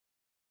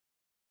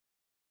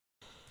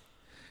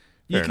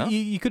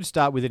You could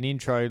start with an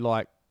intro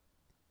like,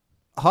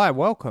 "Hi,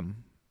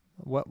 welcome,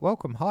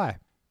 welcome, hi,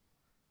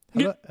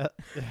 hello,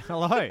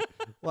 hello,"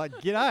 like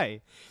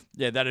 "G'day."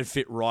 Yeah, that'd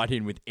fit right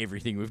in with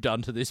everything we've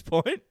done to this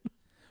point.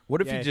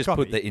 What if you just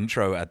put the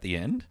intro at the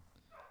end?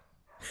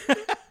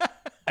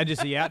 And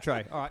just the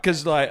outro. All right.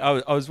 Because like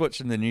I was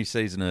watching the new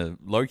season of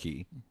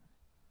Loki.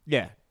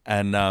 Yeah.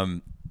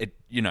 And it,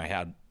 you know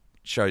how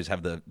shows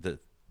have the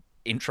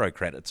intro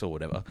credits or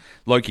whatever.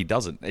 Loki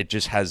doesn't. It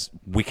just has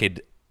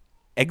wicked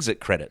exit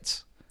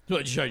credits. So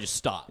the show just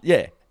starts.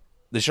 Yeah.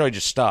 The show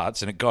just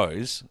starts and it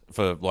goes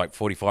for like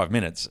 45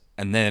 minutes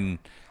and then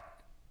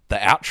the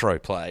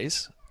outro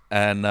plays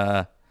and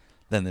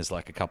then there's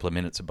like a couple of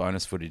minutes of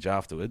bonus footage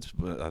afterwards,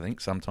 I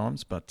think,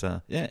 sometimes. But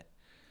yeah.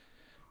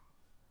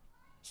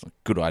 It's a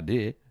good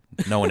idea.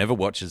 No one ever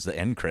watches the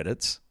end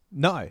credits.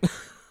 No.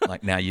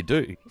 Like now you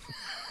do.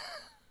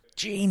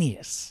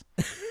 Genius.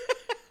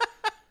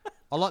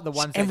 I like the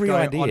ones every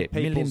that go idea, on $1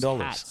 million.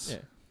 people's hats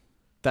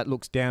that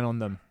looks down on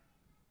them.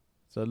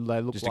 So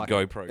they look just like a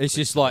GoPro. It's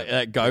just like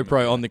that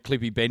GoPro on the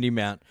clippy bendy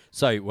mount.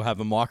 So we'll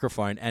have a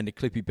microphone and a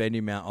clippy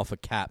bendy mount off a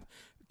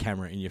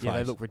camera in your face. Yeah,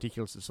 they look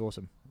ridiculous. It's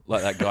awesome.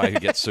 Like that guy who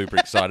gets super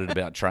excited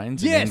about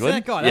trains in England.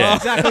 That guy. Yeah.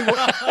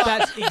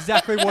 That's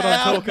exactly what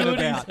I'm talking good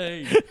about.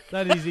 is he?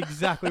 That is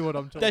exactly what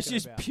I'm talking about. That's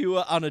just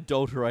pure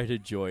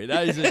unadulterated joy.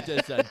 That is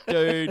just a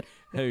dude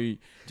who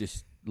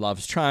just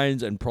loves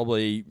trains and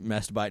probably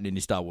masturbating in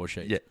his Star Wars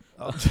sheets. Yeah.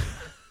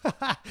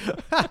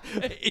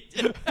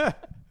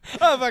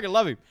 I fucking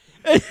love him.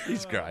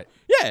 He's great.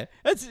 Yeah,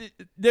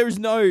 there's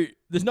no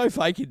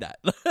faking that.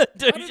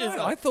 Dude,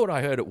 I thought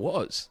I heard it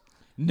was.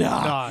 No.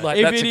 Like,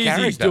 if that's it a is,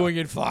 character. he's doing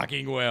it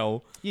fucking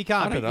well. You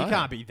can't I be. don't You know.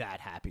 can't be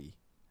that happy.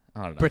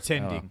 I don't know.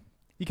 Pretending.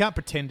 You can't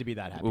pretend to be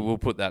that happy. We'll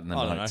put that in the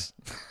I don't notes.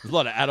 know. There's a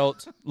lot of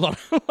adults, a lot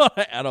of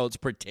adults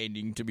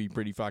pretending to be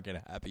pretty fucking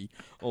happy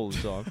all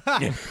the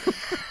time.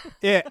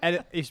 Yeah,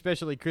 and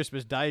especially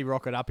Christmas Day,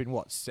 rocket up in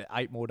what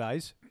 8 more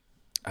days.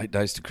 8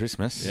 days to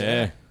Christmas.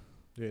 Yeah.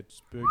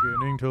 It's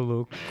beginning to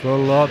look a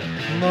lot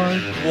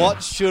like.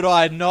 What should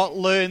I not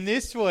learn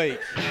this week?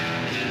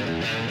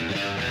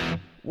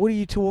 What are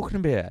you talking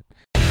about?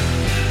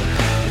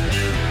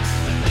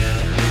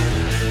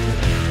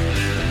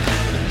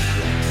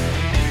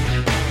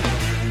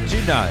 Do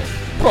you know,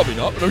 Probably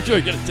not, but I'm sure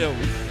you're going to tell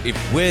me.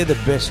 if we're the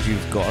best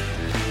you've got,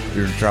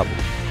 you're in trouble.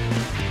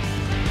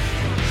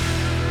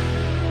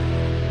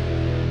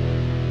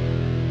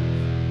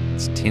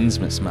 It's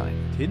Tinsmas, mate.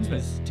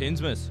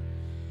 Tinsmas.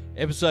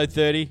 Episode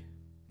 30.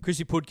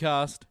 Chrissy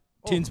Podcast.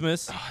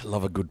 Tinsmas. I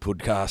love a good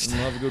podcast.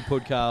 Love a good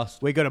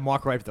podcast. We got to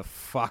microwave the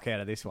fuck out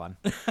of this one.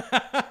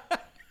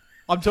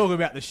 I'm talking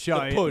about the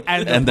show pud.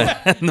 And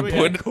the We're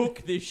going pud. to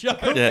cook this show.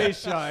 Cook Yeah. this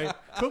show.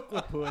 Cook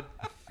the pud.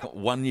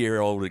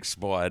 1-year-old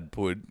expired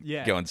pud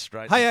Yeah. going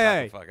straight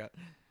Hey, to the fucker.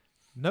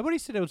 Nobody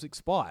said it was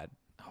expired.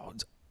 Oh,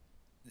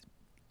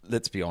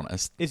 let's be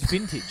honest. It's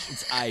vintage.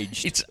 It's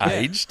aged. It's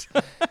aged.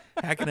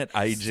 How can it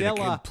age in a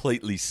Cellar.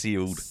 completely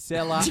sealed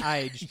Cellar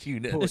aged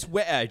unit? pud. It's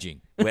wet aging.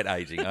 Wet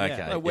aging.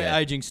 Okay. Like wet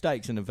aging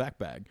steaks in a vac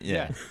bag.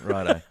 Yeah.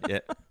 Righto. Yeah.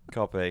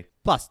 Copy.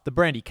 Plus, the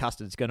brandy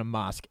custard's going to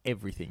mask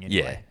everything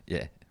anyway.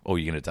 Yeah. All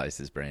you're going to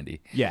taste is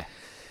brandy. Yeah.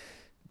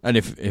 And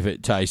if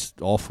it tastes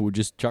off, we'll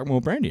just chuck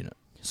more brandy in it.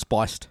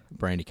 Spiced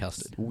brandy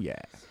custard. Oh, yeah.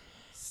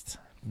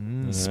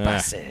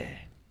 Spicy.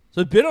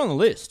 So a bit on the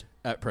list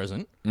at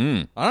present.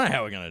 Mm. I don't know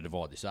how we're going to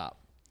divide this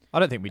up. I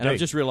don't think we And do. I've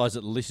just realised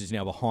that the list is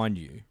now behind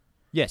you.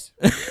 Yes.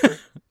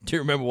 Do you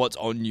remember what's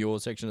on your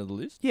section of the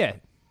list? Yeah.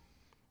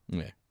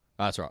 Yeah,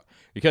 that's right.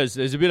 Because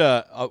there's a bit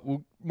of... we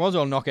might as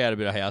well knock out a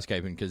bit of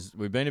housekeeping because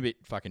we've been a bit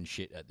fucking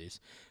shit at this.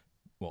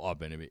 Well, I've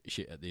been a bit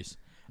shit at this.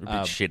 We're a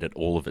bit shit at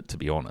all of it, to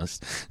be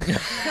honest.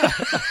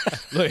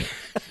 Look...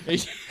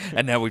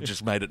 And now we've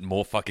just made it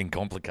more fucking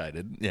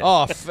complicated. Yeah.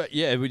 Oh,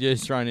 yeah, we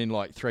just thrown in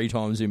like 3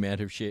 times the amount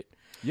of shit.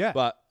 Yeah.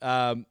 But,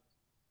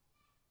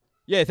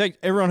 yeah, thanks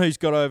everyone who's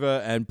got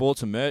over and bought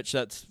some merch.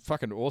 That's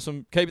fucking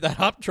awesome. Keep that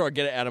up. Try and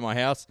get it out of my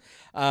house.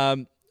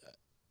 And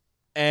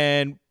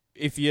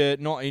if you're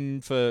not in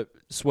for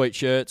sweet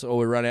shirts or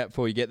we run out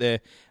before you get there,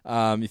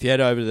 if you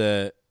head over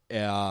to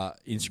our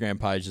Instagram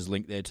page, there's a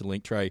link there to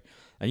Linktree,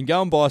 and you can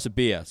go and buy us a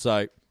beer.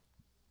 So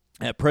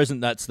at present,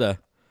 that's the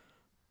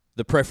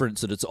preference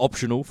that it's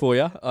optional for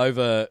you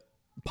over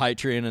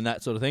Patreon and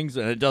that sort of things,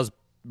 and it does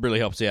really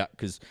helps out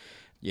because,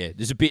 yeah,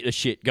 there's a bit of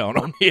shit going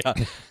on here.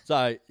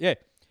 So, yeah,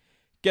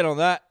 get on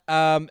that.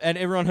 And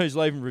everyone who's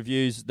leaving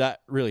reviews, that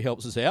really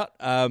helps us out.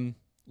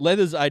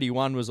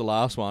 Leathers81 was the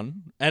last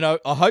one, and I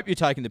hope you're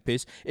taking the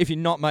piss. If you're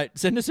not, mate,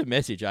 send us a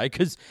message, eh?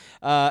 Because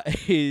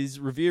his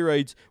review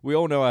reads, "We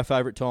all know our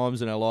favourite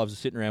times in our lives are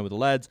sitting around with the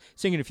lads,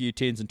 singing a few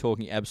tins and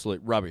talking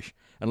absolute rubbish,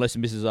 unless the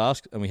missus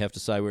asks, and we have to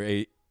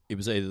say it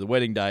was either the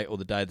wedding day or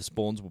the day the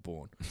spawns were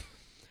born."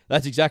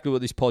 That's exactly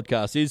what this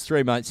podcast is.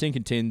 3 mates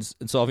sinking tins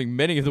and solving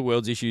many of the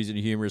world's issues in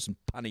a humorous and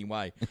punny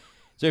way.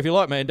 So if you're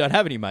like me and don't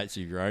have any mates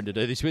of your own to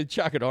do this with,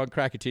 chuck it on,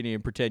 crack a tinny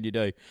and pretend you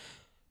do.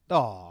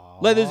 Oh.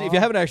 Leathers, if you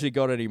haven't actually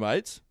got any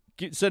mates,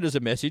 send us a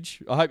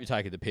message. I hope you're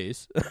taking the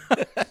piss.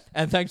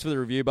 And thanks for the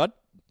review, bud.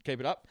 Keep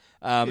it up.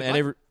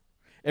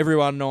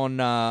 everyone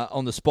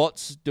on the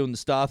spots doing the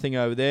star thing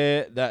over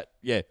there.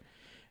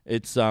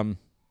 It sounds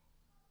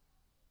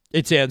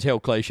hell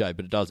cliche,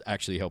 but it does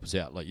actually help us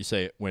out. Like you see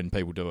it when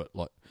people do it,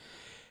 like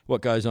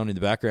what goes on in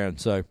the background.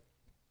 So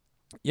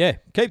yeah,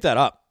 keep that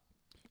up.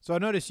 So I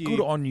noticed you.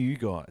 Good on you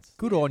guys.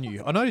 Good on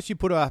you. I noticed you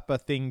put up a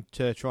thing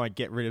to try and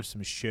get rid of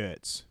some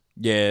shirts.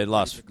 Yeah,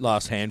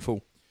 last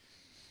handful.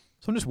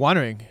 So I'm just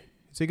wondering,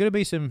 is there going to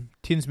be some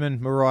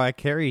Tinsman Mariah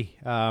Carey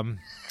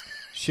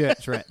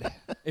shirts, Rhett?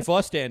 If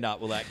I stand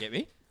up, will that get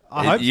me?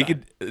 I hope so.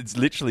 It's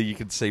literally you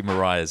could see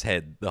Mariah's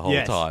head the whole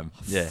Yes. time.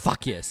 Yeah,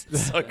 Fuck yes.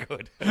 so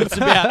good. It's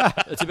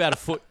about a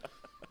foot.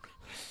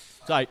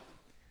 So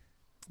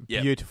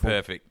Yeah, Beautiful.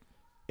 perfect.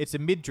 It's a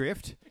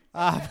midriff.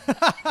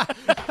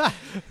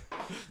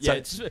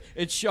 yeah,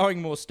 it's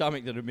showing more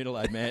stomach than a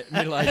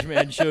middle-aged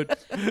man should.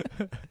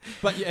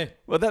 But yeah,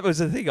 Well, that was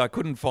the thing. I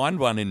couldn't find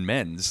one in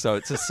men's, so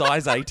it's a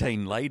size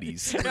 18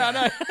 ladies.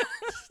 no.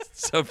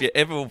 So if you're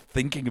ever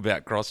thinking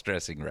about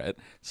cross-dressing, Rhett,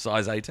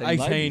 size 18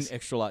 ladies.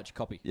 extra large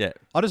copy. Yeah.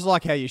 I just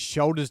like how your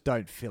shoulders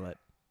don't fill it.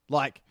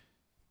 Like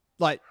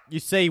you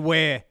see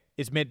where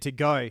it's meant to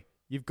go.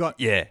 You've got.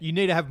 Yeah. You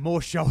need to have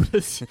more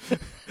shoulders.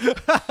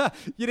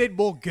 You need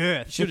more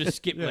girth. Should have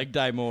skipped leg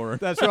day more.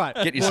 That's right.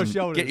 Get you more some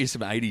shoulders. get you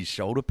some 80s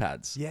shoulder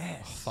pads.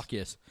 Yes. Fuck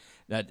yes.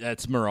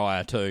 That's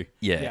Mariah too.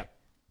 Yeah. Yeah.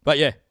 But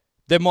yeah,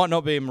 there might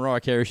not be a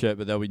Mariah Carey shirt,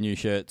 but there'll be new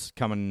shirts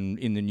coming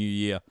in the new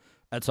year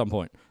at some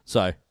point.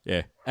 So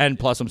yeah, and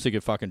plus I'm sick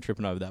of fucking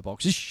tripping over that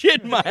box of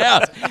shit in my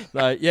house.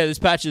 So yeah, there's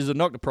patches that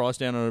knock the price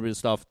down on a bit of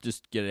stuff.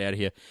 Just get it out of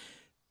here.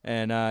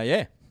 And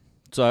yeah,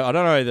 so I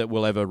don't know that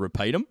we'll ever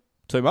repeat them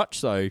too much.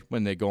 So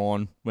when they're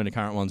gone, when the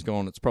current one's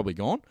gone, it's probably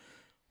gone.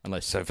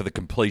 Unless So for the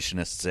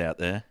completionists out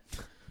there,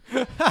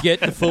 get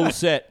the full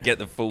set. get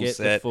the full Get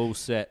set. the full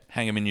set.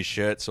 Hang them in your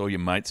shirts. All your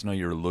mates know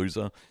you're a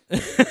loser.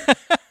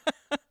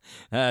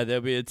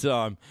 There'll be a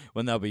time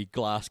when they'll be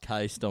glass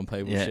cased on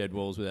people's Yeah. shed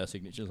walls with our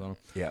signatures on them.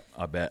 Yeah,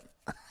 I bet.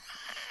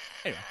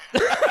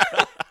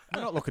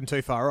 We're not looking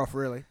too far off,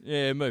 really.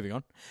 Yeah, moving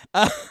on.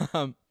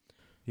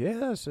 Yeah,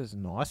 that's just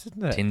nice,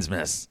 isn't it?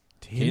 Tinsmas.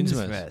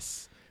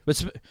 Tinsmas.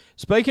 But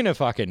speaking of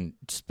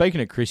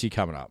Chrissy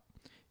coming up,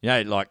 you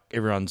know, like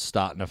everyone's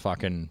starting to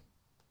fucking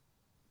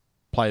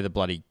play the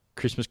bloody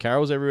Christmas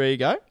carols everywhere you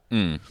go.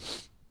 Mm.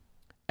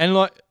 And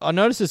like, I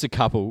noticed there's a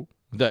couple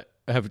that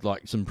have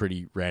like some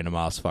pretty random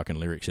ass fucking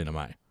lyrics in them,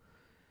 mate.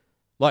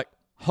 Like,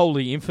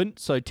 Holy Infant,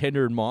 so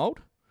tender and mild.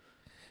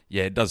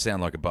 Yeah, it does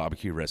sound like a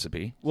barbecue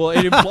recipe. Well,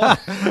 it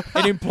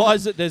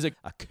implies that there's a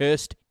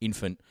cursed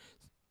infant,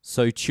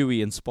 so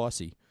chewy and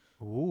spicy.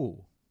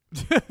 Ooh.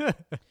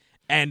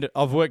 And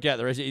I've worked out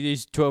the rest. It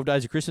is 12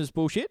 days of Christmas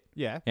bullshit.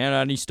 Yeah.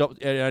 And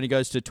it only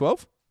goes to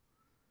 12.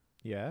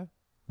 Yeah.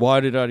 Why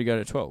did it only go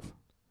to 12?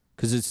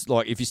 Because it's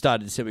like, if you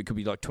started December, it could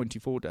be like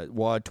 24 days.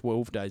 Why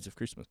 12 days of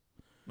Christmas?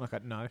 Okay,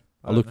 no.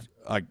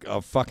 I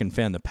fucking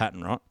found the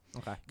pattern, right?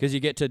 Okay. Because you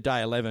get to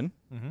day 11,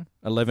 Mm-hmm.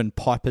 11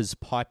 pipers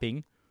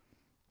piping.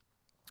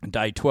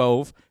 Day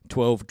 12,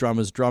 12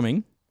 drummers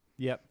drumming.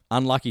 Yep.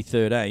 Unlucky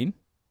 13.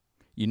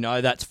 You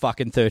know that's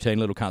fucking 13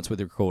 little cunts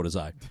with recorders,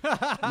 eh?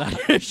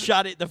 No,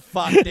 shut it the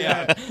fuck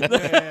down.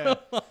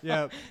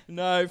 Yeah.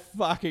 No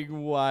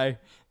fucking way.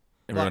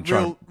 Everyone Like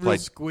trying real, to play. real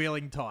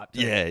squealing type.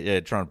 too. Yeah,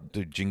 trying to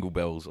do jingle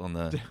bells on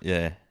the.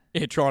 Yeah.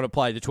 Yeah, trying to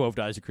play the 12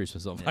 days of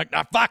Christmas. I'm like,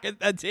 no, fuck it,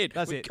 that's it.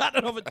 That's We're it.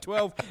 cutting it off at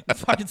 12. The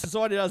fucking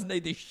society doesn't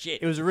need this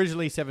shit. It was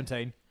originally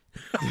 17.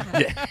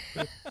 Yeah.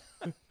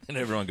 And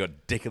everyone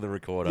got dick of the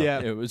recorder. Yeah.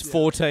 It was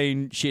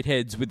 14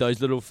 shitheads with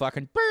those little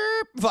fucking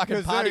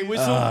fucking party Kazoos.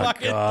 whistle Oh,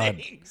 fucking God.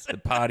 things. The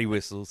party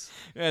whistles.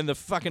 And the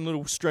fucking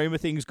little streamer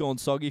thing's gone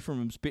soggy from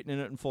them spitting in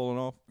it and falling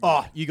off.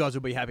 Oh, you guys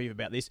will be happy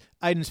about this.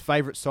 Aiden's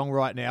favourite song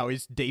right now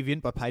is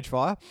Deviant by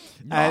Pagefire.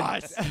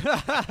 Nice.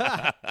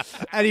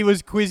 And he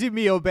was quizzing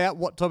me about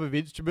what type of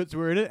instruments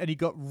were in it, and he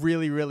got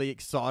really, really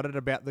excited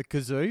about the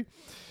kazoo.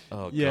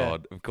 Oh, Yeah.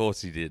 God. Of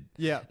course he did.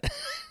 Yeah.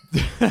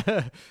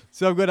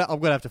 So I'm gonna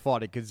have to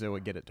find a kazoo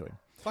and get it to him.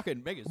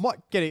 Fucking Megas. I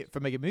might get it for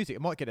Mega Music. I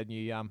might get a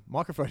new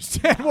microphone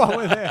stand while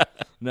we're there.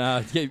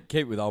 No,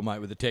 keep with old mate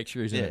with the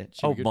texture, isn't Yeah. it?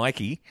 Should Oh, be good.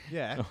 Mikey.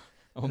 Yeah.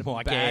 Oh, And a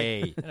Mikey.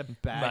 bag- and a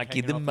bag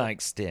Mikey hanging the off it.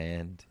 mic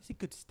stand. It's a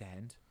good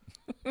stand.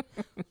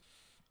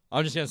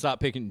 I'm just going to start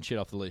picking shit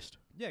off the list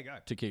Yeah, go.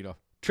 to kick it off.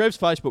 Trev's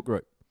Facebook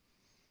group.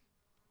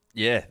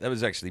 Yeah, that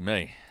was actually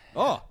me.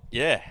 Oh,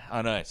 Yeah,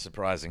 I know.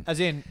 Surprising. As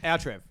in our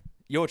Trev.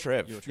 You're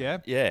Trev. Yeah.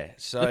 Yeah.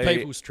 So the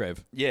people's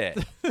Trev. Yeah.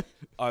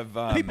 I've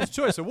People's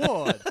Choice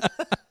Award.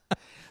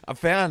 I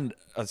found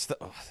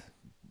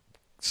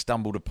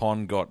stumbled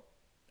upon, got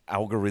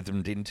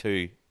algorithmed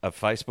into a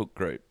Facebook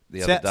group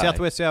the other day.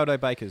 Southwest Sourdough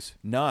Bakers.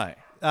 No,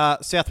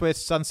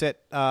 Southwest Sunset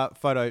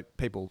Photo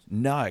People.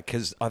 no,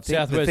 because I think the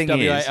Southwest thing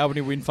WA is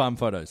Albany Wind Farm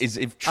photos.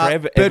 if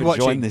Trev bird ever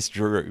watching. joined this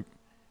group,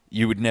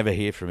 you would never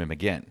hear from him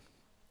again.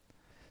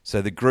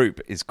 So the group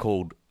is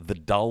called the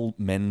Dull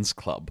Men's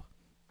Club.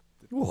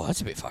 Oh,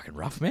 that's a bit fucking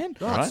rough, man.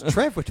 Right. It's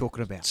Trev we're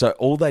talking about. So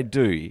all they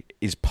do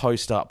is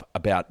post up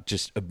about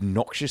just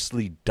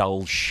obnoxiously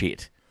dull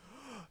shit.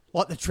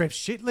 Like the Trev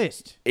shit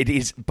list. It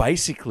is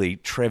basically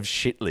Trev's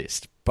shit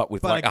list, but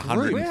with But like a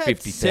group.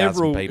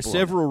 150,000 people.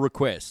 Several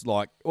requests.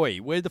 Like, oi,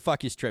 where the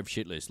fuck is Trev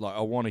shit list? Like,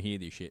 I want to hear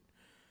this shit.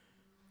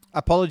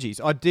 Apologies.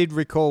 I did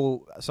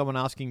recall someone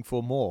asking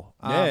for more.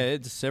 Yeah,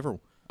 it's several.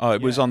 Oh,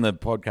 it was on the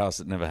podcast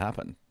that never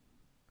happened.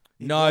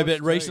 No, was but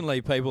too. recently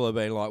people have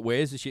been like,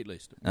 where's the shit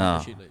list?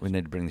 Where's the shit list? We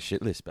need to bring the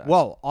shit list back.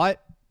 Well,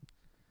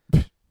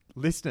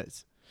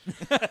 listeners,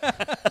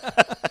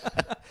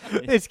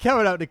 it's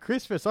coming up to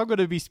Christmas. I'm going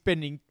to be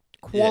spending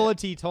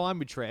quality time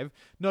with Trev,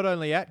 not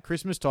only at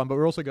Christmas time, but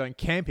we're also going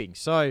camping.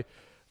 So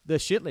the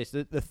shit list,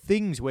 the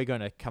things we're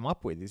going to come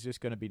up with is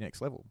just going to be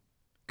next level.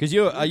 Because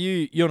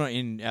you're not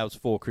in Alps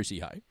for Chrissy,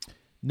 hey?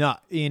 No,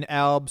 in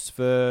Albs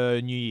for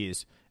New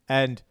Year's.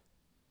 And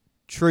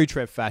true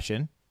Trev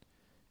fashion,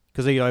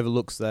 because he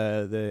overlooks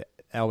the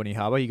Albany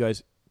Harbour, he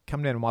goes,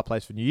 come down to my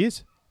place for New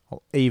Year's.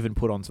 I'll even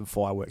put on some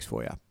fireworks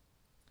for you.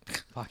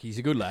 Fuck, he's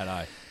a good lad,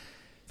 eh?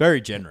 Very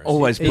generous.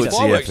 Always His puts the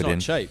fireworks effort not in.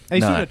 cheap. And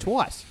he's No. doing it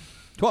twice.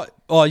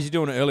 Oh, he's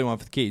doing an early one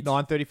for the kids.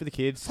 9:30 for the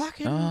kids,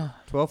 Fucking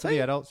 12 for the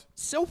adults.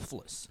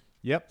 selfless.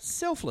 Yep.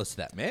 Selfless,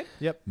 that man.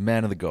 Yep.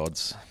 Man of the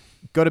gods.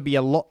 Got to be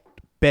a lot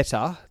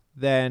better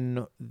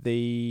than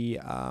the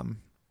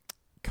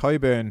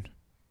Coburn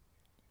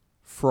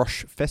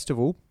Frosh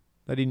Festival.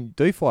 They didn't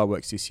do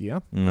fireworks this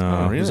year.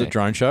 No, really? Was it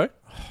drone show?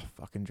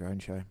 Fucking drone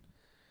show.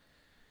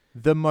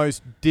 The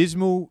most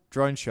dismal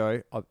drone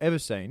show I've ever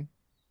seen.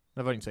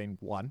 I've only seen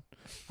one.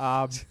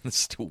 There's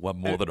still one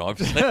more that I've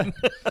seen.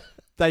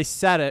 They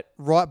sat it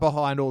right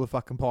behind all the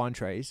fucking pine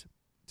trees,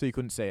 so you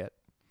couldn't see it.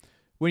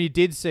 When you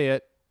did see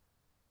it,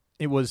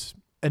 it was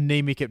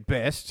anemic at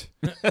best.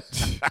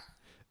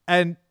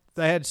 And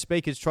they had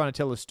speakers trying to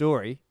tell a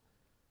story.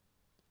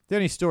 The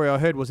only story I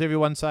heard was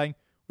everyone saying,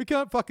 we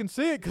can't fucking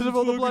see it because of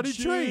all the bloody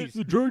trees.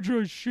 The drone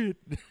show shit.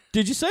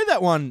 Did you see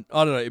that one?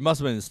 I don't know. It must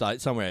have been in the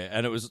States somewhere,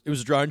 and it was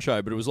a drone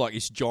show, but it was like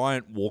this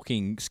giant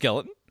walking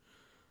skeleton,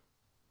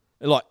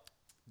 like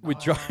with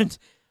drones.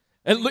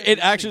 It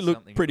actually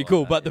looked something pretty like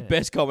cool. that, But the yeah.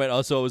 best comment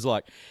I saw was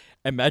like,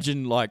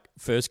 imagine like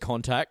first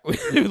contact with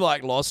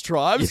like lost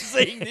tribes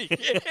seeing this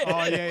shit.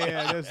 Oh,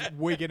 yeah, just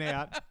wigging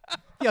out.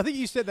 Yeah, I think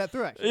you said that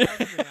through, actually.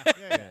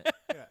 Yeah.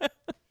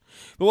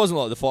 It wasn't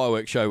like the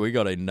fireworks show we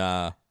got in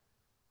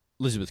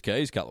Elizabeth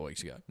Keys a couple of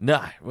weeks ago.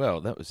 No, well,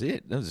 that was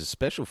it. That was a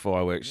special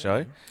fireworks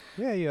show.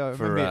 Yeah,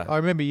 For, I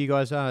remember you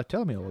guys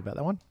telling me all about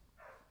that one.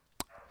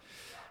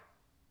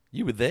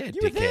 You were there, You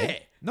were dickhead. there.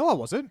 No, I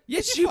wasn't.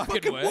 Yes, You you fucking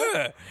fucking were.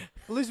 were.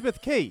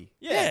 Elizabeth Key.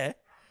 Yeah.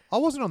 I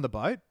wasn't on the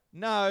boat.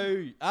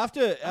 No,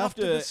 after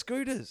the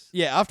scooters.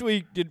 yeah, after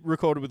we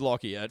recorded with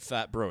Lockie at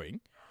Fat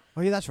Brewing.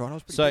 Oh, yeah, that's right. I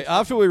was pretty So pissed.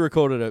 after we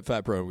recorded at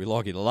Fat Brewing with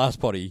Lockie, the last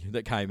potty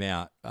that came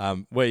out,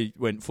 we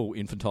went full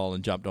infantile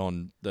and jumped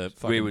on the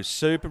fucking... We were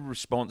super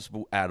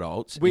responsible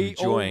adults We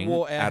enjoying all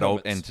wore our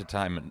adult helmets.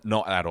 entertainment.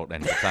 Not adult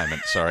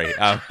entertainment, sorry.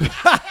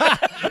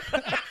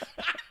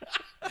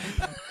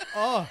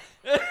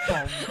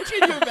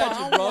 Can you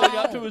imagine rolling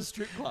up to a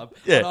strip club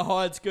Yeah. on a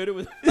hired scooter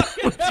with...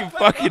 With your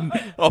fucking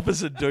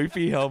opposite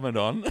doofy helmet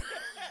on.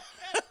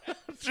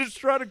 Just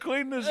trying to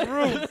clean this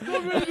room.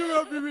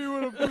 interrupting me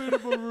when I'm cleaning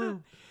my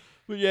room.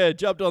 But yeah,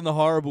 jumped on the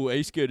horrible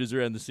e-scooters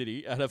around the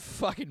city, had a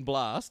fucking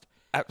blast.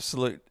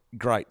 Absolute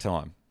great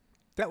time.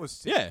 That was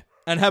sick. Yeah.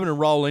 And having to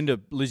roll into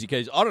Lizzie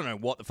Keys. I don't know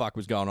what the fuck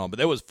was going on, but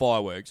there was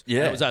fireworks. Yeah.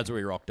 And it was as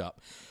we rocked up.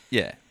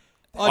 Yeah.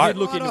 I did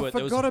look God, into I it.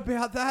 There was forgot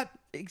about that.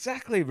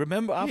 Exactly.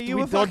 Remember after you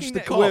we were dodged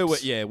the fucking-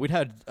 cops? we'd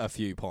had a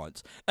few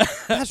pints.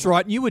 That's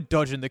right. You were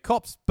dodging the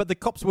cops, but the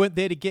cops weren't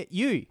there to get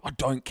you. I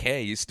don't care.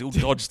 You still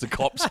dodge the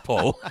cops,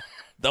 Paul.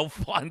 They'll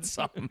find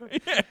something.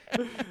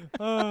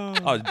 I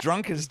was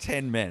drunk as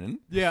 10 men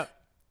Yeah.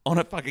 on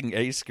a fucking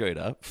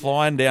e-scooter,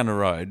 flying down the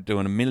road,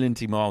 doing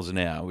 1,000,000 miles an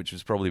hour, which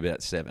was probably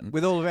about 7,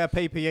 With all of our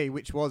PPE,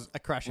 which was a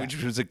crash hat.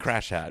 which was a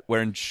crash hat,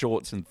 wearing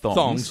shorts and thongs.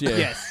 Thongs, yeah.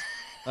 Yes.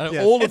 And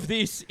Yes. all of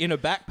this in a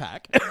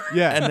backpack.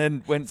 Yeah. And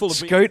then went Full of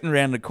scooting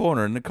around the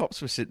corner, and the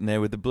cops were sitting there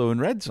with the blue and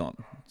reds on.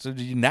 So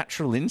your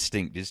natural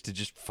instinct is to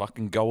just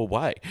fucking go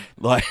away.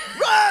 Like,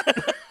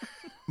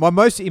 My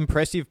most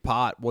impressive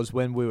part was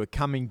when we were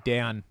coming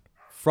down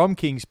from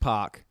Kings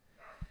Park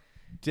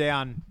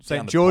down Down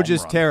St. the George's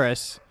bomb run.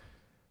 Terrace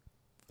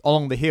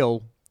along the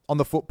hill on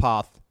the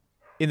footpath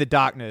in the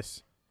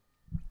darkness,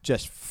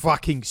 just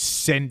fucking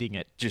sending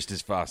it. just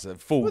as fast.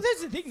 Full, Well,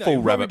 that's the thing, though. full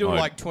You're probably rabbit doing mode.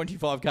 like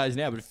 25 k's an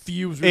hour, but it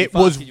feels really It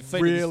fast. was 'cause your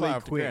feet are this really far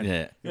off the quick. ground.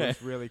 Yeah. It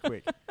was really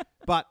quick.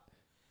 But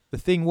the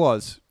thing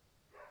was,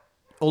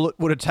 all it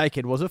would have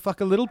taken was a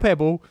fucking little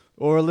pebble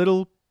or a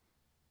little...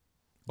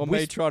 Or me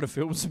Whis- trying to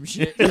film some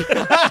shit at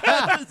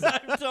the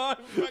same time.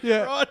 Fucking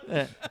Yeah.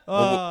 right.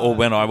 Or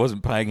when I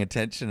wasn't paying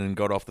attention and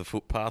got off the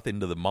footpath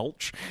into the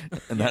mulch.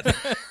 And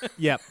that,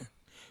 Yep.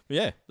 But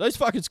yeah, those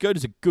fucking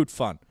scooters are good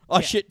fun.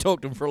 I shit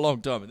talked them for a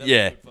long time. And that was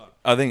yeah. good fun.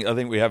 I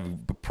think we have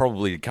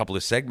probably a couple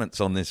of segments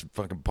on this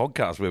fucking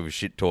podcast where we've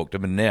shit talked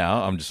him. And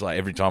now I'm just like,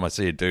 every time I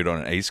see a dude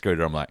on an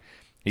e-scooter, I'm like,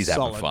 he's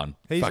Solid. having fun.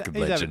 He's- fucking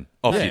he's legend. having-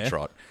 Off Yeah. you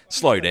trot.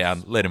 Slow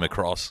down. Let him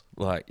across.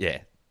 Like, yeah,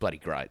 bloody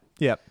great.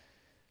 Yep.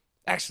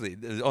 Actually,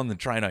 on the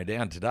traino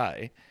down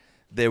today,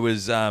 there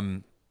was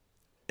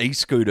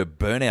e-scooter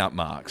burnout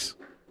marks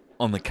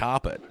on the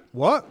carpet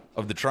What?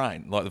 of the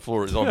train. Like the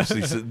floor is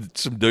obviously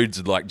some dudes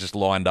had like just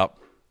lined up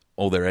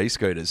all their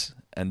e-scooters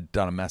and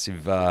done a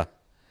massive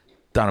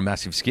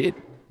skid.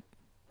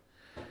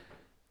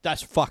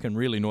 That's fucking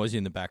really noisy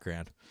in the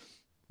background.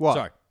 What?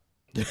 Sorry.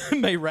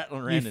 Me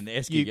rattling around in the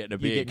esky getting a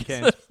beer.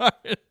 Getting cans.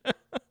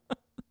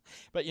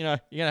 But, you're going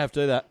to have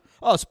to do that.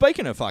 Oh,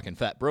 speaking of fucking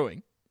fat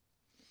brewing,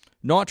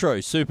 Nitro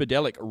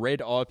Superdelic Red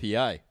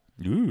IPA.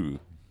 Ooh.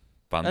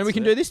 And we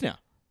can do this now.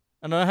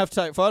 And I don't have to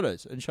take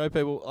photos and show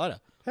people later.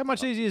 How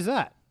much easier is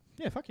that?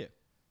 Yeah, fuck yeah.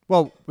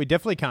 Well, we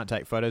definitely can't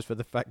take photos for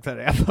the fact that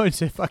our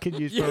phones are fucking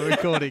used for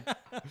recording.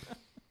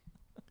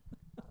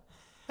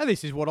 And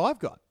this is what I've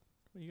got.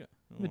 What do you got?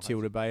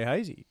 Matilda Bay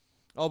Hazy.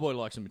 Oh, boy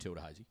likes some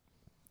Matilda Hazy.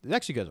 It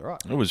actually goes all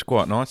right. It was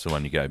quite nice, the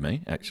one you gave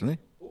me, actually.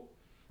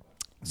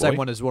 Same Boy.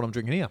 one as what I'm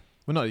drinking here.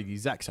 Well, not the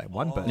exact same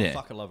one, but... Yeah.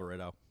 Fuck, I love a red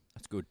ale.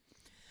 That's good.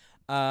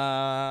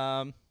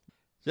 So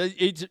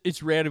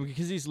it's random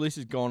because this list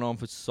has gone on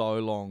for so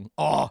long.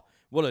 Oh,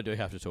 what I do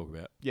have to talk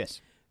about. Yes.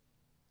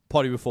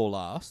 Potty before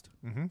last,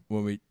 Mm-hmm.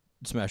 when we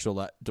smashed all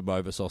that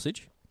Demova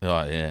sausage.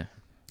 Oh, yeah.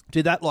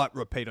 Did that, like,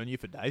 repeat on you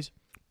for days?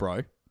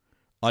 Bro,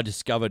 I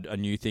discovered a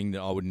new thing that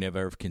I would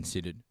never have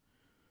considered.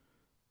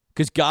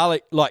 Because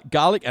garlic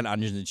and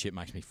onions and shit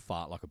makes me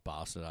fart like a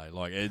bastard, eh?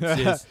 Like, it's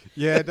just...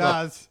 Yeah, it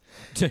does.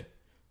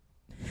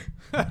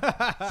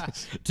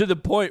 to the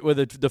point where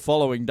the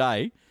following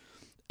day,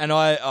 and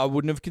I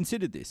wouldn't have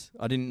considered this.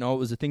 I didn't know it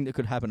was a thing that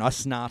could happen. I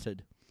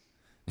snarted.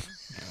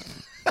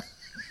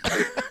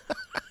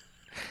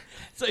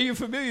 So you're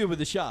familiar with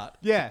the shart?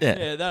 Yeah.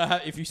 Yeah,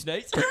 that if you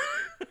sneeze.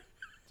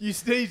 You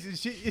sneeze and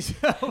shit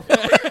yourself.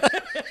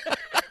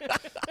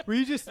 Were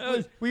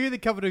you in the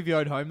comfort of your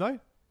own home, though?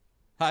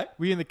 Hey?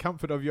 Were you in the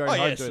comfort of your own Oh,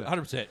 home yes, doing it?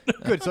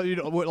 100%. Good, so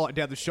you weren't like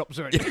down the shops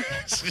or anything.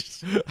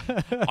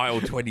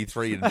 Aisle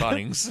 23 in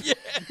Bunnings.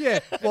 Yeah,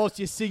 whilst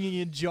you're singing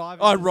and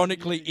jiving.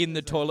 Ironically, in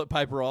the toilet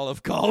paper aisle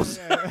of Coles.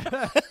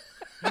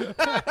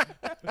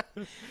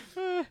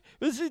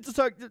 It's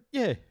like,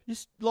 yeah,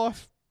 just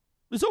life.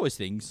 There's always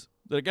things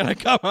that are going to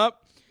come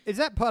up. Is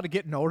that part of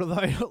getting older,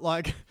 though?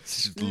 Like,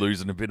 It's just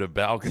losing a bit of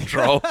bowel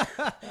control.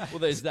 Well,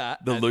 there's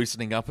that. The and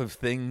loosening up of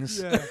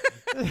things. yeah.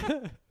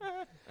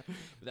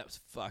 that was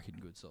fucking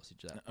good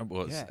sausage, that. It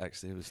was, Yeah.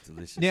 actually. It was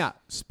delicious. Now,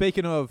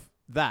 speaking of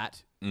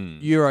that,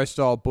 Mm.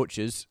 Euro-style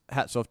butchers,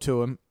 hats off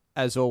to them,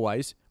 as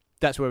always.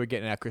 That's where we're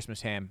getting our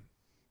Christmas ham.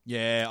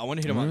 Yeah, I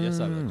want to hit them up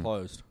yesterday, but they're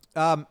closed.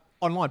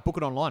 Online, book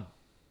it online.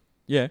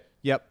 Yeah.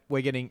 Yep,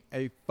 we're getting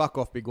a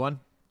fuck-off big one.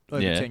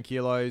 Over Yeah. 10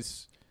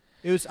 kilos.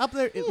 It was up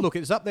there. Look,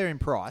 it's up there in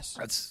price.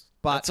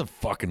 That's a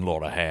fucking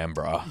lot of ham,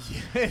 bro.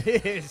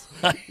 It is.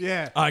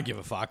 Yeah. I don't give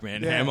a fuck,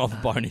 man. Yeah. Ham off the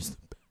bone is...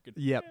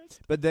 Yep.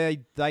 But they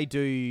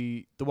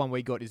do, the one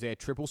we got is their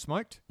triple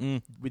smoked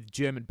with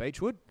German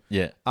beechwood.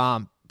 Yeah.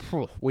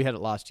 We had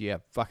it last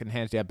year. Fucking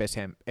hands down best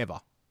ham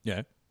ever.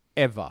 Yeah.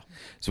 Ever.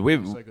 So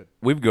good.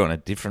 we've gone a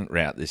different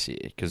route this year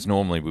because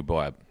normally we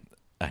buy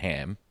a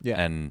ham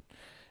and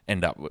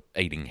end up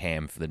eating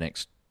ham for the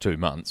next 2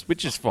 months,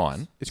 which is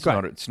fine. It's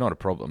great. It's not a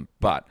problem.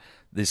 But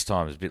this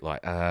time it's a bit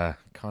like,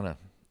 kind of,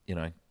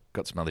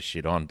 got some other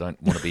shit on.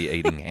 Don't want to be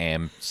eating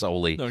ham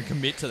solely. Don't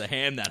commit to the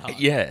ham that hard.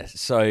 Yeah.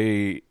 So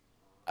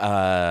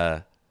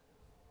I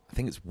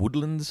think it's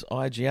Woodlands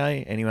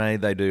IGA. Anyway,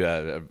 they do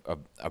a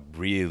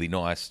really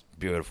nice,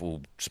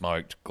 beautiful,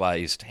 smoked,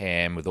 glazed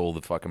ham with all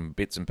the fucking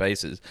bits and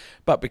pieces.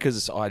 But because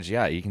it's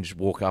IGA, you can just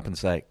walk up and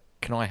say,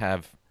 can I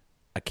have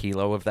a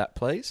kilo of that,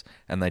 please?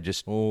 And they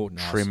just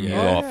trim you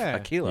off a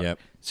kilo. Yep.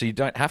 So you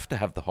don't have to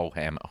have the whole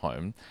ham at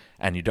home,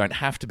 and you don't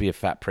have to be a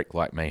fat prick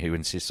like me who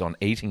insists on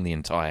eating the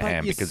entire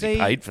ham you because see- he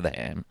paid for the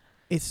ham.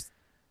 It's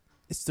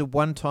the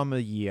one time of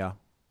the year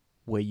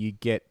where you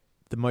get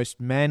the most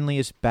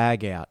manliest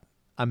bag out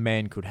a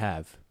man could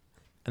have,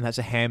 and that's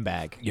a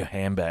handbag. Your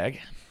handbag.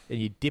 And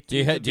you dip. Do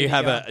you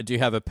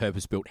have a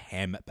purpose built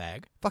ham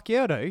bag? Fuck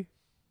yeah, I do.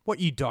 What,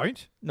 you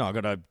don't? No, I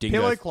got a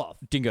Pillow cloth.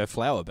 dingo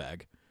flower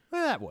bag.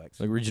 Well, that works.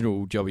 Like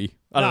original jobby.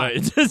 I don't No. know.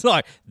 It's just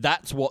like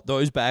that's what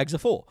those bags are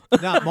for.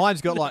 No,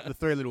 mine's got like the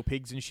 3 little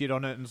pigs and shit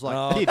on it, and it's like,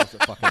 Oh, kid,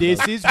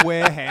 this is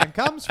where ham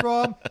comes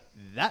from.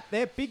 That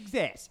there pig's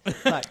ass.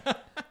 Like,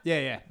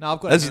 yeah. No, I've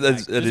got. That's, a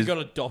that's, handbag. it It's is. got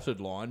a dotted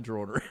line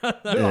drawn around.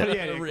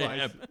 Yeah,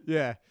 Ram. close.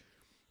 Yeah.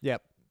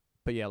 Yep.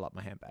 But yeah, I like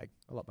my handbag.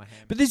 I like my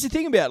ham. But there's the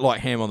thing about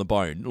like ham on the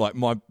bone. Like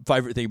my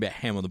favourite thing about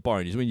ham on the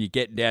bone is when you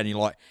get down and you're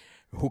like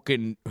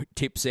hooking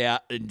tips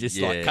out and just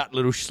like cut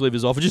little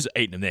slivers off and just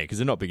eating them there because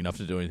they're not big enough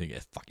to do anything. Yeah,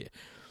 fuck yeah.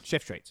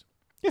 Chef treats.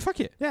 Yeah, fuck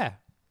yeah. Yeah.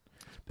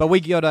 But we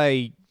got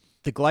the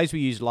glaze we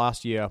used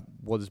last year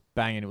was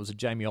banging. It was a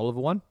Jamie Oliver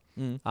one.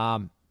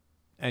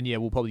 And yeah,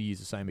 we'll probably use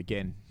the same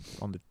again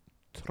on the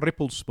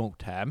triple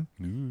smoked ham.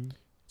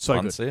 So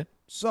good. Fancy.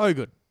 So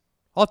good.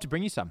 I'll have to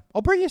bring you some.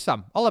 I'll bring you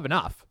some. I'll have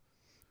enough.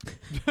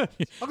 I've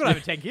got over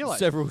 10 kilos.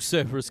 Several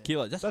surplus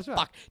kilos. That's right.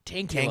 fuck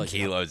 10 kilos. 10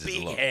 kilos is a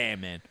big lot.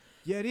 ham, man.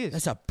 Yeah, it is.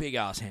 That's a big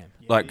ass ham.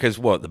 Like, because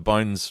what? The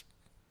bone's,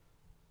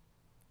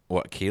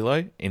 what, a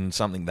kilo in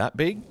something that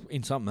big?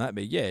 In something that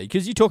big, yeah.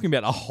 Because you're talking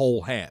about a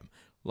whole ham.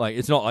 Like,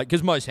 it's not like,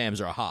 because most hams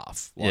are a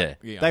half. Like, Yeah.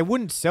 you know. They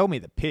wouldn't sell me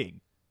the pig.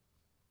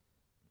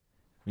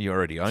 You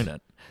already own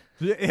it.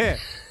 Yeah.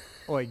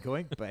 Oink,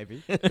 oink,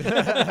 baby.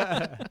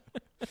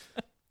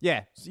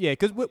 Yeah,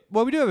 because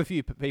we do have a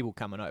few people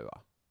coming over.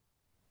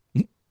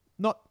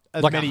 Not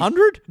as Like many.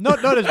 100?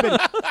 Not as many.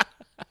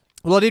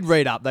 Well, I did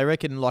read up. They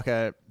reckon like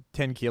a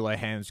 10-kilo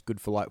ham's good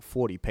for like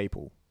 40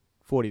 people.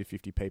 40 to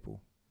 50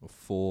 people.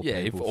 Four Yeah,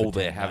 if people all for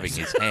they're 10 having days.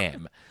 is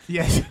ham.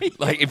 Yes.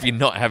 Like, if you're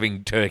not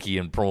having turkey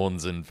and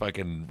prawns and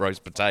fucking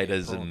roast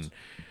potatoes and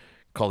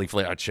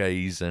cauliflower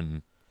cheese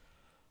and...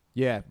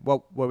 Yeah,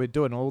 well, we're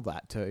doing all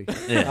that too.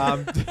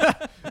 Yeah.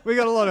 We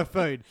got a lot of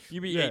food.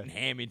 You'll be eating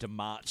ham into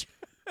March.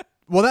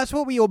 Well, that's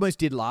what we almost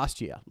did last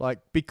year. Like,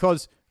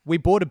 because we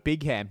bought a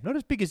big ham, not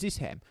as big as this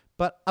ham,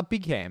 but a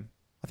big ham.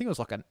 I think it was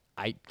like an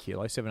 8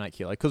 kilo, 7, 8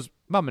 kilo, because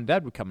Mum and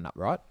Dad were coming up,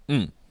 right?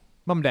 Mm.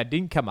 Mum and Dad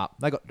didn't come up.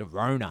 They got the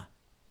Rona.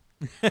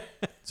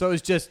 So it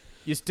was just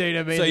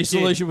Justina, me, So and your the kid.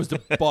 solution was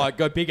to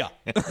go bigger.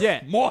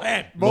 Yeah. More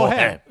ham. More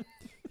ham.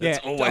 Yeah.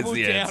 That's always Double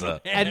the down answer. on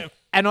ham.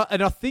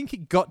 And I think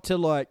it got to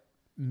like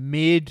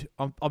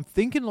I'm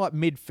thinking like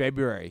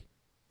mid-February.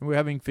 And we were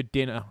having for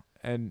dinner,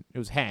 and it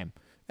was ham.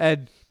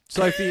 And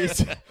Sophie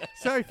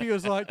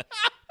was like,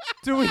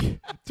 Do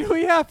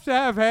we have to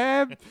have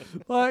ham?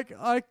 Like,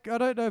 I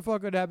don't know if I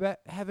could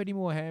have any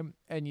more ham.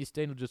 And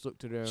Justina just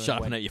looked at her. Shut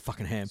up went, and eat your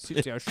fucking ham.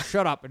 "Sit down,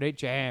 shut up and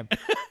eat your ham."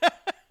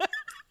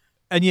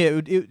 And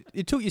yeah,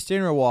 it took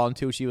Justina a while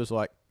until she was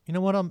like, you know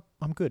what, I'm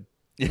good.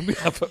 I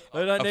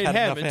don't need had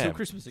ham enough until ham.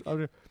 Christmas.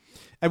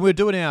 And we're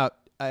doing our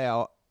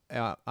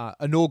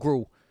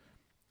inaugural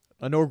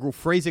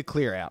freezer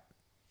clear out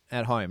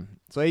at home.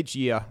 So each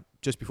year,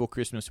 just before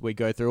Christmas, we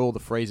go through all the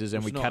freezers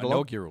and we It's not catalog.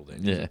 inaugural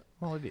then. Yeah.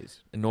 Well, it is.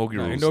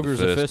 Inaugural No, is inaugural's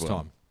the the first first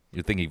one. time.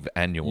 You're thinking of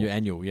annual. Your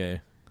annual, yeah.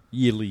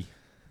 Yearly.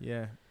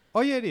 Yeah.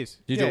 Oh, yeah, it is.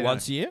 Do you Yeah, do it no.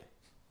 once a year?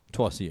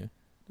 Twice a year?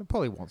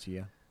 Probably once a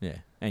year. Yeah,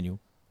 annual.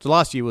 So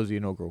last year was the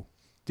inaugural.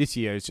 This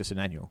year is just an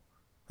annual.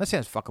 That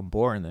sounds fucking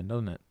boring then,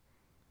 doesn't it?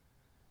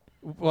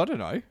 Well, I don't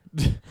know.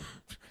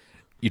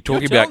 You're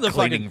talking telling about the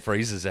cleaning fucking-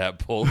 freezers out,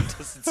 Paul. It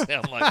doesn't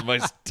sound like the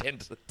most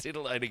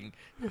titillating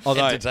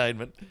Although-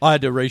 entertainment. I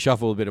had to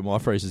reshuffle a bit of my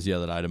freezers the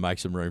other day to make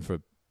some room for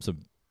some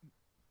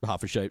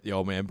half a sheep the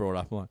old man brought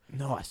up. I'm like,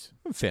 Nice.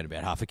 I found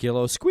about half a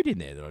kilo of squid in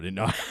there that I didn't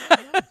know.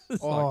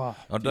 Oh,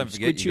 Oh, don't Squid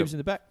forget, you tubes got in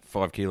the back.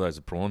 5 kilos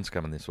of prawns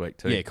coming this week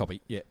too. Yeah,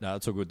 copy. Yeah, no,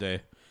 it's all good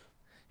there.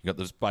 You got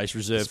the Space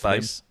reserved for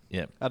them. space.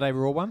 Yeah. are they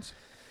raw ones?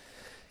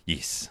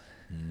 Yes.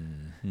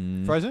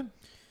 Frozen?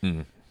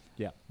 Mm.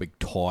 Big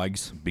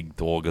tigers. Big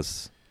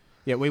doggers.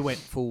 Yeah, we went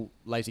full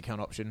lazy cunt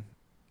option.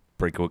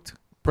 Pre-cooked.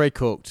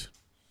 Pre-cooked,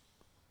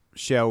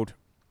 shelled,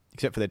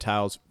 except for their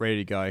tails, ready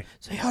to go.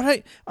 See,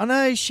 I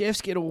know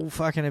chefs get all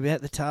fucking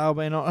about the tail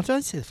being on. I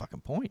don't see the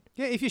fucking point.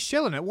 Yeah, if you're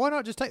shelling it, why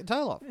not just take the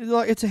tail off?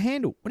 Like, it's a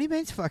handle. What do you mean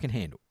it's a fucking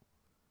handle?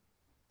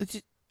 It's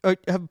just,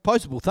 have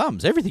opposable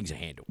thumbs. Everything's a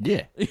handle.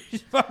 Yeah. You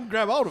just fucking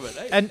grab hold of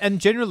it. Eh? And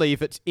generally,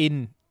 if it's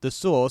in the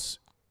sauce,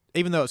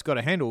 even though it's got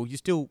a handle, you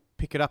still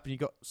pick it up and you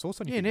got sauce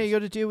on your Yeah, now fingers. you got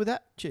to deal with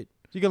that shit.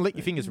 You're going to lick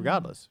your fingers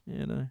regardless.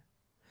 Yeah, no.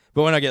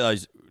 But when I get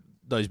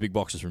those big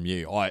boxes from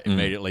you, I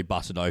immediately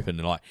bust it open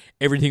and like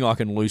everything I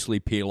can loosely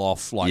peel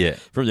off, like Yeah.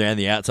 from around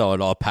the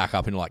outside, I'll pack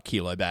up in like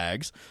kilo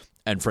bags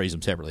and freeze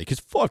them separately because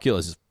 5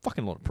 kilos is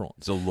fucking a lot of prawns.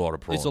 It's a lot of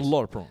prawns. It's a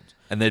lot of prawns.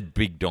 And they're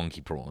big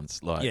donkey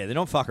prawns. Like, Yeah, they're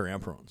not fuck around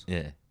prawns.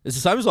 Yeah. It's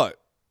the same as like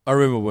I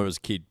remember when I was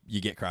a kid, you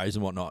get crays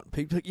and whatnot.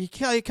 People, you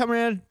come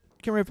around.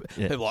 Yeah.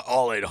 People are like,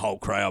 I'll eat a whole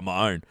cray on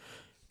my own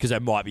because they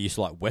might be used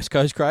to like West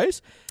Coast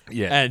crays.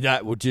 Yeah. And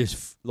that would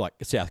just, like,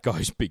 South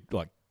Coast big,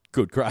 like,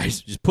 good craze.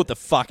 Just put the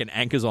fucking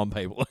anchors on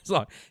people. It's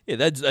like, yeah,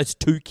 that's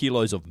 2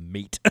 kilos of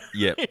meat.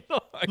 Yeah.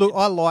 Look,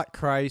 I like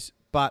crays,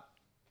 but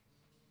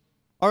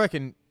I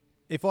reckon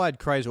if I had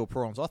crays or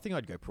prawns, I think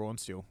I'd go prawn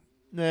still.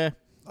 Yeah.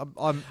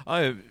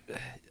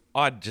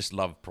 I just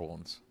love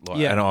prawns. Like,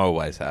 Yeah. And I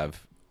always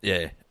have.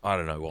 Yeah. I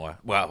don't know why.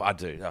 Well, I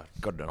do.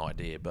 I've got an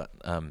idea, but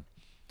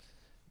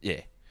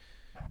yeah.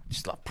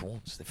 Just love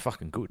prawns. They're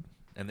fucking good.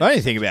 And The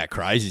only thing about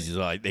crays is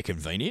like they're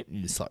convenient.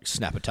 You just like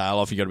snap a tail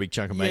off, you got a big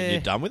chunk of meat and Yeah.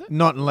 you're done with it.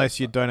 Not unless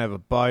you don't have a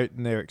boat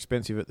and they're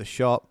expensive at the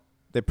shop.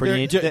 They're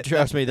pretty...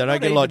 Trust me, they don't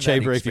get a lot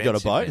cheaper if you got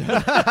a boat.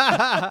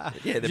 Yeah,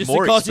 they're Just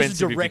more because it's expensive if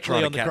you're directly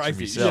trying on to the catch them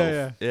crayfish.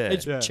 yourself. Yeah,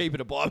 It's cheaper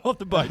to buy them off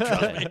the boat,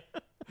 trust me.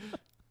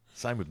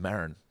 Same with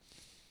Marin.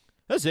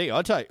 That's the thing.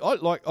 I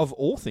like, of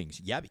all things,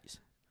 yabbies.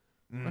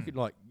 I could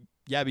like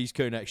yabbies,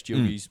 Kunaks,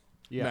 Jilgies,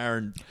 Yeah.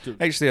 Marin.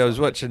 Actually, I was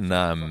watching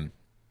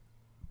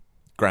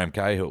Graham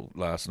Cahill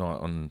last night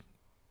on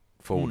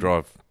 4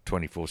 Drive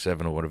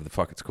 24/7 or whatever the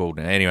fuck it's called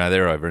now. Anyway,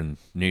 they're over in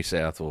New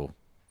South or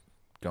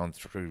going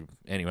through,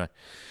 anyway,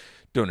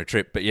 doing a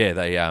trip. But yeah,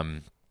 they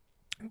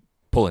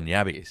pulling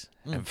yabbies.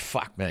 And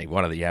fuck me,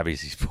 one of the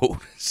yabbies he's pulled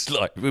is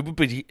like,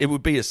 it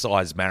would be a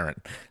size Marin.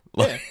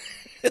 Like,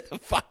 the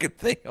fucking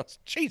thing. I was,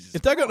 Jesus.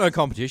 If they got no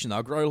competition,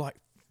 they'll grow like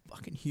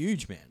fucking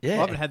huge, man. Yeah. I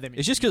haven't had them in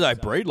It's just because they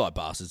breed like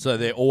bastards, so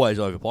they're always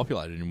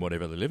overpopulated in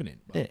whatever they're living in.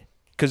 Yeah.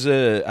 Because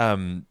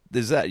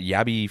there's that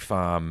yabby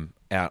farm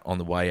out on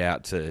the way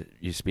out to,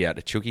 used to be out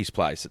to Chucky's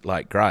place at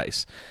Lake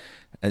Grace,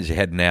 as you're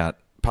heading out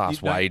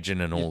past You don't-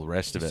 Wagen and all the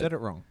rest of You it. said it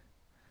wrong.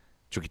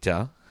 Chucky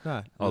Tower.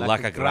 No. Or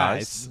Laca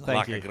Grais.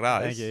 Thank Laca you.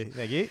 Grais.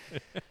 Thank you.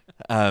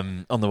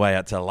 On the way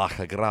out to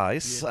Laca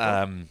Grais.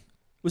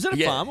 Was it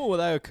a farm or were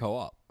they a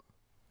co-op?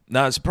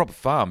 No, it's a proper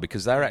farm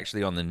because they're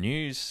actually on the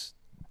news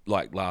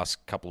like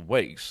last couple of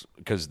weeks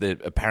because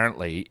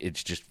apparently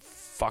it's just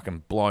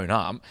fucking blown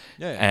up.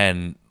 Yeah.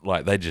 And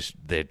like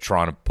they're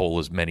trying to pull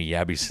as many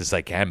yabbies as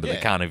they can, but they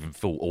can't even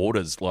fill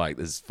orders. Like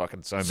there's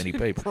fucking so many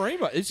people.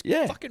 Primo. It's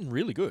fucking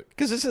really good.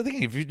 Because it's the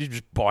thing, if you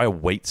just buy a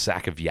wheat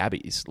sack of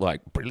yabbies,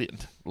 like,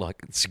 brilliant. Like,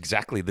 it's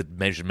exactly the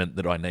measurement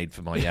that I need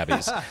for my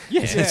yabbies.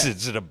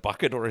 Is it a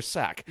bucket or a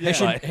sack?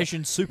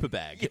 Hessian super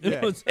bag.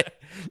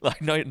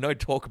 Like, no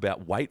talk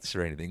about weights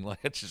or anything. Like,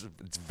 it's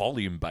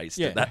volume based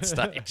at that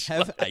stage.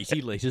 Have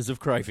 80 litres of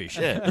crayfish.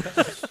 Yeah.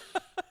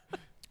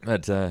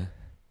 But,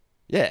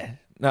 yeah.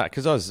 No,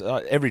 because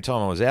every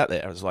time I was out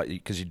there, I was like,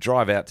 because you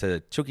drive out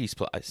to Chucky's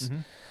place,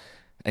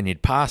 and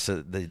you'd pass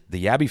the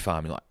yabby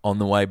farm. You're like, on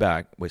the way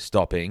back, we're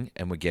stopping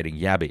and we're getting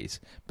yabbies.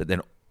 But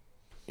then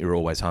you're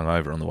always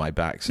hungover on the way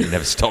back, so you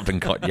never stopped and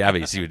got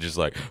yabbies. You were just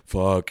like,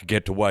 fuck,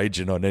 get to wage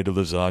and I need a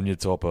lasagna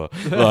topper.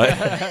 Like,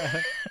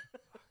 How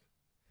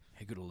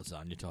good are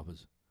lasagna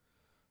toppers?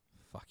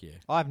 Fuck yeah.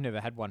 I've never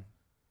had one.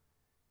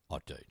 Oh,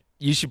 dude.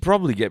 you should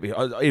probably get me.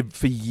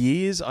 For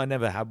years, I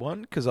never had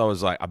one because I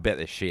was like, I bet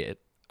they're shit.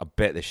 I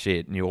bet they're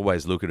shit. And you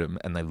always look at them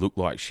and they look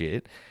like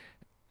shit.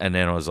 And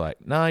then I was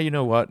like, no, you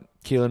know what,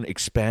 Keelan,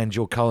 expand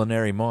your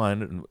culinary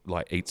mind and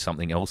like eat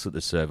something else at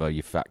the servo,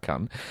 you fat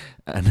cunt.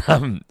 And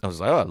I was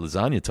like, oh,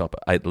 lasagna topper.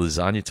 I ate the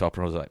lasagna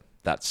topper. And I was like,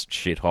 that's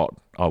shit hot.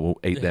 I will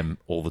eat them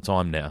all the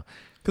time now.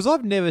 Because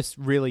I've never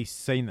really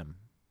seen them.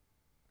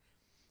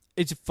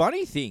 It's a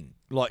funny thing.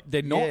 Like,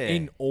 they're not Yeah.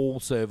 in all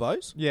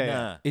servos. Yeah.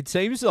 Nah. It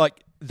seems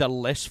like the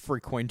less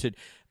frequented.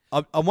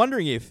 I'm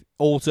wondering if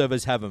all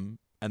servos have them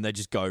and they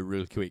just go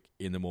really quick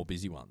in the more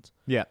busy ones.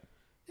 Yeah.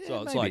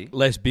 So it's maybe. like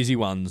less busy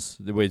ones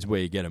is where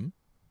you get them.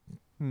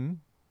 Mm.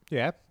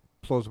 Yeah.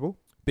 Plausible.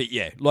 But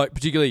yeah, like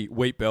particularly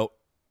wheat belt.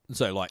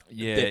 So like,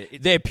 Yeah,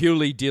 they're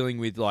purely dealing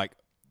with like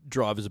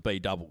drivers of B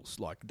doubles.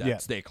 Like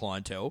that's their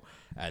clientele,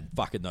 and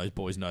fucking those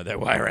boys know their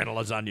way around a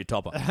lasagna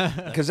topper.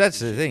 Because that's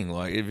the thing.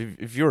 Like,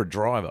 if you're a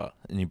driver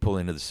and you pull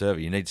into the servo,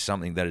 you need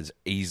something that is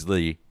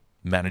easily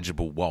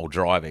manageable while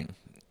driving.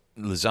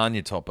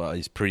 Lasagna topper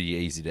is pretty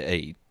easy to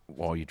eat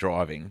while you're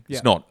driving. Yeah.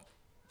 It's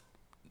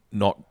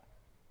not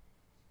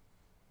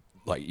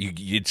like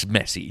it's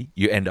messy.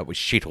 You end up with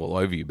shit all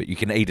over you, but you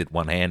can eat it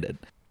one-handed.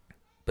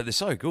 But they're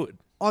so good.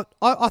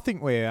 I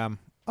think we're.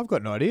 I've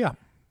got an idea.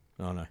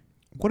 Oh no.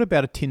 What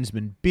about a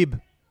Tinsman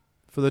bib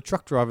for the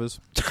truck drivers?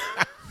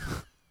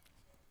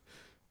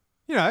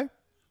 You know,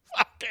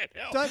 Fucking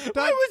hell. Don't-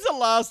 When was the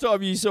last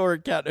time you saw a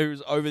cat who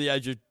was over the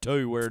age of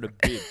 2 wearing a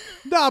bib?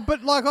 no,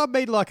 but like I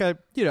mean, like a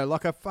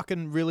like a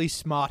fucking really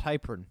smart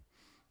apron.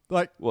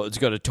 Like, Well, it's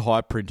got a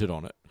tie printed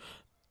on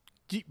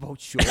it. well,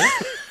 sure.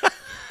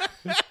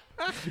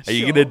 Are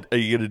you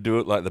gonna do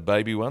it like the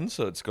baby one?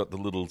 So it's got the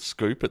little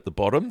scoop at the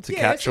bottom to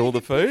catch so all you the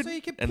can- food, so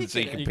you can and pick so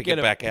you it. can You pick get it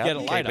it- back you out get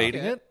and it keep later.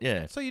 eating it.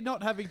 Yeah. So you're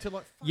not having to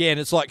like. Yeah, and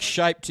it's like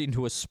shaped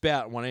into a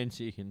spout at one end,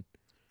 so you can.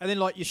 And then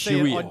like you see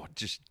Chewy. it on,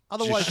 Just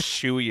Otherwise-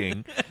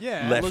 chewing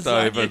Yeah,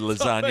 leftover lasagna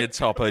lasagna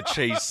topper,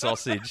 cheese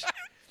sausage,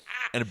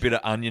 and a bit of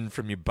onion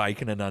from your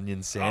bacon and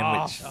onion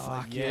sandwich.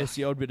 Fuck yes,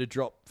 the old bit of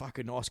drop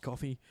fucking nice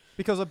coffee.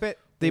 because I bet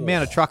the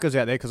amount of truckers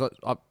out there. Because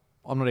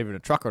I'm not even a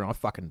trucker and I've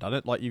fucking done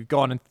it. Like you've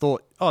gone and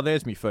thought, oh,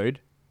 there's me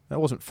food.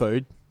 That wasn't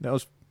food. That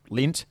was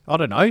lint. I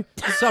don't know.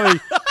 So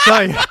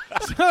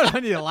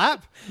on your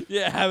lap.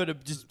 Yeah, habit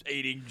of just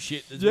eating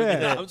shit that's Yeah.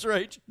 within arm's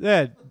reach.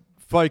 Yeah,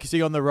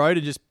 focusing on the road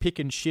and just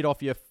picking shit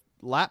off your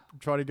lap,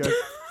 trying to go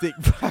thick.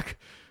 Fuck.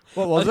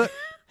 What was it?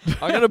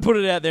 I'm going to put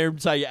it out there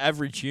and say your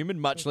average human,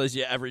 much less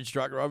your average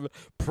truck driver,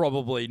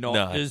 probably not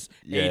No, just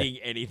yeah.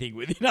 eating anything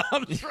within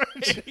arm's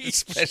reach.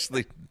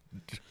 Especially,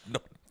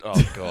 not,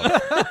 oh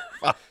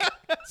god,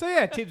 So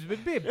yeah,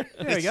 Tinsman bib.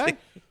 There we go.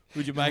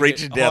 Would you make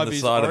reaching it down the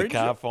high-vis side orange? of the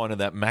car, finding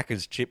that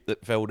Macca's chip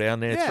that fell down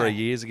there Yeah. 3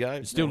 years ago.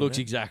 It still looks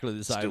exactly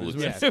the same Still as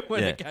looks- when,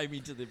 when yeah. it came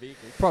into the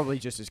vehicle. Probably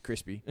just as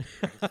crispy.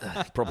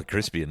 probably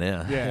crispier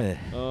now. Yeah.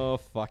 Oh,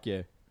 fuck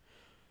yeah.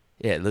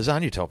 Yeah,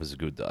 lasagna toppers are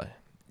good though.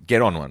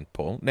 Get on one,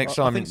 Paul. Next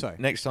I time, think so.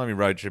 next time you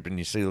road trip and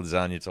you see a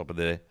lasagna topper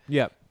there,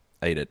 Yeah.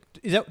 eat it.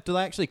 Is that? Do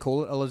they actually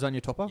call it a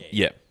lasagna topper?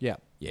 Yeah, Yeah.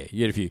 Yeah, you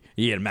get a few.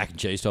 You get a mac and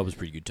cheese topper's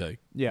pretty good too.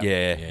 Yeah.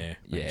 yeah, Yeah, mac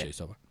yeah. and cheese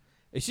topper.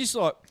 It's just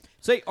like,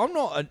 see, I'm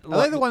not.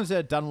 Are they the ones that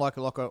are done like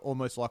a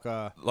almost like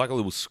a? Like a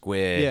little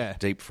square, Yeah.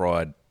 deep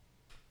fried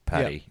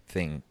patty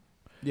thing.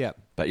 Yeah.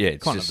 But yeah,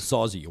 it's kind of just the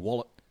size of your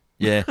wallet?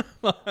 yeah.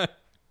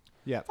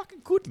 Yeah.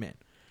 Fucking good, man.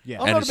 Yeah.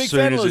 I'm And not as a big soon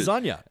fan of as it-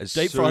 lasagna. As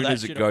Deep fry soon that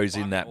as it shit goes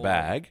up, in that fuck,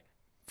 bag,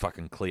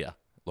 fucking clear.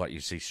 Like you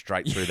see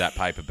straight through that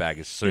paper bag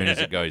as soon as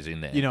it goes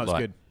in there. You know it's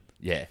Like, good.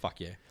 Yeah. Fuck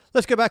yeah.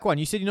 Let's go back one.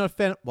 You said you're not a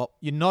fan. Well,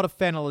 you're not a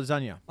fan of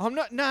lasagna. I'm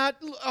not. Nah.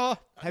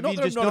 Have not you that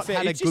I'm just not fan,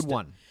 had a it's good just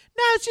one?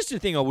 No, it's just a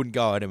thing I wouldn't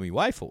go out of my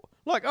way for.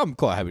 Like, I'm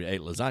quite happy to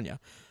eat lasagna,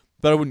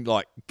 but I wouldn't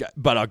like.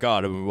 But I go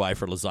out of my way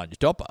for a lasagna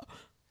topper.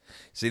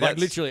 See, Like, that's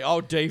literally,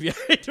 I'll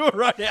deviate to a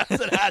roadhouse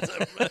that has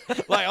them.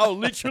 Like, I'll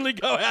literally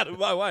go out of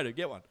my way to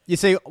get one. You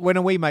see,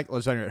 when we make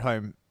lasagna at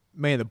home,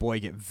 me and the boy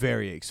get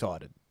very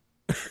excited.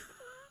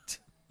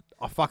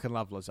 I fucking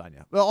love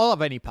lasagna. Well, I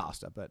love any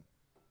pasta, but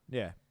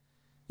yeah.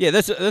 Yeah,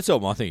 that's all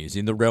my thing is.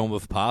 In the realm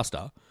of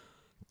pasta,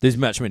 there's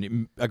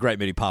a great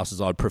many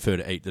pastas I'd prefer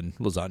to eat than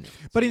lasagna.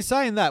 But in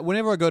saying that,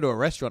 whenever I go to a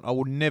restaurant, I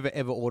will never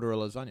ever order a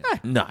lasagna.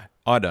 No,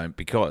 I don't,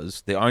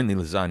 because the only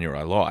lasagna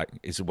I like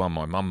is the one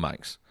my mum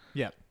makes.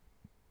 Yeah.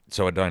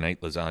 So I don't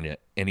eat lasagna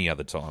any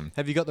other time.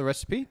 Have you got the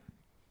recipe?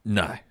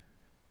 No.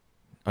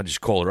 I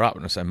just call her up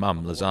and I say,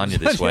 Mum, lasagna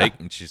this week.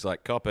 And she's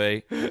like,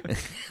 copy. Yeah,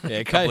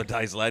 A couple of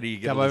days later, you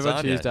get Come a over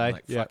lasagna. Tuesday. I'm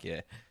like, Yeah. fuck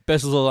yeah.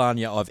 Best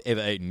lasagna I've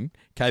ever eaten,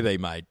 KB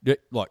made.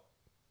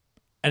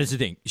 And it's the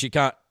thing,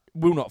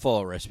 will not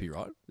follow a recipe,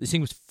 right? This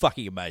thing was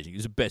fucking amazing. It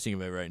was the best thing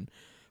I've ever eaten.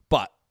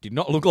 But did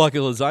not look like a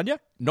lasagna,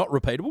 not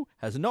repeatable,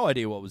 has no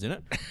idea what was in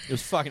it. It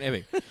was fucking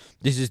epic.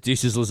 This is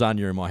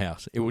lasagna in my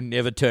house. It will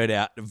never turn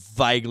out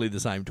vaguely the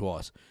same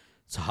twice.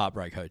 It's a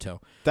Heartbreak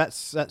Hotel.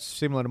 That's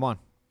similar to mine.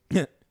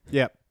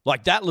 Yeah.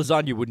 Like, that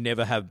lasagna would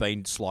never have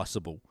been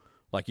sliceable.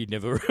 Like, you'd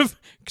never have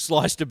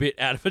sliced a bit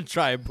out of a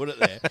tray and put it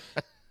there.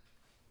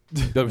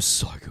 That was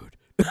so good.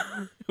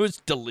 It was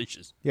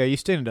delicious. Yeah,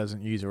 Justina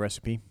doesn't use a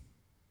recipe.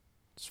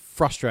 It's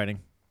frustrating.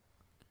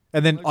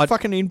 And then I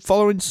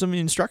Following some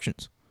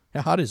instructions.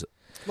 How hard is it?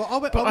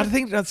 But I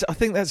think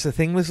that's the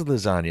thing with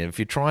lasagna. If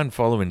you try and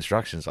follow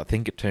instructions, I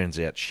think it turns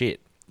out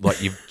shit.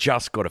 Like, you've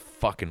just got to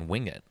fucking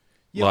wing it.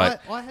 Yeah,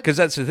 like, I had- because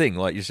that's the thing.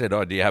 Like you said,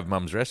 do you have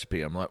Mum's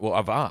recipe? I'm like, well,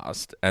 I've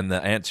asked, and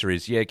the answer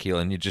is, yeah,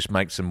 Keelan, you just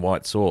make some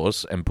white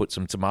sauce and put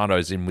some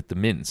tomatoes in with the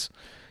mince.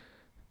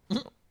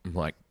 I'm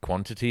like,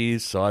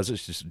 quantities,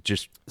 sizes,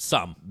 just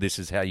Some. this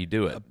is how you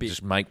do it. bit.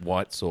 Just make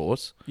white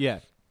sauce. yeah.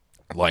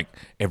 Like,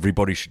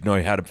 everybody should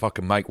know how to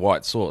fucking make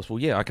white sauce. Well,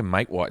 yeah, I can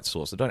make white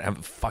sauce. I don't have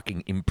it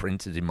fucking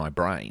imprinted in my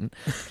brain.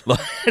 Like,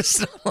 it's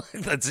not like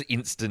that's an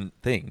instant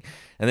thing.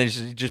 And then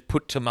you just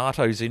put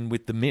tomatoes in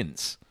with the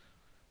mince.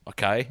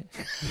 Okay?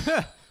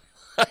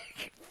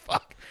 Like,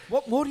 fuck.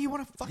 What more do you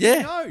want to fucking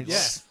Yeah. know?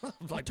 Yeah.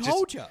 I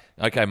told you.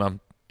 Okay, Mum,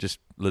 just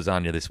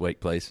lasagna this week,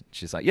 please.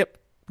 She's like, yep,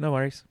 no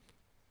worries.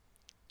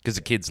 Because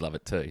the kids love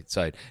it too.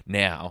 So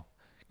now,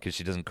 because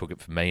she doesn't cook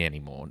it for me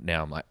anymore,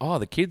 now I'm like, oh,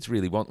 the kids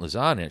really want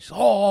lasagna. She's like,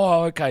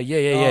 oh, okay,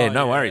 yeah,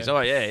 no worries. Oh,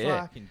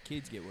 yeah. Fucking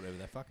kids get whatever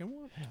they fucking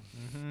want.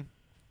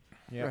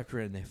 Yeah. Wrapped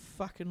around their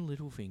fucking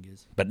little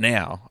fingers. But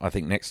now, I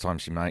think next time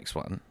she makes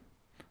one,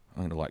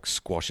 I'm going to, like,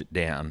 squash it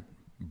down,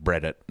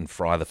 bread it, and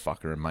fry the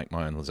fucker and make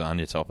my own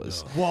lasagna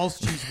toppers.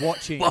 Whilst she's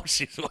watching. While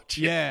she's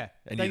watching. Yeah.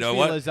 And Thanks you know for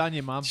what? your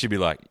lasagna, Mum. She'll be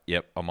like,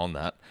 yep, I'm on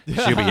that.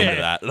 She'll be into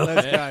that.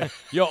 Let's go.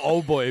 Your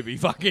old boy would be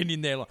fucking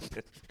in there like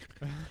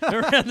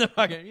around the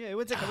fucking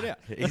when's that coming out?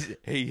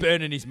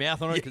 Burning his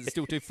mouth on it because it's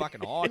still too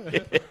fucking hot.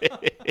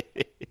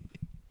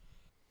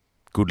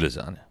 Good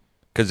lasagna.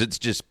 Because it's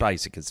just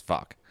basic as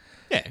fuck.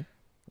 Yeah,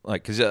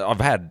 Like,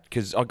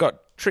 because I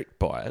got tricked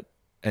by it.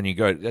 And you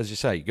go, as you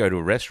say, you go to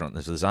a restaurant,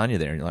 there's lasagna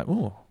there, and you're like,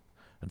 oh,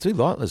 I do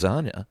like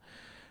lasagna.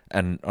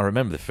 And I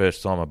remember the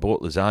first time I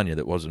bought lasagna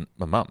that wasn't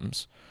my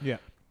mum's, Yeah.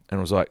 and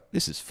I was like,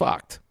 this is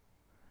fucked.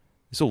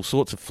 There's all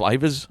sorts of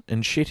flavours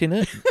and shit in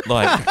it.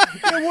 Like,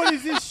 Yeah, what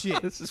is this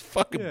shit? this is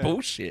fucking Yeah.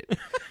 bullshit.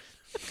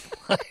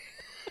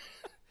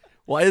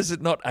 Why is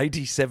it not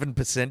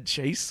 87%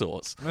 cheese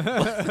sauce?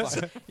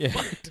 yeah.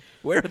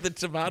 Where are the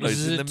tomatoes This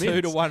is in a the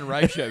mince? 2-to-1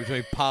 ratio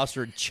between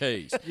pasta and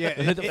cheese. Yeah,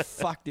 Who the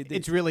fuck did this?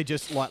 It's really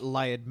just like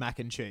layered mac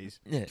and cheese.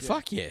 Yeah.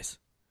 Fuck yes.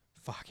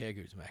 Fuck, how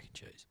good is mac and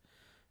cheese?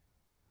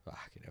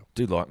 Fucking hell.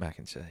 Do like mac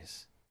and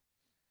cheese.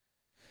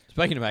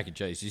 Speaking of mac and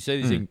cheese, you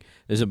see this thing?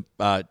 There's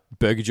a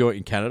burger joint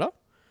in Canada,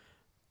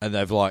 and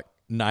they've like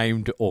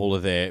named all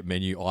of their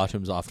menu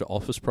items after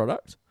Office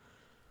products.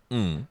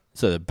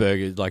 So the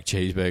burgers, like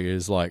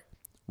cheeseburgers, like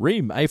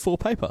Ream A4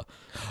 paper.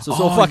 So it's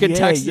all fucking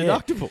tax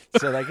deductible.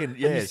 So they can,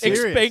 yeah.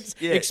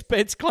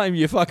 Expense claim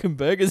your fucking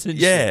burgers and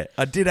shit. Yeah,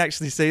 I did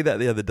actually see that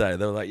the other day.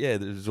 They were like, yeah,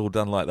 it was all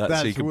done like that, so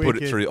That's you can put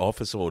it wicked. through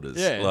office orders.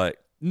 Yeah. Like,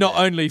 Not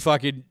only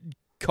fucking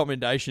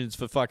commendations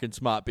for fucking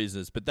smart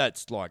business, but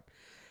that's like,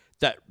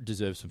 that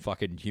deserves some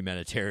fucking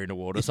humanitarian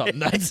award or something.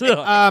 That's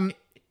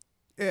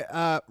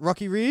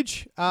Rocky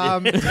Ridge.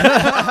 Take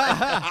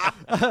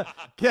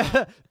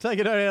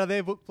it out of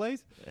their book,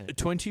 please. a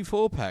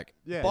 24-pack.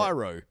 Yeah.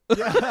 Biro.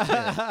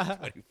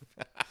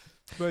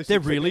 Most They're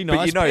really but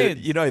nice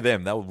pens. you know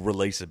them. They'll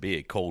release a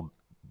beer called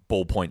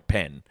Ballpoint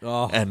Pen,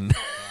 Oh. and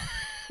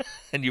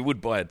and you would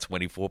buy a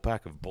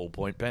 24-pack of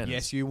Ballpoint pens.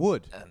 Yes, you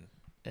would. And,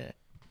 yeah.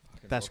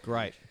 That's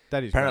great.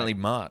 That is Apparently,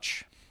 great.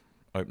 March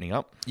opening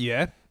up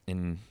Yeah.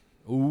 in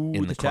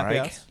Ooh, the tap Craig.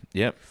 house.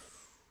 Yep.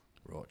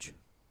 Roch.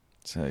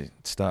 So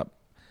start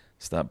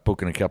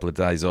booking a couple of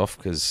days off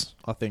because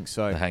I think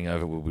so. the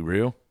hangover will be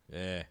real.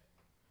 Yeah.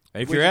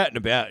 If you're out and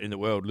about in the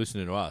world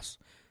listening to us,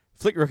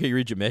 flick Rocky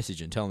Ridge a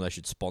message and tell them they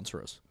should sponsor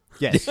us.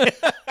 Yes. They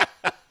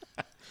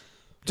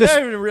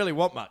don't even really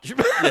want much.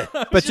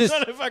 But just just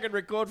want to fucking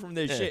record from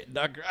their shit.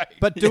 No, great.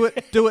 but do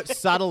it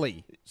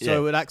subtly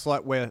so it acts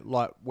like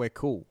we're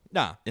cool.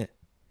 Nah. Yeah.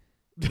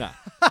 Nah.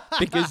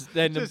 Because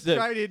then Just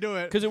straight into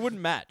it. because it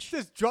wouldn't match.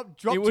 Just drop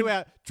It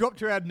would-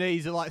 to our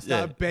knees and like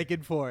start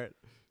begging for it.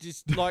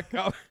 just like,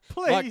 Please.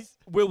 like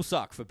will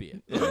suck for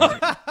beer.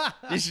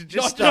 You should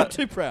just not start.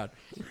 too proud.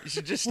 You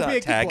should just We'll be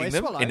a start good boy, tagging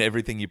them swallow. in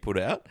everything you put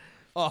out.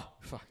 Oh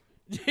fuck!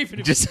 Even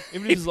if Just-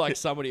 even if it's like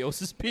somebody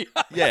else's beer.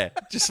 Yeah,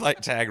 just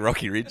like tag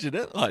Rocky Ridge in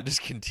it, like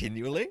just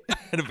continually,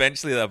 and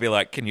eventually they'll be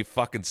like, "Can you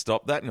fucking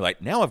stop that?" And you're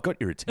like, "Now I've got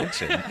your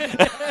attention.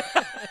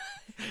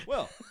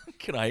 Well,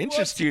 Can I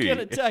interest what's you?" it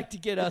gonna take to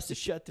get us to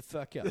shut the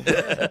fuck up?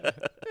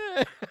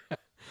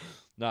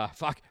 Nah,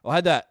 fuck. I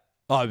had that.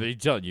 Oh, I've been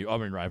telling you, I've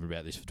been raving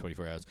about this for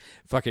 24 hours.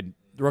 Fucking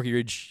Rocky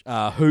Ridge,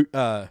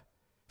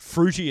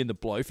 fruity in the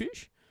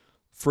blowfish,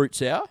 fruit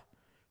sour.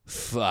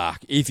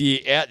 Fuck. If you're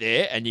out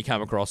there and you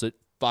come across it,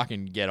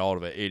 fucking get hold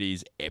of it. It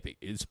is epic.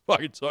 It's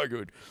fucking so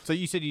good. So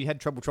you said you had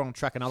trouble trying to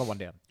track another one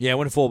down. Yeah, I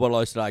went to 4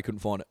 bottles today. I couldn't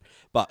find it.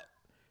 But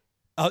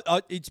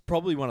it's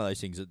probably one of those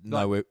things that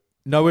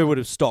nowhere would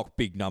have stocked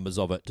big numbers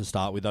of it to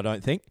start with, I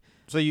don't think.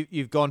 So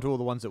you've gone to all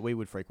the ones that we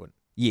would frequent.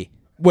 Yeah.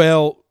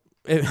 Well,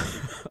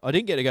 I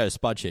didn't get to go to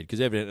Spudshed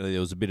because evidently there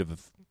was a bit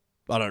of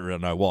I don't really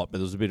know what, but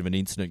there was a bit of an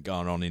incident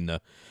going on in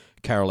the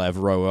Carroll Ave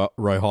Row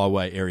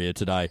Highway area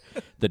today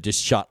that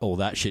just shut all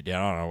that shit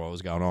down. I don't know what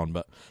was going on,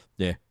 but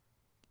yeah.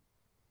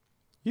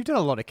 You've done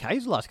a lot of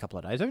Ks the last couple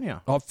of days, haven't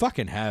you? I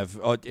fucking have.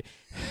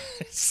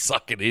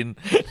 Suck it in.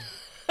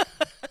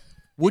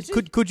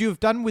 Could you have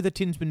done with a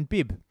Tinsman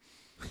bib?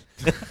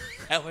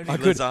 How many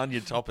could-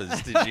 lasagna toppers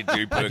did you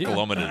do per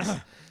kilometres?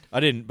 I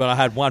didn't, but I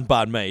had one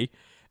banh mi,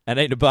 and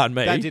eating a banh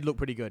mi That did look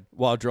pretty good.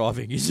 while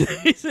driving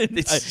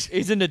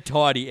isn't a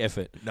tidy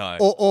effort. No.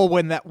 Or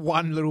when that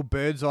one little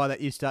bird's eye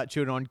that you start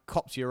chewing on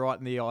cops you right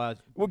in the eye.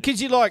 Well,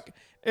 because you not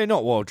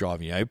while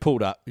driving, you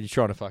pulled up, you're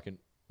trying to fucking,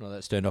 no,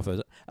 that's turned off, is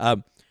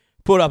it?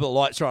 Pulled up at the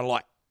lights trying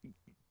to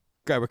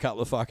grab a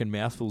couple of fucking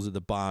mouthfuls of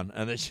the bun,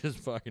 and it's just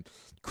fucking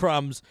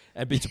crumbs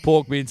and bits of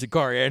pork mince and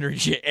coriander and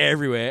shit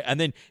everywhere. And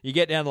then you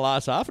get down the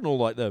last half and all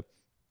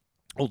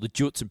the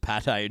juts and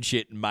pate and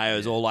shit and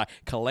mayo's all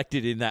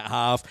collected in that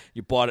half.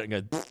 You bite it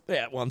and go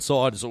out one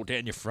side, it's all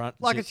down your front.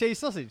 Like a cheese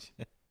sausage.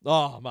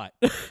 Oh, mate.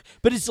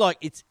 But it's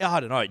I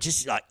don't know,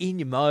 just in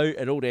your mo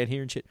and all down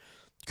here and shit.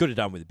 Could have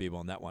done with a bib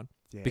on that one.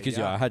 Yeah, because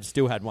yeah. I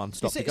still had one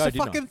stop to It's go, a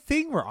didn't fucking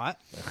thing, right?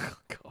 Oh,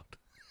 God.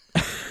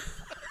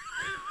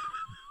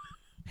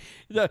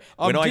 I?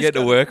 When I get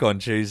to work on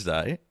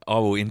Tuesday, I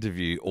will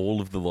interview all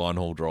of the line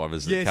haul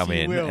drivers that Yes, come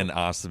you in will. and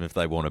ask them if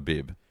they want a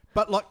bib.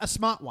 But like a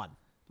smart one.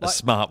 A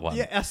smart one.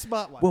 Yeah, a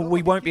smart one. Well, Not we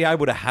like won't be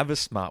able to have a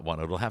smart one.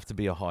 It'll have to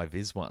be a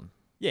high-vis one.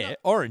 Yeah,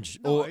 orange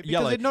No, or because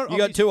yellow. they're not You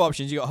got obvious- two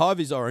options. You got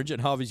high-vis orange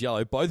and high-vis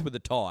yellow, both with a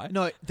tie.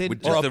 No, then With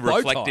Or just a the bow tie.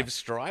 reflective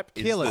stripe.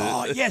 Is Killer. the,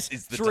 Oh, yes,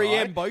 is the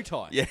 3M tie. bow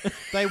tie. Yeah.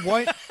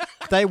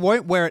 they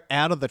won't wear it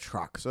out of the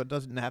truck, so it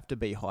doesn't have to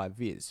be high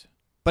vis.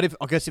 But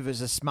I guess if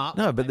it's a smart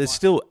No, one, but they they're might.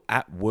 still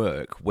at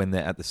work when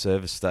they're at the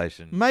service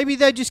station. Maybe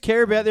they just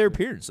care about their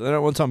appearance. They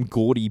don't want some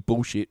gaudy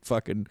bullshit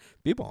fucking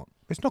bib on.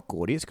 It's not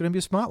gaudy. It's going to be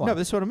a smart one. No, but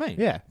that's what I mean.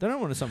 Yeah. They don't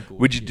want some gaudy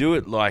Would you shit. do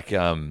it like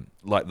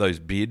those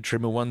beard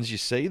trimmer ones you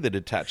see that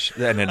attach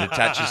and it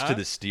attaches to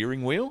the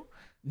steering wheel?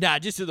 Nah,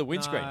 just to the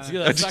windscreen. No. See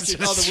that Just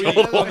suction on the all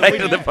window- the on the way to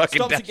window. the fucking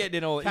Stops it dash. getting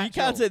in all. You Catch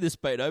can't all. say the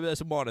speedo, but that's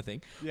a minor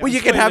thing. Yeah. Well, you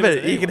Speed can have limit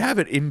it. You anyway. can have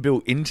it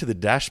inbuilt into the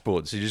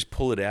dashboard, so you just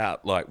pull it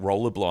out like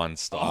roller blind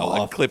style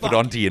Oh, and clip fuck. it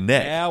onto your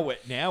neck.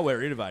 Now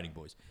we're innovating,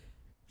 boys.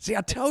 See,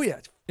 I tell you,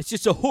 It's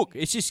just a hook.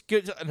 It's just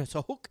good, and it's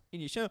a hook in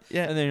your shirt.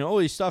 Yeah. And then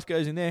all your stuff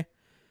goes in there.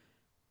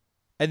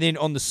 And then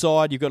on the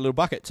side, you've got a little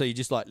bucket, so you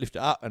just lift it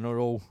up, and it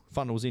all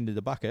funnels into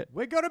the bucket.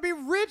 We're going to be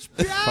rich,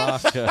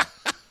 bitch. Fuck.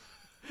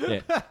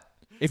 Yeah.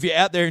 If you're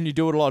out there and you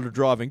do it a lot of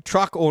driving,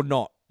 truck or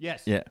not,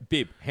 Yes. yeah.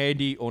 bib,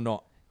 handy or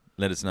not,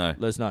 Let us know.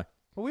 let us know.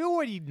 Well, we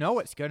already know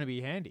it's going to be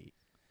handy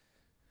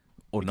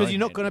Or because no you're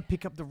not handy. going to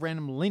pick up the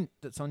random lint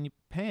that's on your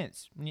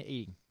pants when you're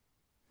eating.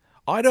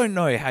 I don't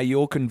know how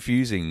you're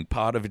confusing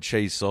part of a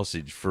cheese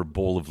sausage for a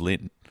ball of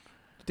lint.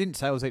 I didn't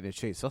say I was eating a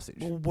cheese sausage.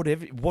 Well,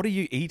 whatever. What are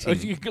you eating?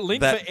 You can lint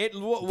that, for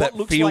what that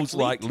looks feels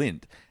like like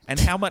lint. And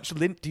how much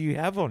lint do you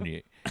have on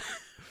you?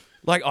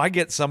 Like I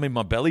get some in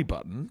my belly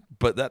button,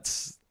 but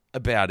that's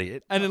about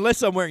it. And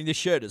unless I'm wearing this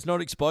shirt, it's not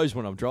exposed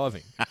when I'm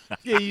driving.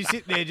 Yeah, you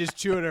sit there just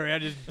chewing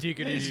around, just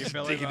digging into your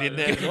belly. digging in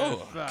button. there.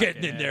 Fucking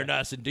Getting in hell. there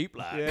nice and deep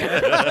like.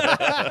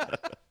 Yeah.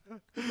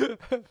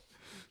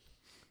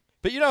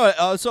 But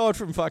aside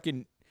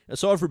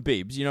from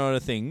bibs, you know what a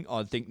thing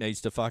I think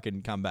needs to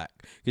fucking come back?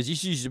 Because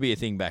this used to be a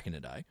thing back in the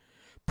day.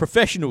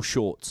 Professional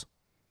shorts.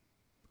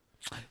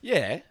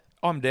 Yeah,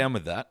 I'm down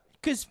with that.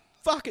 Because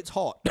fuck, it's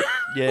hot.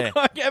 Yeah.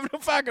 Like having to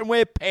fucking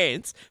wear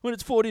pants when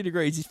it's 40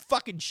 degrees is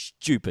fucking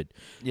stupid.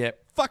 Yeah.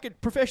 Fucking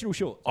professional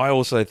shorts. I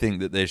also think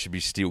that there should be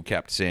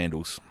steel-capped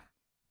sandals.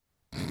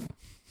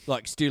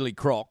 Like steely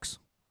Crocs.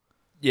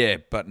 Yeah,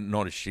 but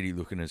not as shitty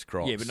looking as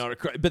Crocs. Yeah, but not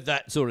but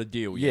that sort of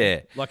deal.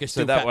 Yeah. Like a so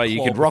steel that cap way you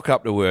clog. could rock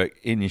up to work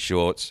in your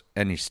shorts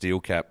and your steel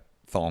cap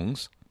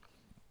thongs.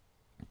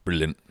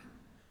 Brilliant.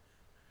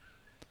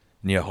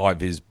 And your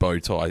high-vis bow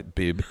tie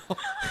bib.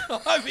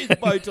 I've his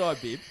bow tie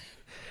bib.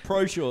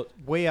 Pro shorts.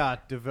 We are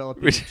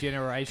developing a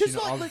generation 'Cause,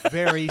 like, of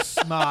very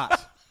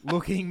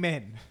smart-looking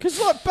men. Because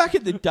like back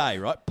in the day,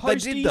 right? They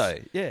Posties, did though,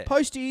 yeah.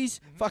 Posties,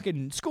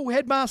 fucking school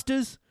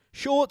headmasters,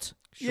 shorts,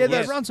 Yeah, they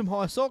Yes. run some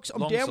high socks.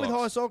 I'm Long down with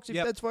socks. high socks if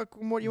Yep. that's what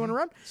you want to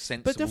run.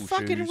 Sensible But the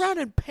fucking shoes.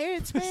 running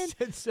pants, man.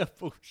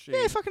 Sensible shoes.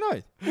 Yeah, fucking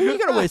oath. Well, you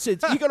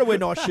got to wear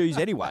nice shoes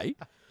anyway.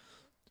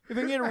 If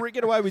I can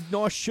get away with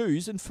nice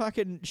shoes and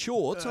fucking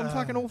shorts, I'm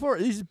fucking all for it.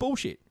 This is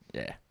bullshit.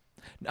 Yeah.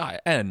 No,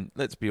 and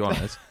let's be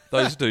honest,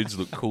 those dudes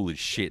look cool as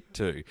shit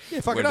too.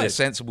 Yeah, fucking With their oath.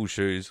 sensible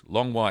shoes,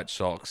 long white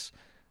socks,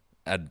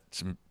 and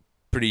some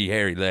pretty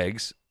hairy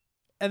legs,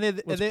 And they're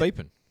What's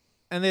beeping?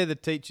 and they're the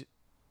teachers.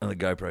 and the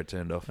GoPro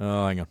turned off.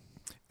 Oh, hang on.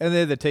 And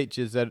they're the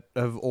teachers that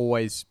have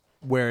always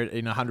wear it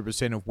in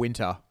 100% of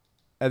winter.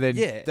 And then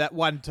Yeah. that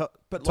one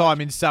But time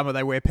in summer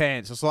they wear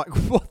pants. It's like,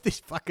 what? This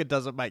fucking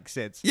doesn't make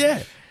sense.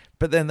 Yeah,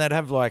 but then they'd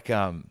have like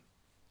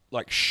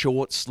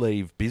short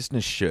sleeve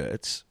business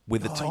shirts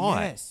with a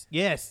tie.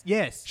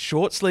 Yes.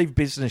 Short sleeve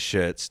business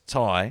shirts,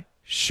 tie,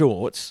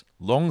 shorts,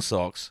 long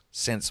socks,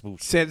 sensible,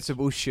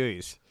 Sensible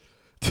shoes.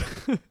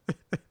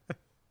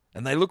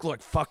 and they look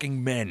like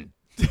fucking men,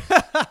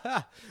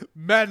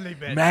 Manly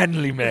men.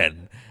 manly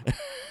men.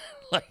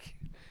 Like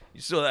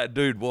you saw that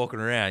dude walking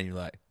around, you're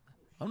like,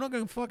 I'm not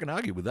going to fucking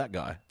argue with that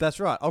guy. That's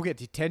right. I'll get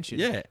detention.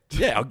 Yeah,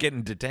 I'll get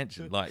in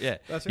detention. Like, yeah,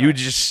 That's you would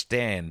right. just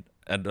stand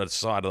at the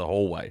side of the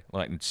hallway,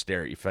 like, and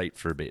stare at your feet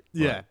for a bit.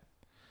 Yeah. Like,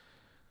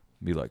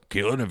 be like,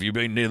 Keelan, have you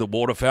been near the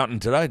water fountain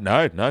today?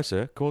 No,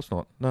 sir. Of course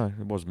not. No,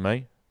 it wasn't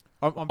me.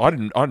 I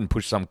didn't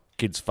push some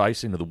kid's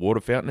face into the water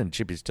fountain and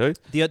chip his tooth.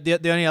 The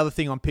only other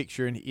thing I'm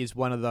picturing is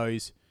one of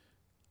those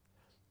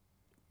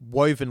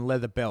woven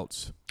leather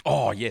belts.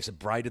 Oh yes, a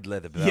braided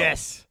leather belt.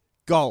 Yes.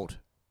 Gold.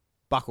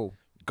 Buckle.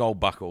 Gold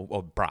buckle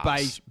or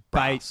brass.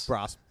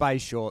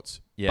 Beige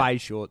shorts. Yeah.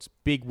 Beige shorts.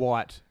 Big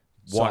white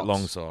White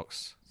long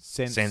socks.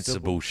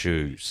 Sensible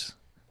shoes.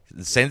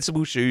 The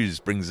sensible shoes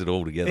brings it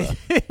all together.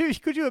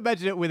 Could you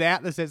imagine it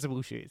without the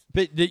sensible shoes?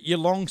 But your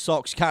long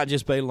socks can't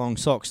just be long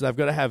socks. They've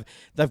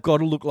got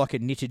to look like a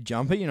knitted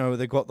jumper. You know,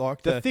 they've got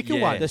like The thicker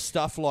one. the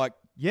stuff like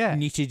Yeah.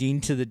 knitted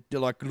into the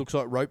like looks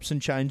like ropes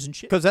and chains and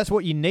shit. Because that's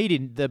what you need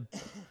in the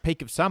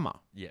peak of summer.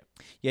 Yeah.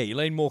 Yeah, you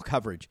need more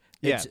coverage.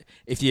 Yeah.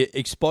 If you're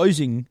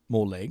exposing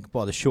more leg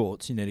by the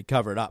shorts, you need to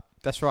cover it up.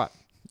 That's right.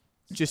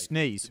 Just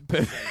knees.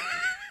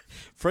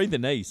 Free the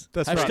knees.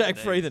 That's Hashtag right.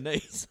 free the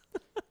knees.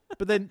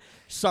 But then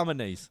Summer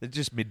knees. They're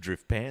just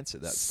midriff pants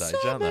at that stage,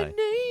 aren't they?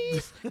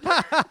 knees.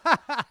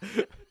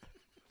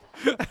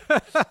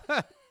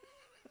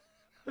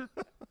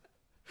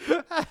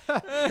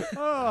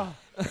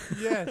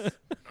 yes.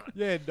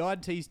 Yeah,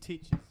 90s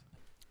teachers.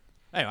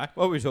 Anyway,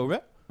 what were we talking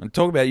about? And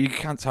talk about you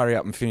can't hurry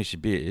up and finish your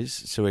beers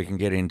so we can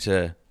get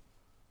into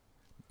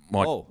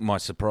my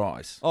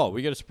surprise. Oh,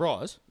 we get a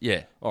surprise.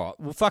 Yeah. All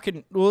right.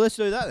 Well, let's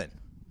do that then.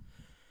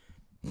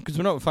 Because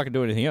we're not fucking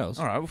doing anything else.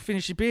 All right, we'll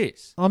finish your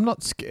beers. I'm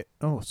not scared.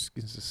 Oh, is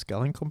it a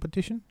sculling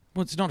competition?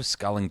 Well, it's not a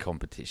sculling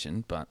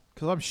competition, but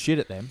Because I'm shit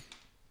at them.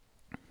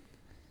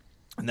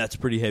 And that's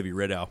pretty heavy,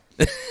 Red Owl.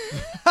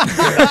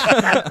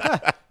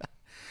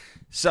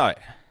 so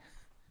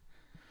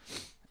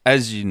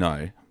as you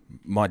know,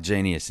 my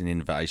genius in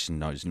innovation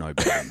knows no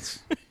bounds.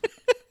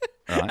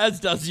 Right? As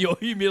does your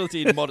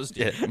humility and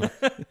modesty. Yeah.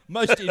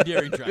 Most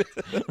endearing trait.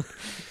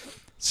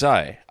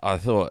 So I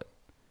thought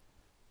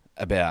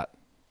about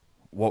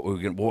what we were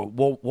going,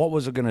 what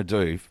was I going to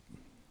do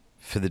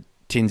for the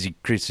Tinsy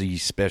Chrissy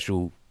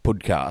special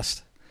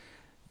podcast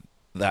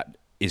that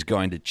is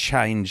going to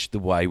change the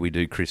way we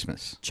do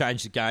Christmas.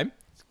 Change the game.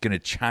 It's going to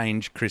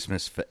change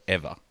Christmas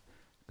forever,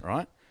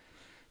 right?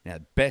 Now,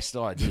 best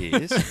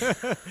ideas.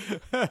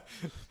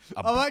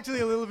 I'm actually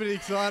a little bit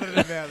excited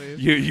about this.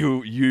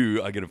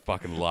 You are going to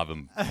fucking love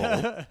them,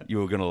 Paul.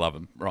 You are going to love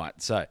them. Right,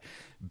 so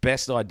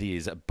best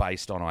ideas are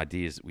based on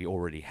ideas that we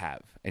already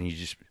have, and you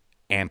just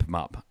amp them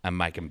up and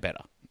make them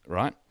better,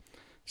 right?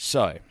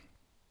 So,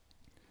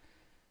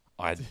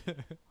 I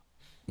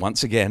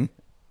once again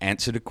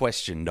answered a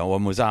question no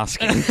one was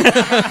asking.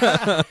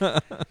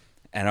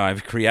 And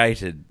I've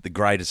created the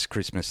greatest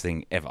Christmas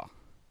thing ever.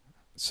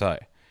 So,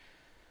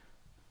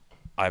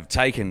 I've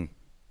taken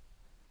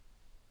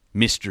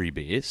mystery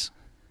beers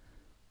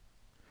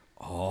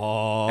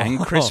and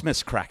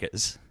Christmas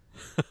crackers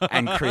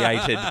and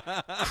created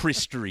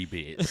Christery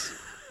beers.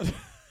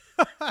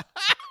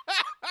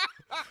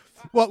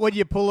 What, when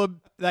you pull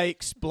them, they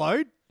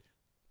explode?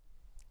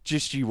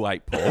 Just you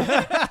wait, Paul.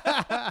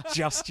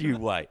 Just you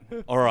wait.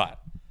 All right.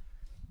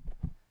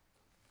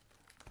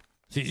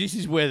 See, this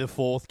is where the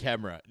fourth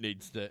camera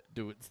needs to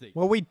do its thing.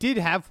 Well, we did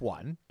have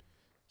one.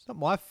 It's not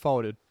my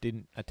fault it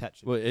didn't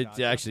attach it. Well, to the it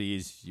charger. actually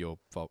is your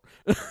fault.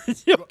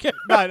 It's your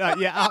camera. No,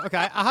 yeah,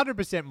 okay,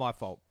 100% my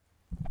fault.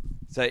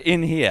 So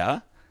in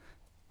here,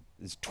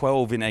 there's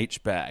 12 in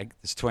each bag.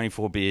 There's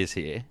 24 beers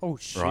here. Oh,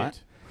 shit.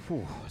 Right.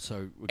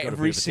 So we've got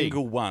Every a bit of a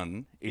single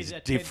one is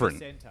different,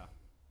 center.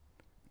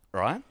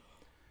 right?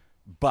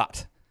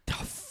 But thing.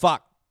 Oh,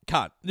 fuck,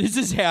 cunt. This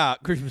is how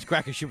Christmas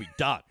crackers should be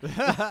done.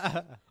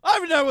 I don't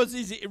even know what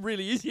it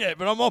really is yet,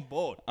 but I'm on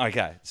board.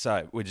 okay,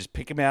 so we just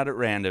pick them out at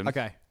random.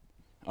 Okay.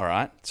 All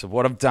right. So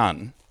what I've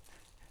done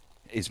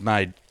is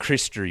made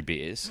Christery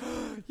beers.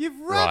 You've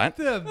Right. wrapped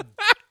them.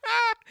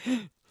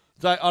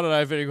 So I don't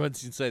know if anyone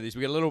can see this.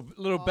 We got a little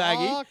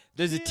baggie. Oh,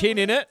 There's a tin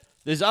in it.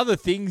 There's other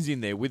things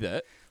in there with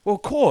it. Well,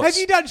 of course. Have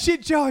you done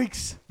shit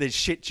jokes? There's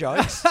shit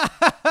jokes.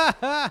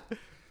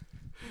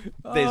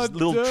 There's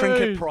little dude.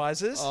 trinket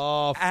prizes.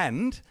 Oh,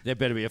 and there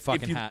better be a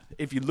fucking hat.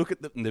 if you look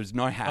at them, there's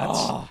no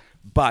hats.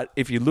 But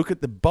if you look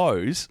at the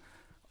bows,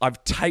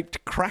 I've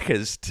taped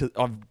crackers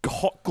I've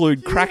hot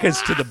glued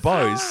crackers to the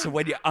bows. So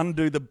when you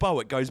undo the bow,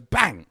 it goes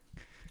bang.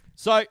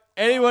 So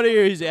anybody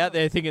who's out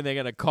there thinking they're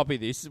going to copy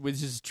this,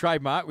 which is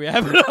trademark, we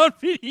have it on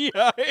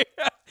video.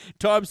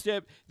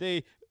 Timestamp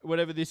the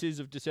whatever this is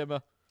of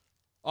December.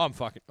 I'm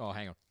fucking. Oh,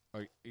 hang on.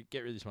 Oh,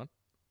 get rid of this one.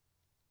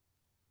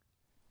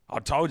 I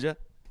told you.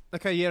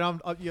 Okay, yeah,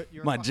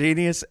 you're My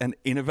genius and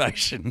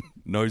innovation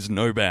knows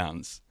no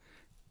bounds.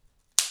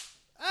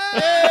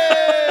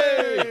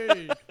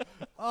 Hey!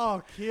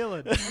 Oh,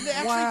 killing.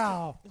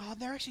 Wow. Oh,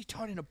 they're actually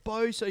tied in a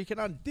bow so you can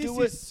undo This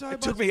it. is so much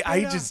It took me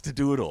better. ages to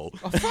do it all.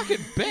 I fucking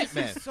bet, This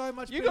man. is so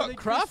much You better got than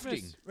crafting.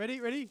 Christmas.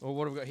 Ready? Well,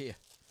 what have we got here?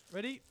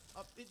 Ready?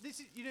 This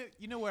is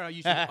you know where I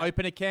usually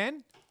open a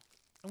can?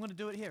 I'm going to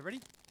do it here. Ready?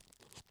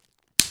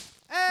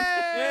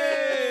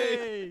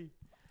 Hey!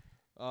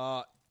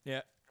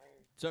 Yeah.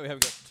 So we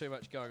haven't got too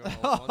much going on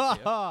all at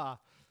once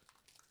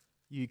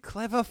here. You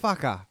clever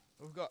fucker.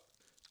 We've got.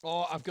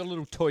 Oh, I've got a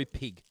little toy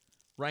pig,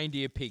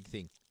 reindeer pig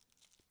thing.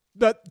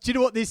 Do you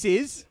know what this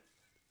is?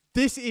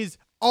 This is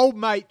old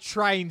mate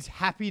Train's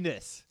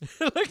happiness.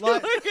 Look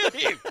at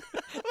him!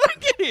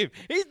 Look at him!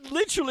 He's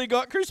literally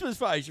got Christmas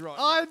face right.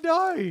 I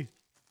know.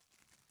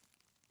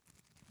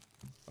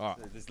 All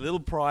right. There's little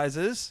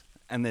prizes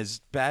and there's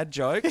bad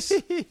jokes.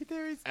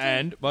 There is.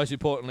 And most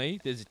importantly,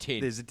 there's a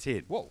tin. There's a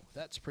tin. Whoa,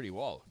 that's pretty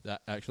wild.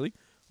 That actually.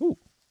 Ooh.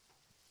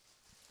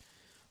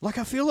 Like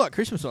I feel like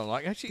Christmas. I'm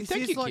like actually. This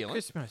Thank is you, like Keelan.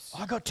 Christmas.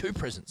 I got 2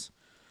 presents.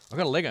 I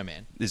got a Lego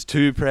man. There's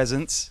 2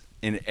 presents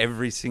in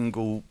every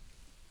single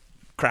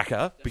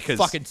cracker because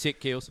Fucking sick,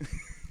 Keels.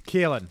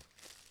 Keelan,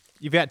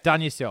 you've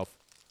outdone yourself.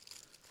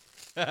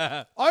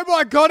 Oh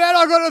my god, and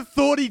I got a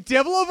thorny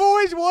devil. I've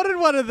always wanted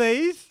one of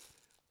these.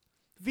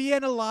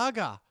 Vienna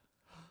Lager.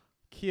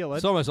 Keelan.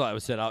 It's almost like it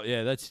was set up.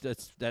 Yeah,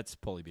 that's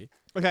poly beer.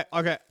 Okay.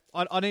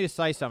 I need to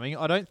say something.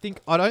 I don't think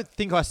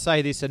I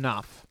say this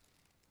enough.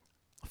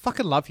 I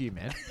fucking love you,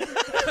 man.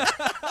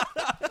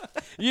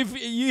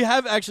 You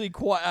have actually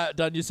quite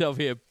outdone yourself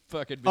here,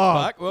 fucking Mr. Oh,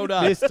 Park. Well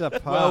done, Mr.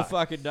 Park. Well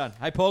fucking done.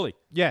 Hey, Paulie,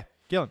 Yeah,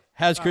 Gillen.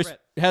 how's Rhett.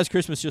 how's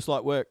Christmas just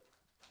like work?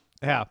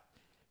 How?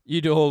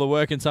 You do all the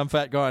work, and some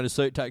fat guy in a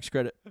suit takes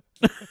credit.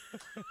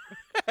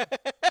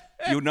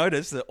 you'll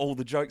notice that all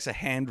the jokes are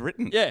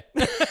handwritten. Yeah,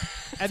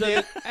 And so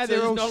they're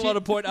there's all not shit. a lot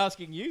of point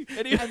asking you.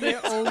 Anyway. And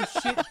they're all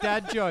shit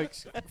dad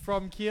jokes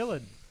from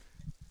Keelan,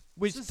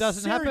 which It's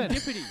doesn't happen.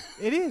 serendipity.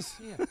 It is.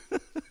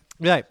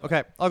 Yeah.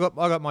 Okay. I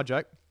got my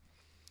joke.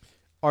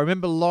 I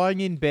remember lying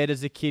in bed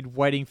as a kid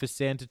waiting for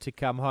Santa to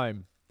come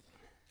home.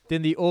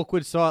 Then the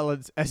awkward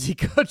silence as he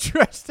got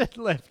dressed and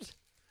left.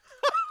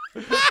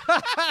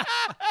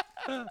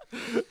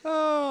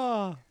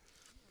 Oh.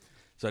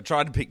 So I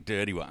tried to pick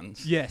dirty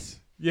ones. Yes.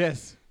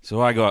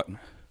 So I got,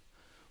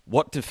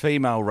 what do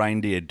female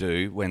reindeer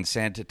do when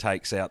Santa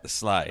takes out the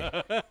sleigh?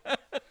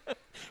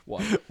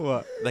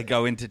 What? They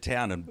go into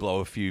town and blow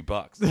a few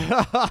bucks. Yep,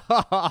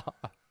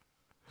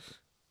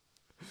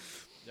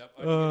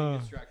 I'm getting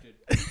distracted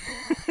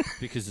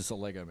because it's a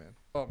Lego man.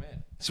 Oh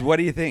man. So what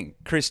do you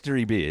think?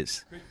 Christery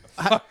beers.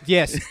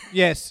 Yes.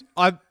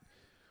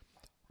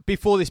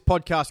 Before this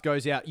podcast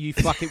goes out,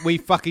 we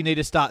fucking need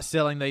to start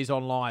selling these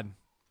online.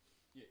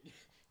 You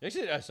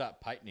actually gotta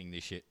start patenting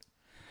this shit.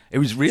 It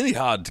was really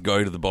hard to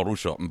go to the bottle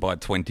shop and buy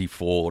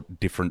 24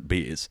 different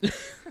beers.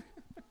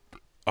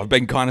 I've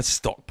been kind of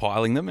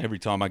stockpiling them every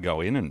time I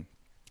go in and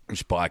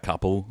just buy a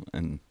couple.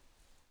 And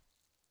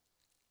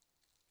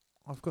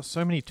I've got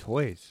so many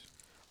toys.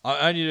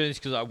 I only do this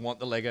because I want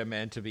the Lego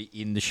man to be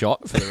in the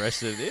shot for the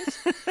rest of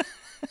this.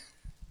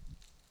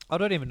 I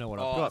don't even know what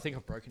I've I got. think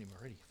I've broken him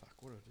already. Fuck,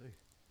 what do I do?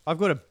 I've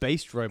got a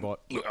beast robot.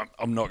 look,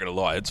 I'm not going to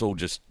lie, it's all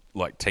just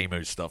like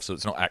Temu stuff, so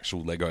it's not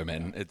actual Lego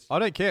men. It's I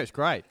don't care. It's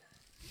great.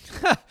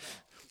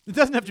 It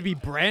doesn't have to be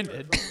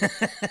branded.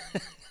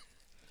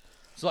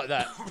 It's like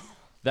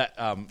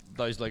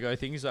those Lego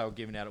things they were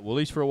giving out at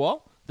Woolies for a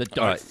while that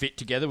don't fit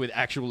together with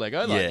actual Lego.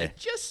 Like, Yeah. they're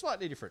just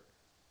slightly different.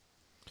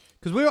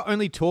 Because we were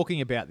only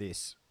talking about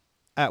this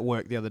at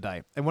work the other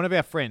day, and one of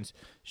our friends,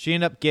 she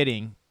ended up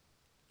getting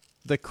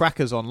the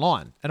crackers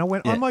online, and I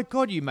went, Yeah. "Oh my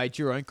god, you made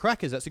your own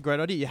crackers! That's a great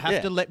idea. You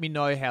have to let me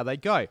know how they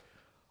go."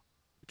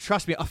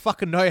 Trust me, I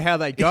fucking know how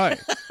they go.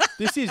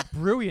 This is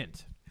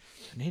brilliant.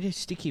 I need to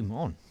stick him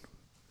on.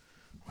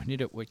 I need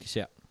to work this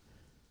out.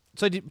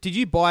 So did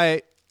you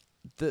buy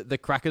the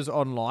crackers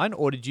online,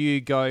 or did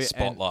you go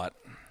Spotlight.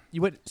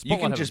 You went. You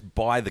Spotlight can have just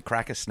buy the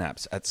cracker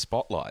snaps at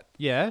Spotlight.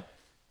 yeah.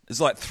 It's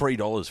like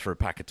 $3 for a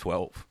pack of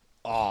 12.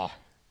 Oh,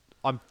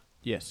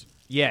 Yes.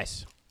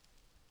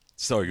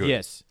 So good.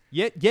 Yes.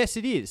 Yes,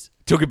 it is.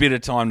 Took a bit of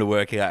time to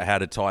work out how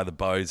to tie the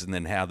bows and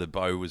then how the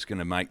bow was going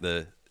to make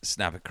the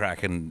snapper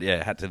crack, and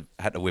had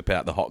to whip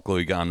out the hot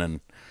glue gun,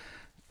 and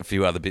a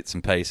few other bits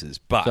and pieces.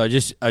 But So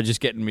I just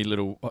getting me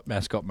little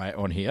mascot mate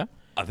on here.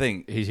 I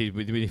think He's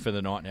with me for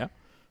the night now.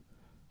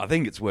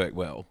 it's worked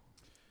well.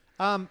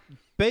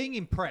 Being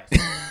impressed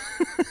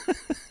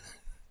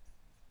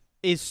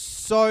is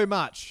so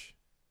much.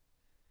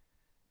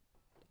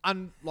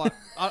 I'm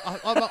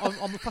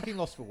fucking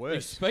lost for He's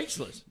words.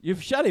 speechless.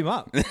 You've shut him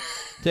up.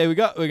 So we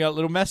got a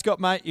little mascot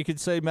mate. You can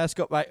see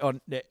mascot mate on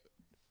there.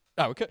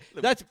 No, okay.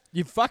 That's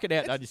you fucking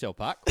outdone yourself,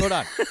 Park. Well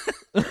done.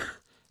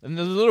 And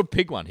there's a little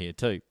pig one here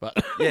too. But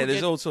Yeah,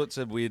 there's all sorts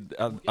of weird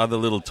other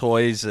little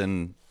toys,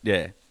 and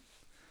yeah,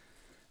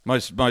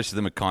 most of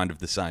them are kind of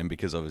the same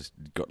because I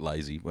got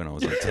lazy when I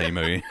was on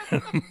Temu.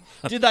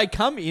 did they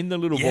come in the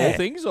little ball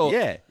things or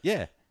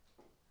yeah.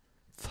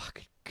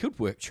 fuck? Good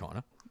work,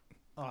 China.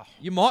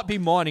 You might be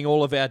mining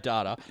all of our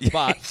data,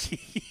 but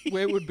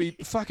where would be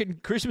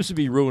fucking Christmas would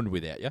be ruined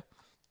without you.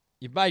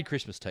 You've made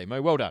Christmas,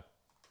 Timo. Well done.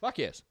 Fuck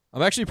yes.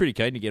 I'm actually pretty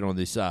keen to get on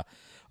this. I've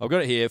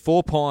got it here.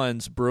 4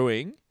 Pines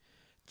Brewing,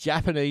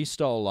 Japanese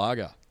style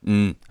lager.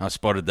 I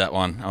spotted that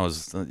one. I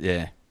was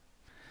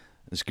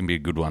this can be a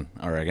good one,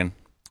 I reckon.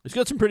 It's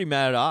got some pretty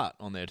mad art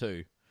on there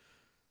too.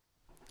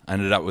 I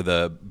ended up with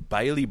a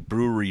Bailey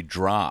Brewery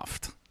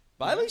draft.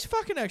 Bailey's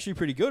fucking actually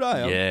pretty good,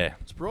 eh? Yeah.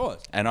 I'm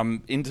surprised. And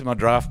I'm into my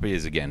draft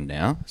beers again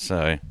now.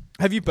 So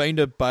Have you been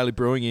to Bailey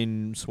Brewing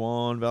in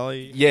Swan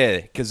Valley? yeah,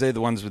 because they're the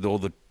ones with all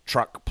the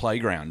truck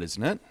playground,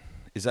 isn't it?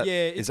 Is that? Yeah,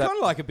 it's is that? kind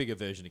of like a bigger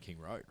version of King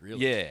Road, really.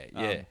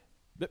 Yeah.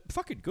 But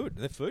fucking good.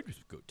 Their food was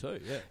good too,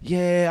 yeah.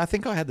 Yeah, I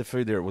think I had the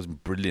food there. It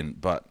wasn't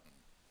brilliant, but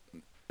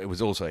it was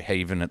also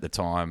heaving at the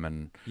time.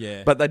 And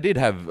Yeah. but they did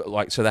have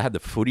so they had the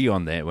footy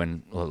on there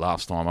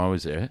last time I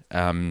was there.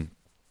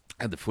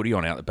 Had the footy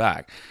on out the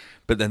back,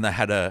 but then they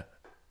had a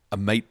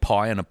meat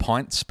pie and a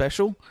pint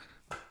special.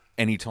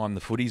 Anytime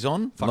the footy's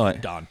on,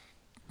 Fucking done.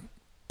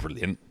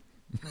 Brilliant.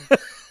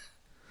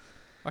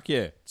 Fuck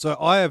yeah. So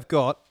I have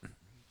got,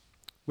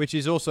 which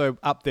is also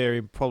up there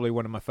in probably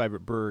one of my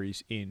favourite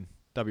breweries in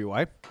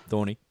WA,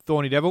 Thorny.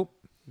 Thorny Devil,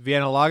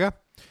 Vienna Lager.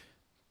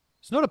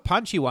 It's not a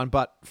punchy one,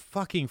 but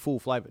fucking full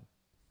flavoured.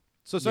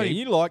 So it's Yeah, only,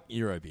 you like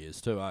Euro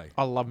beers too, eh?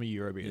 I love my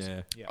Euro beers.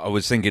 Yeah. I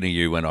was thinking of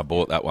you when I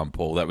bought that one,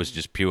 Paul. That was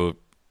just pure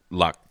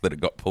luck that it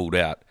got pulled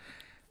out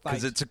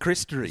because Fate. it's a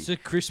Christery. It's a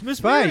Christmas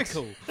Fate.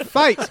 miracle.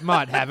 Fate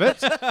might have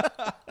it.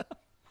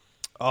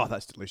 Oh,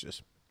 that's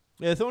delicious.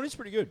 Yeah, Thorny's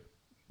pretty good.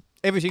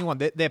 Every single one.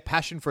 Their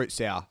passion fruit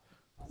sour.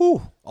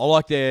 Whew. I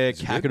like their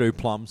Kakadu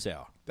plum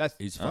sour. That's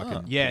Is fucking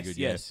pretty yes, good,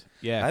 yes, I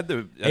yeah. had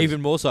the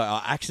Even more so,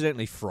 I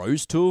accidentally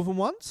froze 2 of them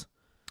once.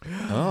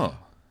 oh.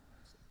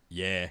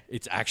 Yeah,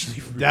 it's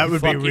actually really That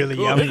would be fucking really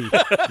good. yummy.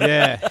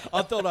 Yeah,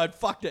 I thought I'd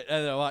fucked it,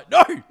 and they're like,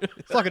 no!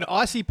 it's like an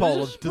icy pole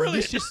This is of brilliant.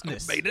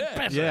 deliciousness.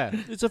 Yeah. Yeah.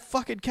 It's a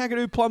fucking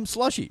Kakadu plum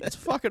slushy. It's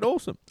fucking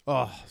awesome.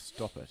 Oh,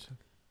 stop it.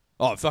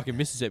 Oh, fucking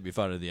Mr. sent me a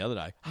photo the other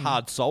day.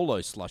 Hard solo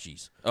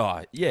slushies.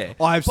 Oh yeah.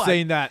 I've But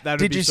seen that. That would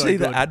Did be you so see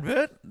good. the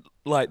advert?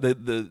 Like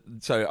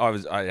so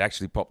I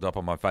actually popped up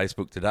on my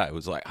Facebook today. It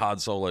was like hard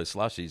solo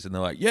slushies, and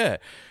they're like, yeah,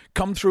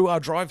 come through our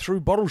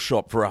drive-through bottle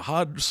shop for a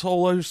hard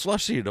solo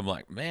slushie. And I'm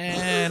like,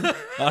 man,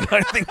 I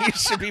don't think you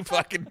should be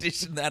fucking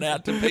dishing that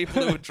out to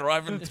people who are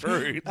driving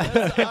through.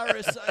 That's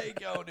RSA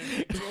going in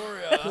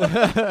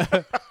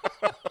Victoria.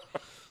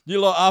 You're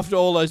like, after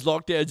all those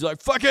lockdowns, you're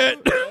like, fuck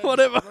it,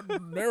 whatever.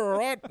 They're all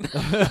right.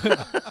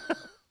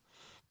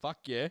 Fuck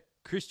yeah.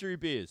 Christery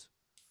beers.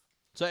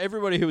 So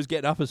everybody who was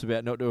getting up us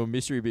about not doing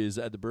mystery beers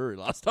at the brewery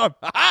last time.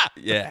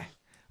 Yeah,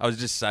 I was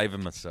just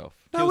saving myself.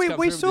 No, Kills we come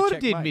through with sort the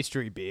of did checkmate.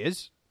 mystery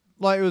beers.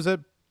 Like it was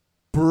a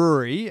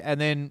brewery,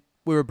 and then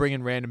we were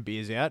bringing random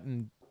beers out,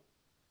 and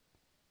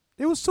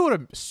it was sort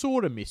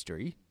of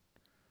mystery.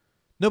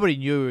 Nobody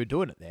knew we were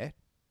doing it there.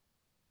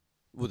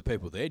 Well, the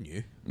people there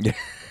knew. Yeah,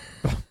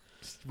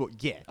 Well,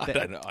 yeah, I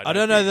don't know. I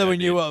don't know that we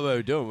knew what we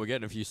were doing. We're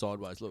getting a few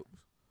sideways looks.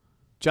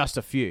 just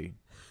a few.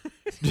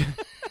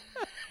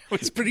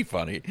 It's pretty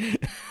funny.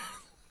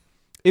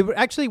 It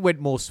actually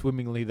went more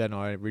swimmingly than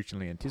I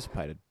originally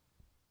anticipated.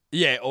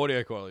 Yeah,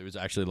 audio quality was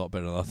actually a lot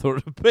better than I thought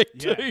it would be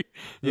too. Yeah. It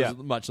Yeah.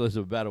 was much less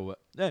of a battle, but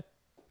yeah.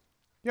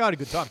 Yeah, I had a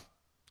good time.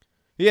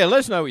 Yeah, let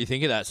us know what you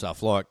think of that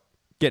stuff, like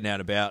getting out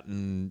and about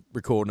and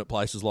recording at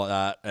places like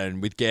that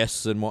and with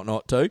guests and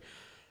whatnot too.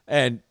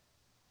 And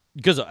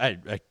because I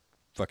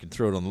fucking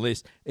threw it on the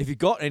list, if you've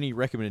got any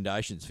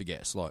recommendations for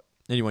guests, like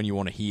anyone you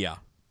want to hear,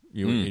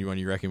 anyone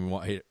you reckon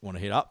want to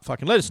hit up,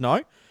 fucking let us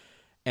know.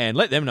 And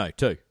let them know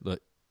too.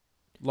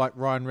 Like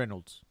Ryan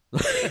Reynolds.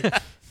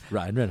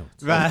 Ryan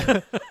Reynolds.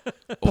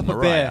 Or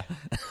Mariah.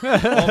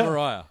 Or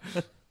Mariah.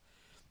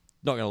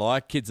 Not going to lie,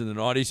 kids in the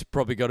 90s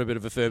probably got a bit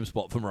of a firm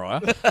spot for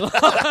Mariah.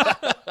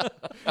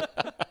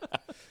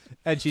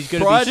 And she's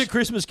going Prior to to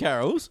Christmas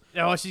carols.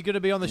 she's going to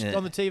be on the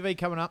TV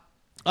coming up.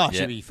 Oh, Yeah.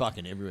 she'll be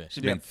fucking everywhere.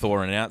 She's been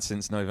thawing out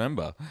since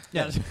November.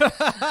 Yeah.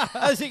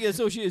 I think that's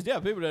all she is now.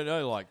 People don't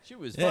know, like, she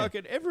was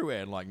fucking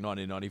everywhere in, like,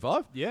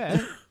 1995.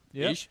 Yeah.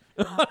 Yeah. Ish.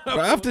 But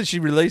after she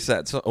released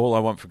that, so All I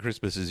Want for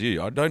Christmas Is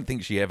You, I don't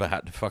think she ever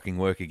had to fucking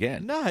work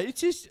again. No, it's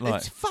just, Like-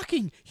 it's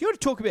fucking, you want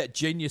to talk about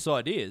genius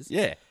ideas.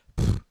 Yeah.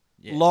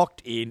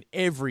 Locked in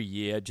every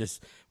year.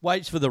 Just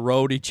waits for the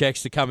royalty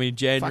checks to come in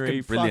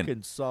January. Fucking brilliant.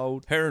 Fucking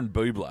sold. Her and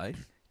Buble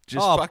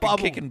just Oh, fucking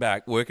Bubble. kicking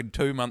back, working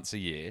 2 months a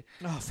year.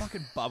 Oh,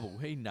 fucking Bubble.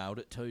 He nailed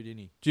it too, didn't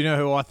he? Do you know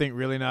who I think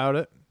really nailed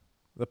it?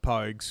 The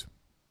Pogues.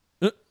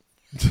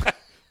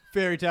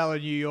 Fairy Tale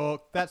of New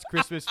York. That's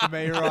Christmas for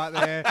me right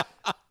there.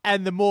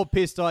 And the more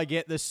pissed I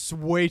get, the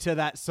sweeter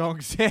that song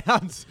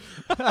sounds.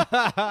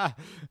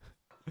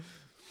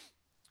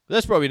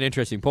 That's probably an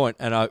interesting point,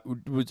 and I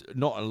was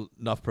not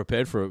enough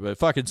prepared for it, but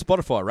fucking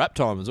Spotify rap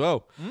time as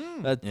well.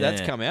 That's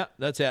come out.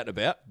 That's out and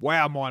about.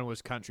 Wow, mine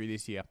was country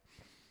this year.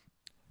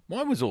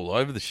 Mine was all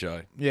over the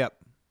show. Yep.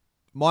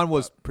 Mine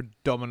was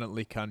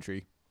predominantly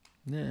country.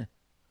 Yeah.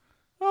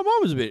 Oh,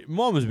 mine was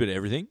a bit of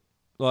everything.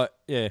 Like,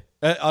 yeah.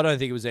 I don't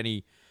think it was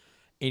any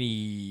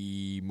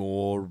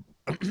more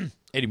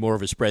any more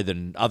of a spread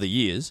than other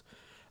years.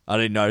 I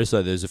didn't notice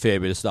though there's a fair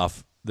bit of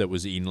stuff that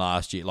was in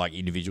last year, like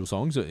individual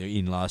songs that were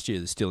in last year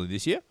that's still in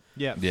this year.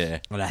 Yeah. Yeah.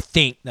 And I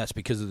think that's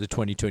because of the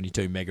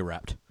 2022 Mega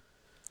Wrapped.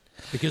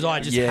 Because I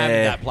just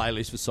having that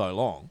playlist for so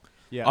long.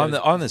 Yeah.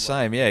 I'm the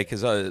same, yeah,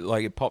 because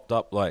it popped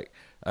up like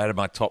out of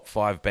my top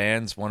 5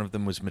 bands, one of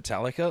them was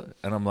Metallica,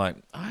 and I'm like,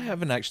 I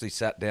haven't actually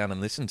sat down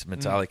and listened to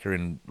Metallica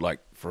in like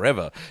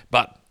forever,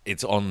 but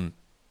it's on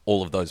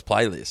all of those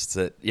playlists.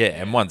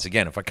 And once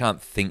again, if I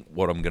can't think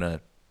what I'm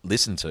gonna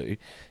listen to,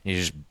 you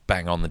just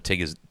bang on the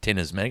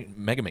Tinner's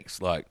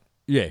Megamix, like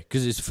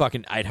Because it's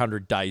fucking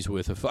 800 days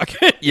worth of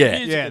fucking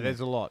Yeah, there's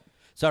a lot.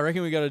 So I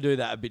reckon we got to do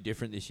that a bit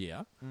different this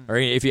year. I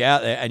reckon if you're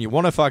out there and you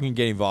want to fucking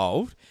get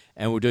involved,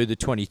 and we'll do the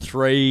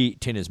 23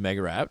 Tinner's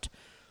Mega Wrapped,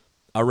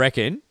 I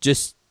reckon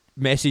just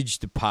message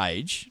the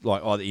page,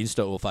 like either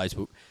Insta or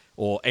Facebook,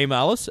 or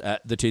email us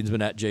at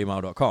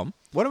thetinsman@gmail.com.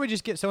 Why don't we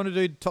just get someone to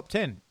do top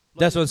 10?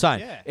 That's what I'm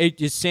saying. Yeah.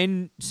 Just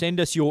send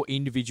us your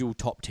individual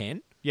top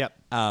 10.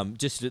 Yep.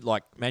 Just to,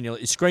 like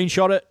manually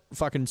screenshot it,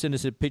 fucking send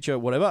us a picture,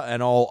 whatever,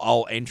 and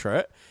I'll enter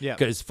it. Yeah.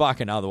 Because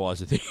fucking otherwise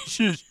the thing is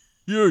just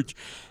huge,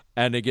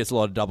 and it gets a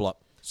lot of double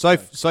up.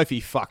 Sophie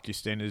fucked your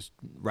standards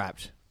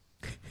wrapped.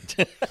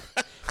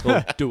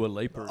 Or Dua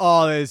Lipa.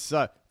 Oh, there's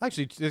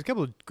actually there's a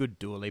couple of good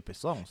Dua Lipa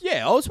songs.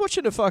 Yeah, I was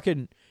watching a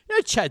fucking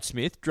Chad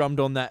Smith drummed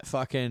on that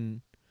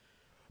fucking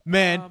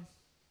Man,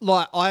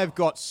 like I have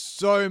got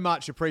so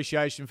much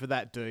appreciation for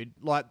that dude.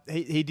 Like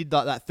he did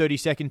like that 30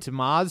 Second to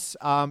Mars.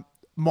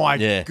 My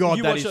Yeah. God,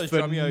 You that watch is those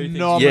Drumeo things?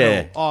 phenomenal.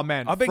 Yeah. Oh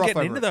man, I've been froth getting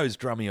over into it. those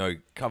Drumeo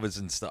covers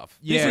and stuff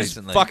Yeah. This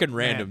recently. is fucking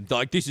random.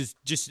 Like this is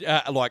just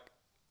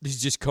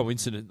this just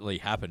coincidentally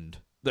happened.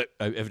 That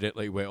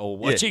evidently we're all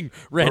watching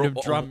random We're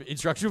all- drum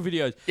instructional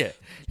videos. Yeah,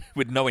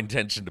 with no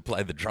intention to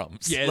play the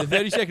drums. Yeah, the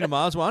 30 Second to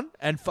Mars one,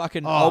 and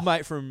fucking old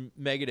mate from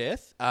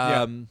Megadeth.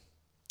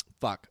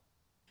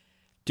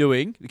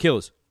 Doing the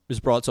Killers, Mr.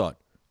 Brightside.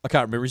 I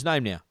can't remember his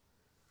name now.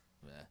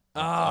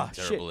 I'm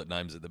terrible at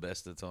names at the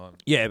best of the time.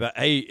 Yeah, but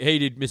he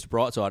did Mr.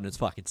 Brightside, and it's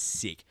fucking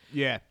sick.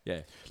 Yeah.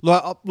 Yeah.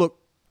 Like look,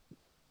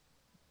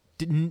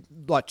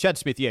 like Chad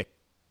Smith, yeah,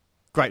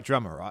 great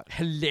drummer, right?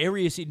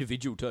 Hilarious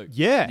individual too.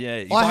 Yeah.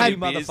 Yeah, I had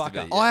funny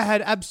motherfucker. Yeah. I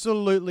had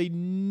absolutely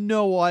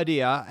no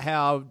idea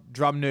how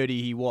drum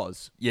nerdy he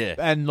was. Yeah.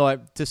 And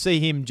like to see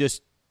him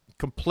just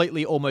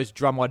completely almost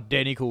drum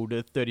identical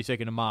to 30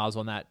 Second to Mars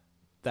on that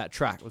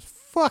track was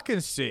fucking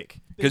sick.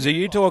 Because are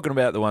you talking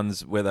about the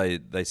ones where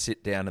they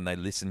sit down and they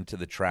listen to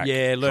the track?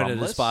 Yeah, learn it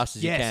drumless? as fast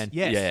as you can.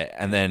 Yes. Yeah,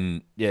 and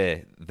then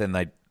they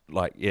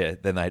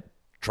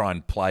try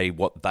and play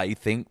what they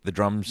think the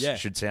drums Yeah.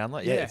 should sound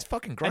like. Yeah, it's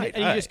fucking great.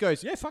 And he just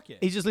goes, Yeah, fuck yeah.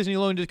 he's just listening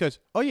along and just goes,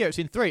 oh yeah, it's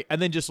in 3. And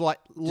then just like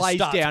lays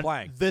starts down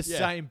playing. the Yeah.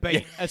 same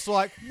beat. It's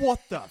like, what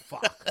the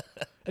fuck?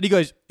 And he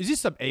goes, is this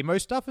some emo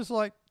stuff? It's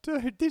like,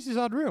 dude, this is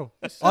unreal.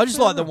 I just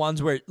like the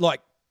ones where, like,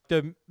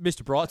 the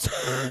Mr.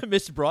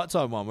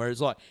 Brightside one, where it's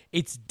like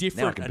it's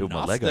different Now I can build my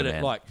enough Lego that man.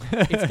 it, like,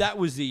 if that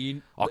was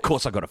the Of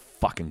course, I got a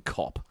fucking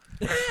cop.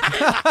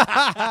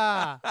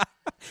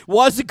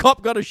 why's the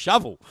cop got a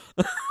shovel?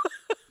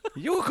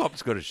 Your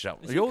cop's got a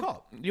shovel. Is he a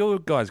cop? Your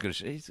guy's got a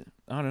shovel.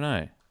 I don't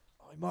know.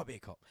 Oh, he might be a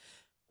cop.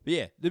 But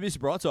yeah, the Mr.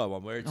 Brightside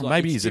one, where it's Oh, like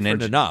maybe it's he's an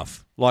different engineer.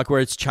 enough, like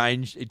where it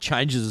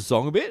changes the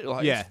song a bit.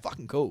 Like, Yeah. it's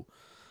fucking cool.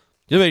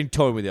 You've been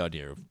toying with the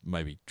idea of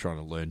maybe trying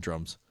to learn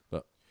drums,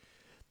 but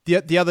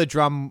The other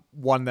drum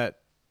one that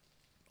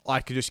I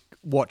could just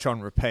watch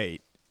on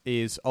repeat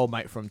is Old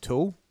Mate from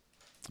Tool,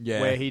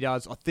 yeah, where he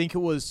does, I think it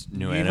was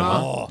New Pneuma.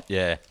 Animal.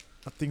 Yeah.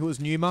 I think it was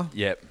Pneuma.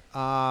 Yep.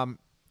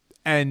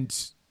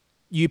 And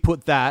you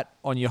put that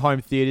on your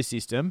home theater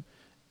system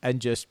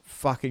and just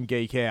fucking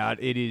geek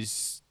out. It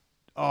is,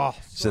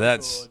 So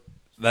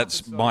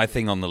that's my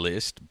thing on the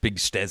list. Big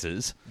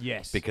Stezzers.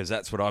 yes. Because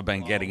that's what I've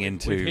been getting we've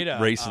into hit a,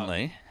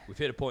 recently. we've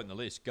hit a point in the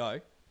list.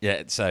 Go.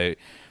 Yeah, so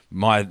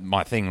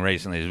my thing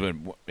recently is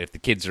if the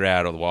kids are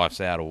out or the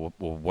wife's out or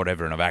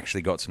whatever, and I've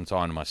actually got some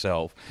time to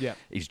myself, Yeah.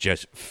 is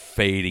just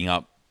feeding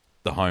up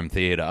the home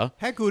theater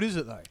How good is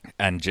it though?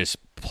 and just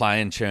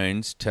playing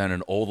tunes,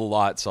 turning all the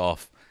lights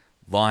off,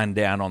 lying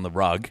down on the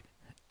rug,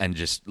 and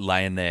just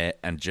laying there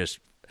and just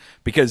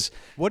because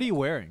What are you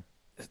wearing?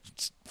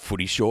 it's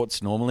footy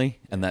shorts normally,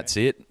 and that's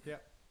it. Yeah.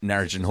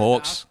 Narrogin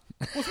Hawks.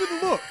 What's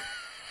with the look?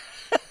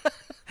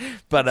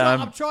 But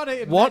I'm trying to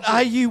imagine. What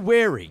are you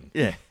wearing?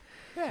 yeah.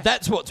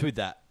 That's what's with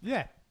that.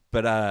 Yeah.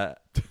 But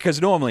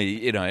because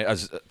normally,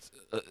 as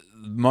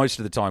most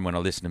of the time when I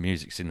listen to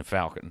music, it's in the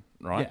Falcon,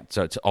 right? Yeah.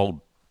 So it's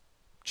old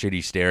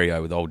shitty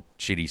stereo with old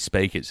shitty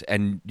speakers,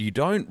 and you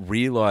don't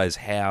realize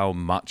how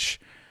much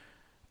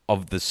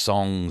of the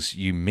songs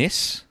you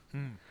miss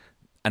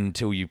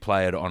until you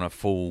play it on a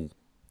full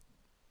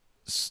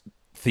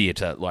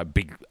theater, like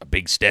a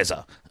big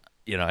stezza.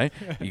 You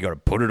got to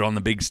put it on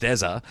the big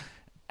stezza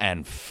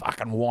and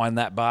fucking wind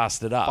that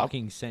bastard up.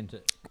 Fucking sent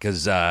it.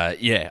 Because,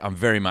 I'm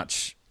very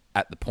much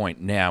at the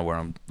point now where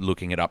I'm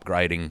looking at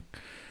upgrading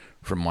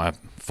from my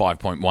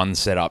 5.1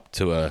 setup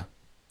to a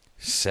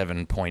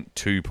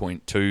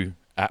 7.2.2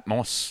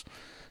 Atmos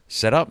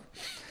setup.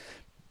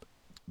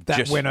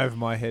 That went over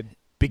my head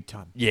big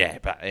time. Yeah,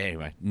 but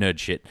anyway, nerd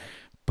shit.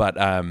 But,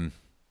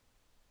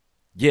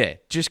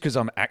 just because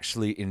I'm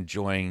actually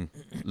enjoying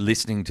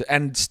listening to...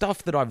 And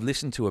stuff that I've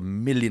listened to a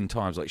million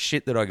times, like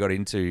shit that I got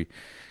into...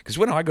 Because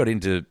when I got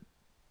into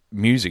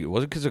music, it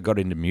wasn't because I got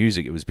into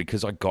music, it was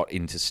because I got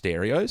into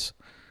stereos.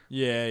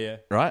 Yeah.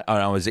 Right?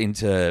 I was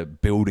into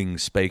building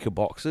speaker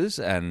boxes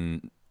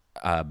and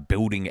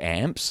building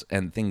amps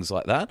and things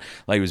like that.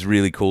 Like, it was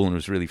really cool and it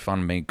was really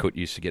fun. Me and Kut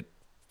used to get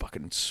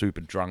fucking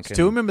super drunk.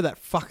 Still remember that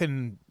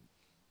fucking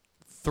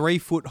 3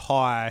 foot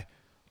high,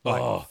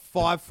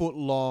 5 foot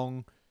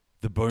long,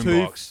 the 2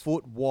 boombox.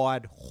 foot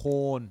wide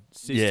horn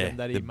system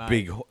that he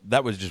made.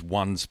 That was just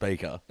one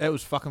speaker. That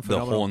was fucking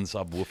phenomenal. The horn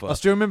subwoofer. I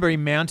still remember he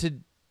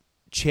mounted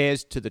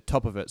chairs to the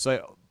top of it.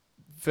 So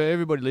for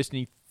everybody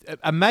listening,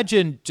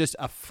 imagine just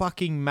a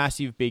fucking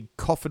massive big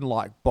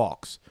coffin-like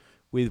box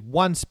with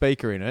one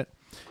speaker in it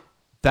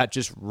that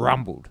just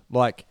rumbled.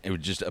 Like, it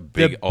was just a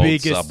big old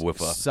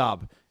subwoofer.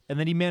 Sub. And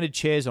then he mounted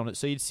chairs on it,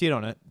 so you'd sit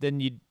on it.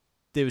 Then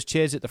there was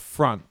chairs at the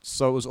front,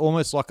 so it was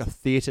almost like a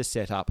theatre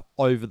setup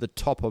over the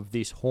top of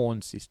this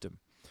horn system.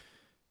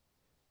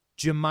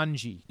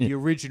 Jumanji, the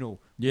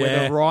original,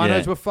 where the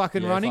rhinos were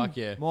fucking running. Fuck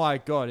yeah. My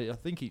God, I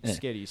think he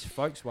scared his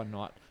folks one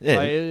night. Yeah.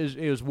 Like,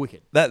 it was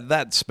wicked.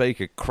 That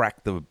speaker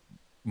cracked the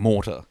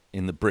mortar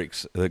in the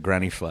bricks of the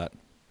granny flat.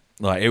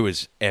 Like, it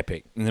was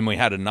epic. And then we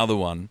had another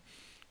one,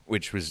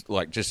 which was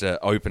like just an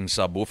open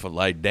subwoofer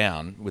laid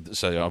down,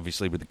 so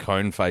obviously with the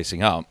cone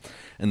facing up,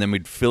 and then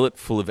we'd fill it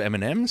full of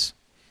M&Ms.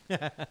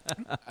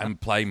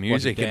 And play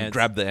music and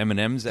grab the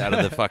M&Ms out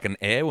of the fucking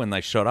air when they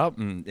shot up,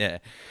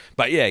 and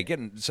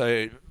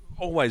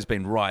always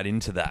been right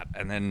into that,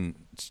 and then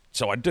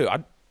so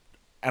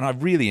I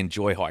really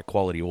enjoy high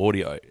quality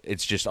audio.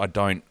 It's just I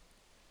don't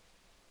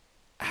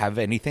have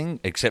anything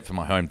except for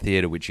my home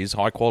theater, which is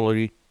high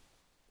quality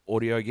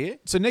audio gear.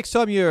 So next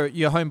time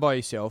you're home by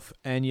yourself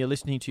and you're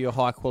listening to your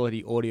high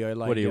quality audio,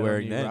 what are you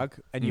wearing on your then? rug,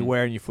 and you're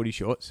wearing your footy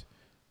shorts,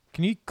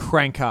 can you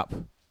crank up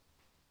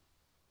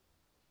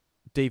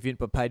Deviant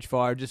by Page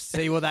Fire and just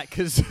see what that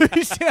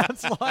kazoo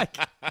sounds like,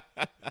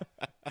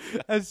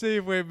 and see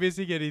if we're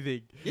missing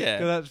anything? Yeah,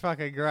 'cause that's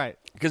fucking great.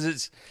 Because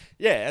it's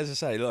as I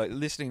say, like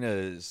listening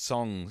to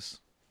songs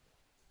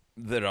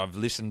that I've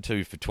listened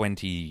to for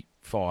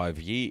 25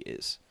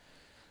 years,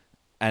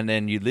 and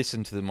then you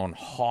listen to them on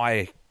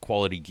high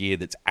quality gear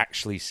that's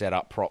actually set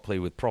up properly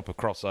with proper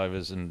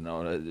crossovers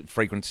and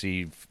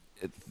frequency.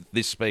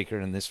 This speaker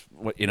and this,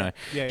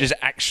 just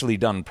actually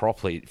done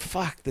properly.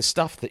 Fuck the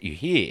stuff that you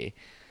hear.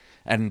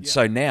 And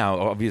so now,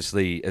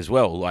 obviously, as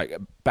well, like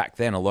back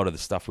then, a lot of the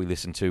stuff we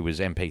listened to was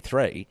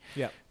MP3.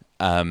 Yeah.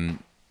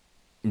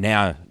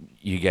 Now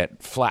you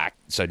get FLAC,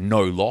 so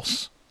no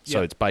loss. So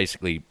Yep. it's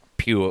basically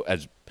pure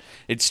as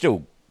it's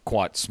still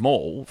quite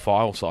small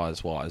file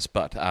size wise,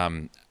 but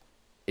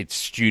it's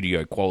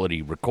studio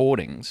quality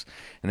recordings.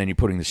 And then you're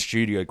putting the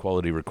studio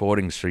quality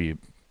recordings through your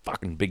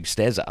fucking big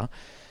stezza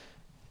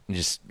and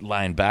just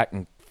laying back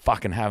and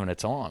fucking having a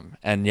time.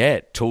 And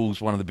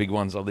Tool's one of the big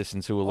ones I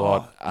listen to a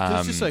lot.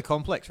 It's just so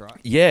complex, right?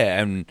 Yeah,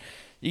 and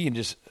you can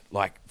just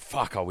I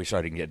wish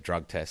I didn't get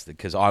drug tested,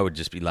 because I would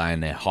just be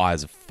laying there high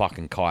as a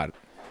fucking kite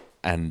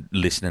and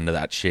listening to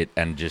that shit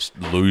and just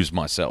lose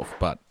myself.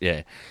 But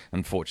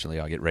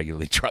unfortunately I get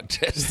regularly drug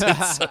tested.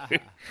 So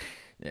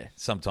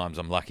sometimes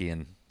I'm lucky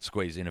and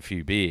squeeze in a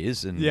few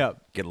beers and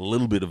get a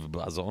little bit of a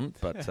buzz on.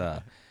 But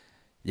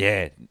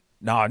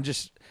I'm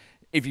just...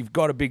 If you've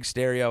got a big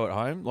stereo at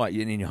home, like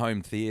in your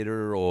home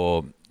theater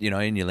or,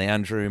 in your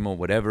lounge room or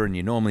whatever, and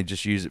you normally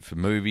just use it for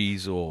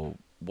movies or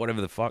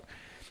whatever the fuck,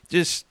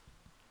 just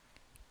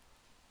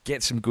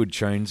get some good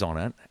tunes on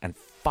it and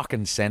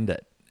fucking send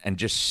it, and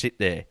just sit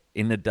there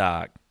in the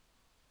dark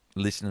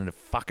listening to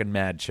fucking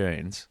mad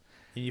tunes.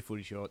 In your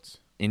footy shorts.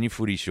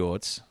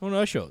 Or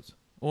no shorts.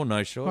 Or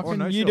no shorts.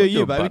 Fucking you do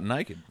you, baby. Butt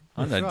naked.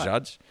 I don't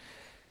judge.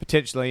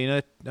 Potentially,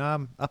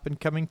 up and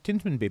coming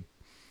Tinsman bib.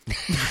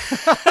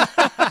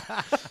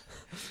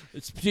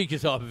 It's a particular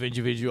type of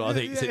individual, I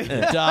think. Sitting in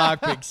the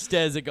dark, big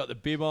stairs that got the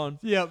bib on.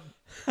 Yep.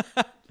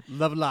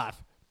 Love and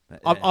laugh.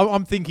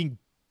 I'm thinking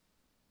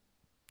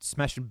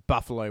smashing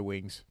buffalo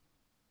wings.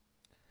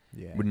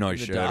 Yeah. With no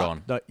shirt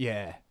on.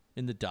 Yeah.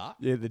 In the dark?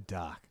 Yeah, the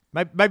dark.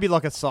 Maybe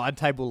like a side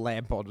table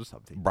lamp on or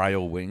something.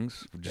 Braille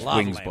wings. Just Love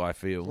wings lamp. by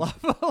feel.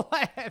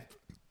 Lamp.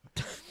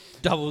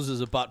 Doubles as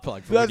a butt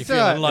plug for when you're That's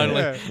feeling right.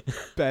 lonely. Yeah.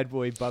 Bad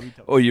boy bubby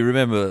top. Or you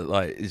remember,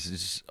 like, this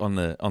is on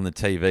the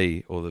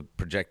TV or the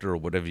projector or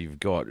whatever you've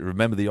got.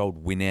 Remember the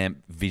old Winamp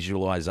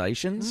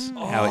visualizations?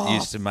 How it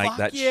used to make fuck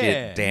that yeah.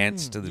 shit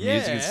dance to the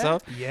music and Yeah.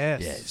 stuff.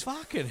 Yes. Yeah, it's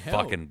Fucking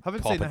hell. fucking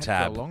Haven't pop seen a that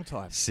tab, for a long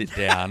time. sit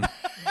down.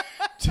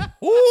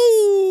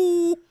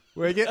 Ooh.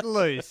 We're getting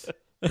loose.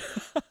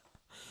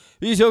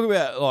 You talk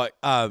about, like,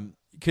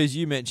 because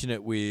you mentioned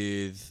it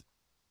with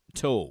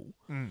Tool.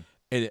 Mm.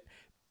 And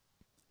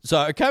so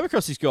I came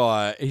across this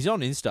guy. He's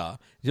on Insta.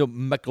 He's called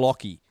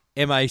McGlocky,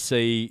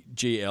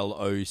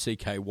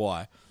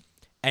 MacGlocky,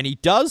 and he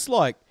does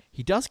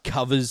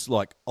covers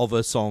like of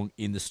a song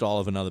in the style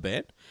of another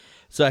band.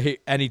 So he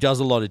does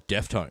a lot of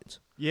Deftones.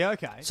 Yeah,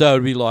 okay. So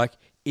it'd be like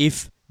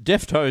if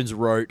Deftones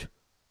wrote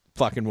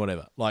fucking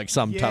whatever, like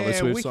some Taylor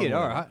Swift song. wicked, or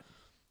all whatever. right.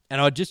 And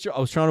I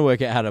was trying to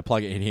work out how to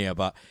plug it in here,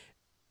 but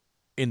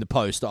in the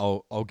post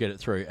I'll get it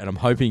through, and I'm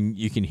hoping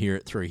you can hear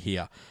it through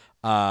here.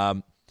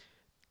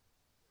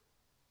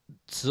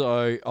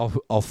 So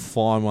I'll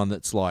find one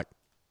that's like,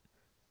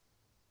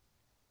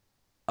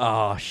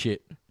 oh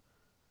shit.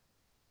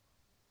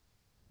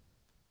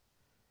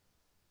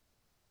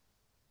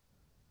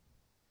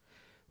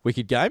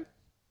 Wicked Game.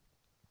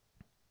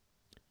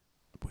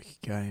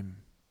 Wicked Game.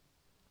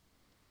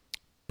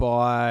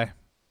 By...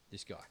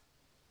 This guy.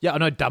 Yeah, I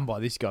know done by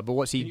this guy, but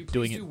what's he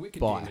doing it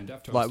by?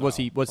 Like, what's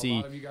he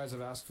pretending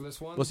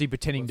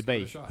to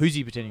be? Who's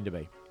he pretending to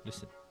be?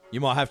 Listen, you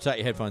might have to take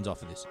your headphones off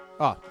for this,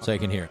 Oh, so you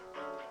can hear it.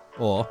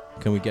 Or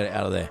can we get it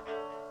out of there?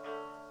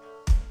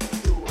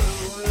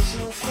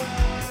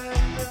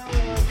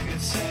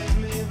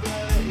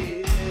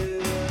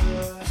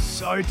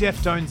 so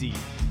Deftonesy.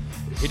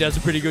 He does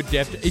a pretty good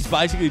He's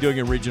basically doing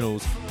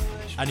originals,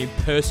 an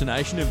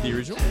impersonation of the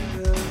original.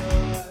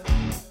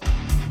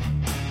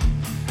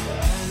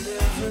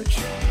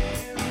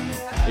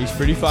 He's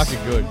pretty fucking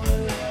good.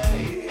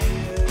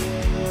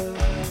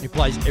 He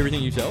plays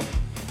everything himself.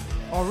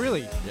 Oh,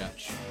 really? Yeah.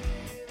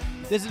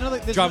 There's another...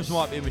 Drums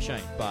might be a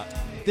machine, but...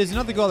 There's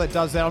another guy that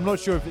does that. I'm not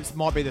sure if it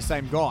might be the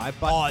same guy,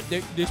 but... Oh,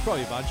 there's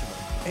probably a bunch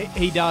of them.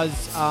 He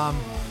does...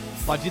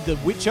 like, did The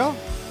Witcher?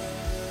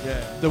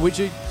 Yeah. The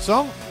Witcher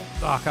song?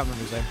 Oh, I can't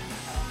remember his name.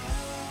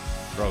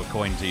 Throw a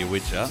coin to your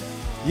Witcher.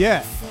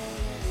 Yeah.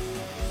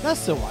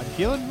 That's the one,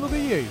 Keelan. Look at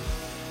you.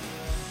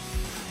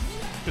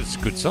 It's a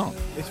good song.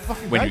 It's a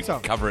fucking When great you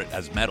song. cover it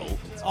as metal.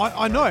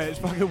 I know. It's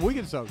a fucking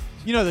wicked song.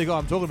 You know the guy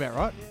I'm talking about,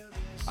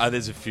 right?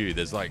 There's a few.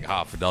 There's like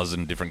half a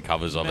dozen different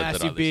covers of it. That I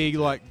Massive, big,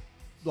 like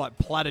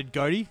plaited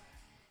goatee.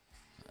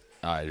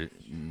 I,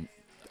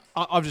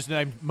 I've just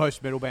named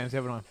most metal bands,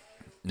 haven't I?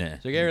 yeah.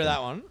 So get rid of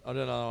that one. I'll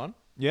do another one,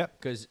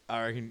 Yep. because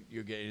I reckon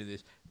you'll get into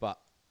this. But...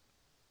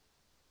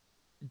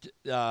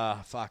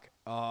 fuck.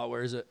 Oh,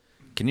 where is it?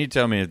 Can you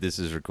tell me if this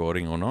is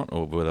recording or not,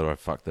 or whether I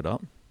fucked it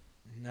up?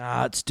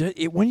 Nah,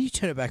 when you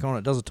turn it back on,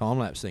 it does a time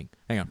lapse thing.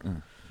 Hang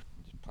on.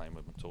 Just playing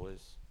with my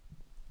toys.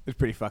 It's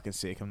pretty fucking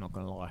sick, I'm not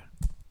going to lie.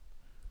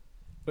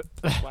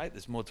 Wait,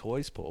 there's more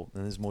toys, Paul,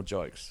 and there's more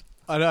jokes.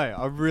 I know.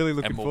 I'm really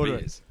looking And more forward to it.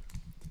 beers.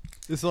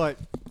 It's like,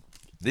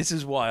 This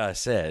is why I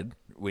said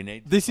we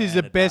need to this is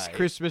the plan a best day.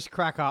 Christmas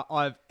cracker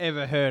I've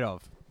ever heard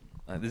of.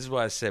 This is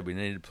why I said we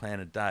needed to plan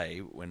a day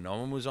when no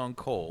one was on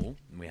call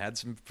and we had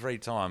some free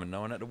time and no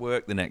one had to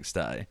work the next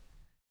day.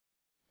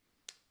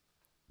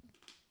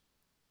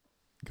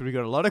 Because we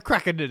got a lot of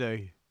cracking to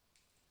do.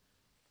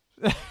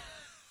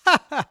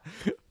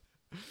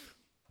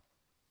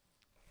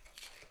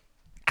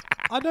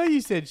 I know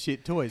you said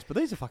shit toys, but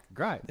these are fucking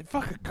great. They're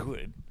fucking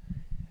good.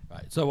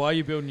 Right. So while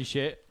you're building your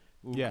shit,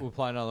 we'll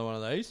play another one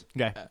of these.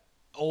 Okay.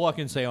 All I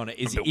can see on it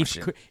is Build my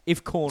shit.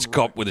 if Corn It's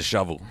cop with a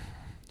shovel.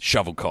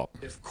 Shovel cop.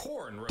 If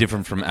corn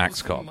Different from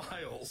axe cop.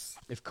 miles.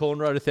 if Corn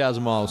rode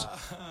 1,000 miles. All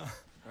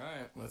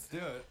right, let's do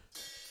it.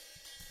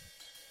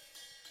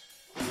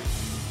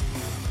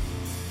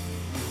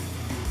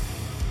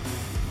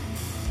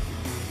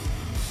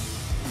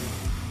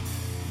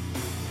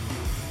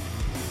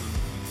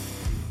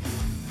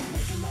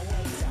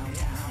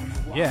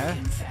 Yeah.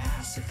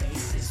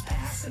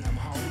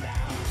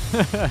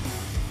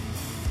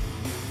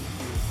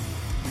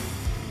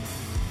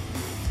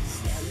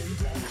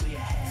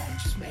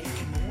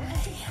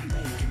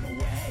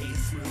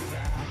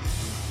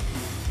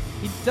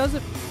 He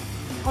doesn't.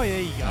 Oh, yeah,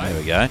 there you go. There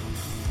we go.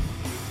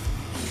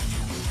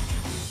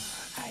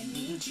 I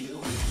need you.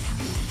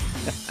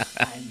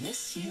 I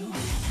miss you.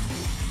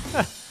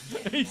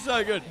 He's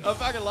so good. I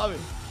fucking love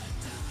him.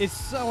 It's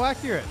so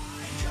accurate.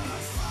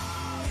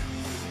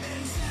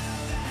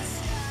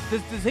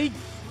 Does he?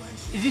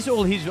 Is this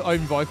all his own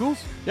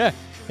vocals? Yeah.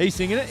 He's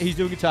singing it. He's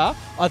doing guitar.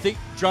 I think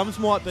drums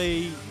might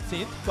be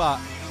synth, but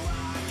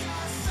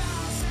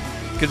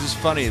Because it's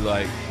funny,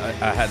 like,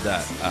 I had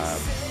that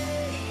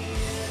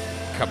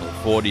couple of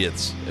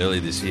 40ths early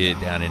this year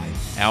down in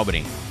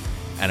Albany,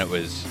 and it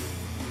was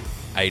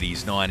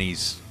 80s,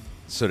 90s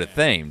sort of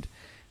themed.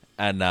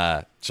 And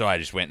so I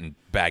just went in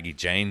baggy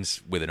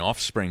jeans with an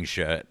Offspring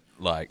shirt,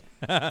 like,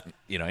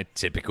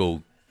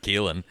 typical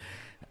Keelan.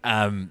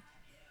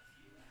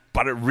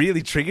 But it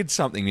really triggered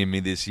something in me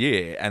this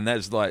year, and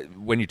that's like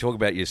when you talk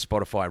about your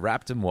Spotify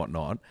Wrapped and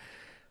whatnot.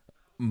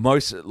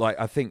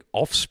 I think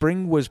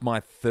Offspring was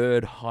my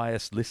third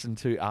highest listened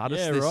to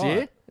artist this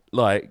year.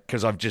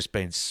 Because I've just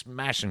been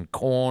smashing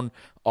Korn,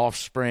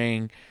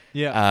 Offspring,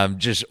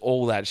 just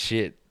all that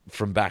shit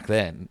from back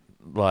then.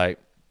 Like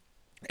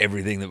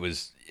everything that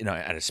was,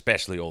 and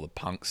especially all the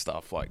punk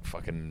stuff, like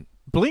fucking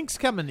Blink's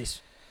coming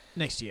this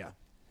next year.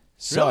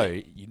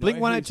 So Blink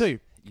 182.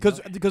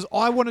 Because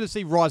I wanted to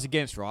see Rise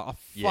Against, right? I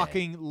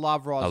fucking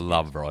love Rise I Against.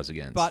 love Rise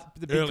Against.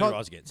 Early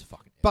Rise Against.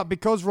 Fucking. But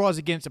because Rise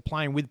Against are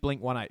playing with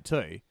Blink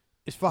 182,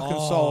 it's fucking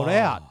sold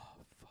out.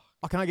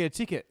 I can't get a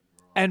ticket.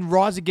 And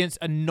Rise Against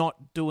are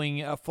not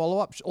doing a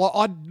follow-up.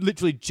 I'd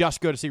literally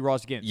just go to see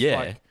Rise Against.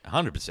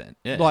 100%.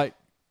 Yeah.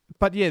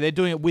 But yeah, they're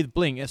doing it with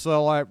Blink,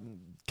 so I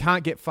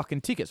can't get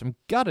fucking tickets. I'm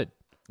gutted.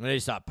 I need to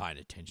start paying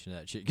attention to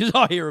that shit because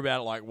I hear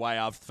about it like way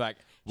after the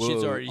fact.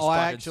 Shit's already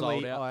fucking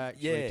sold out. I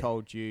actually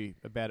told you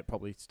about it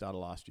probably started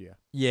last year.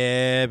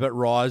 Yeah, but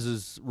Rise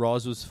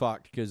was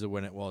fucked because of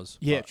when it was.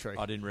 Yeah, but true.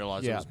 I didn't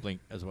realise it was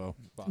Blink as well.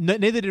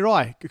 Neither did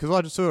I, because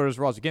I just saw it as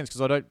Rise Against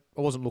because I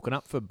wasn't looking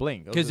up for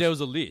Blink. Because there was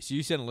a list.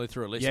 You sent a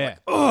through a list. Yeah.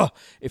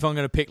 If I'm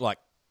going to pick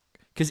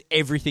because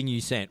everything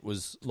you sent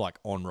was like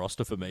on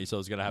roster for me, so I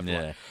was going to have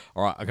to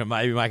all right, I can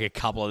maybe make a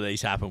couple of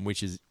these happen.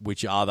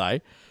 Which are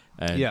they?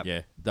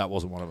 And that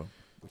wasn't one of them.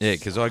 Yeah,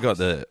 because I got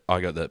the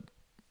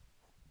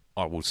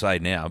I will say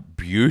now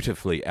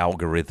beautifully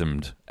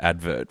algorithmed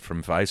advert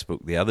from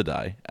Facebook the other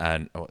day,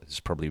 and it's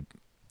probably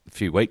a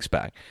few weeks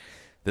back,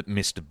 that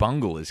Mr.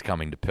 Bungle is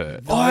coming to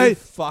Perth. No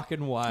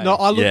fucking way. No,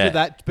 I looked at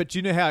that, but do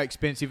you know how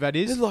expensive that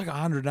is? It's like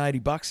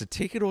 $180 a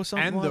ticket or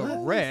something. And like the that.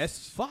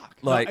 rest, fuck.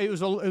 It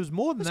was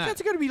more than This that.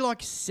 cat's going to be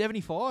like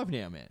 75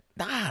 now, man.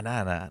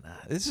 Nah.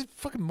 This is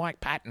fucking Mike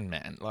Patton,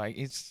 man. Like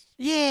it's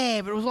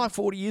Yeah, but it was like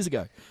 40 years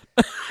ago.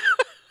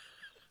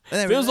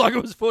 Feels like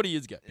it was 40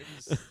 years ago.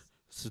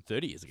 So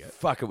 30 years ago.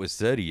 Fuck, it was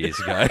 30 years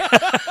ago.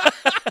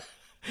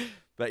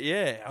 But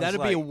yeah,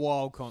 That'd be a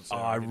wild concert.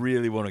 I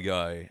really want to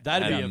go.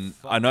 That'd be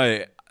I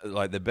know,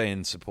 they're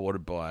being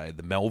supported by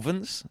the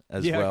Melvins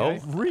as well.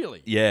 okay.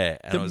 Really? Yeah,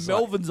 and The I was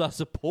Melvins are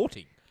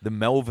supporting. the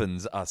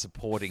Melvins are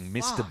supporting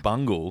Mr.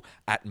 Bungle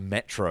at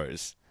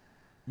Metros.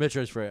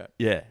 Metro's free.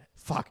 Yeah.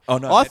 Fuck. Oh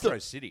no, I Metro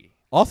thought City.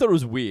 I thought it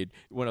was weird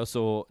when I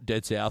saw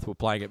Dead South were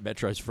playing at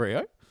Metro's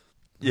Frio.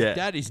 Yeah.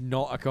 That is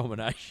not a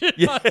combination.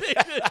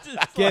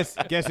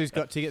 Guess who's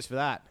got tickets for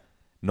that?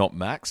 Not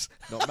Max.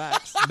 Not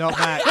Max. Not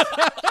Max.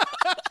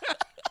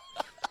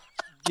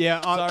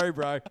 Sorry,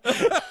 bro.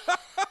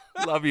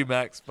 Love you,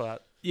 Max,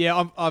 but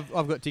I've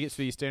got tickets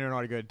for Justina and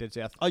I to go to Dead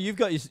South. Oh, you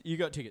got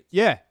tickets.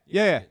 Yeah.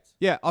 tickets.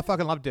 Yeah, I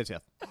fucking love Dead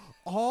South.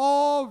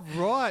 Oh,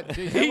 right.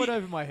 Jeez, that went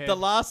over my head. The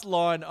last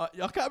line, I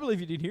can't believe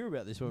you didn't hear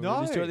about this one.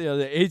 No. The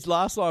other day. His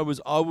last line was,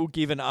 "I will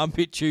give an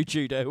armpit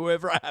choo-choo to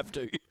whoever I have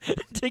to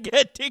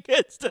get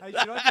tickets to Hey,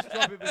 should I just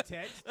drop him a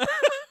text?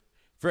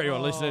 For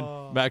anyone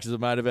listening, Max is a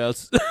mate of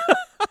ours.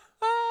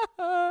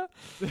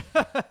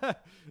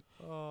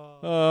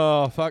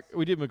 Oh, fuck.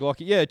 We did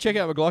McGlocky. Yeah, check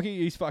out McGlocky.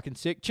 He's fucking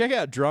sick. Check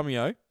out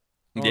Drummio.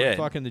 yeah,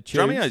 Fucking the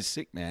tunes. Drummio's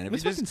sick, man.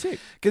 It's fucking sick.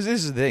 Because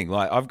this is the thing.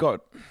 Like I've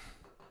got.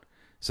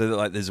 So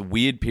that, there's a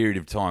weird period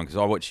of time because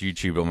I watch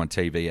YouTube on my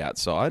TV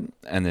outside,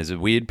 and there's a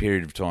weird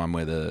period of time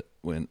where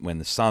when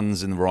the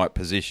sun's in the right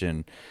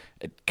position,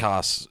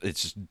 it's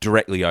just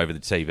directly over the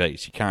TV,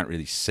 so you can't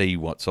really see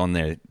what's on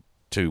there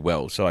too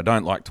well. So I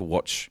don't like to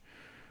watch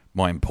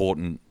my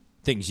important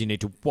Things you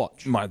need to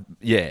watch.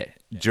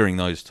 during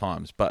those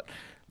times. But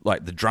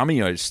like the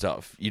Drummio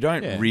stuff, you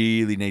don't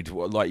really need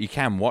to you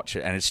can watch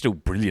it, and it's still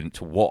brilliant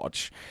to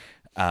watch.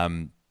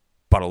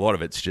 But a lot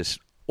of it's just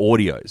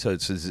audio, so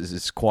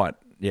it's quite.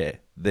 Yeah,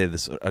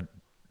 it's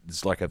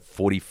like a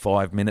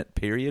 45-minute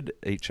period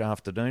each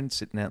afternoon,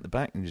 sitting out the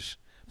back and just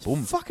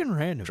boom. Fucking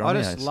random. I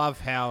just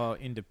love how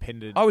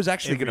independent. I was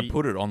actually going to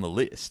put it on the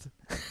list.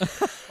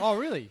 Oh,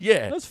 really?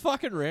 Yeah, That's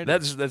fucking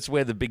random. that's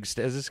where the big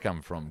stairs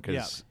come from.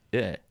 Cause,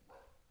 yeah,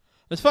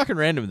 It's fucking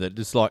random that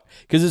it's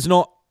because it's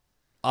not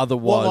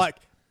otherwise. Well, like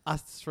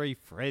us three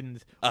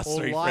friends. Us all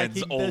three friends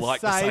liking all like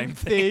the same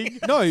thing.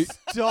 No.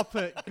 Stop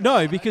it.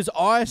 No, because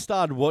I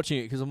started watching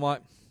it because I'm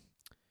like,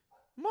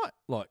 I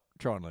might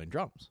try and learn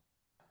drums.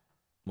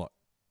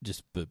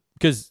 Just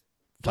because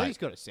He's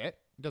got a set.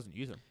 He doesn't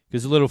use them.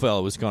 the little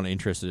fella was kind of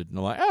interested, and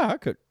I'm like, I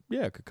could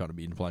kind of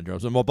be into playing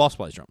drums. And my boss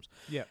plays drums.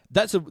 Yeah.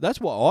 That's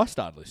why I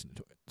started listening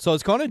to it. So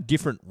it's kind of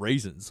different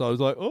reasons. So I was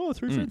like,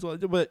 three friends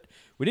like that. But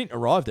we didn't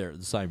arrive there at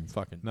the same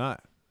fucking. No.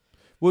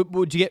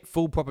 Would you get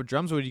full proper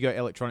drums or would you go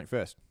electronic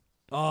first?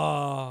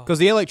 Oh. Because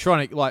the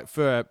electronic,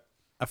 for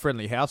a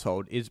friendly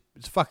household, it's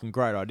a fucking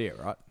great idea,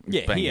 right?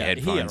 Yeah, bang your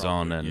headphones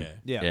on and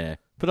Yeah.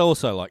 But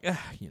also,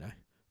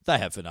 they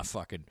have enough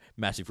fucking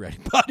massive rowdy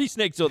parties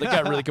next door. They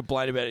can't really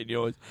complain about any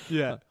noise.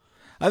 Yeah.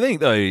 I think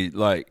though,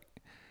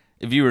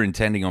 if you were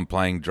intending on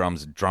playing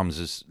drums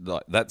is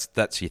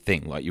that's your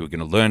thing. Like you were going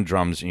to learn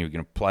drums and you were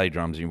going to play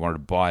drums and you wanted to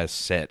buy a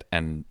set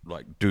and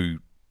do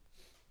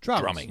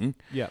drumming.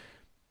 Yeah.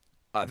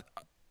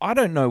 I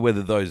don't know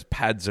whether those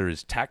pads are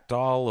as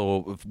tactile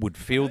or would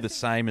feel the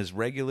same as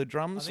regular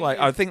drums.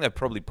 I think they've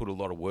probably put a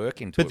lot of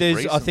work into But it I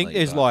think recently,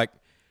 there's but- like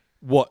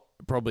what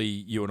probably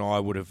you and I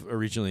would have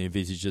originally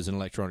envisaged as an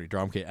electronic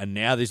drum kit, and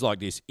now there's like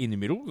this in the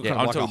middle, Yeah, kind I'm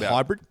of like talking a about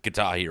hybrid.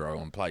 Guitar Hero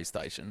on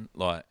PlayStation.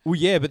 Like, Well,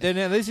 yeah, but then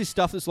now there's this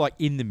stuff that's like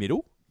in the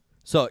middle.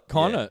 So it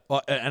kind of,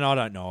 and I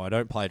don't know, I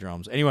don't play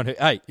drums. Anyone who,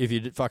 hey, if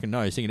you fucking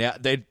know, sing it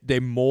out.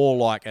 They're more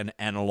like an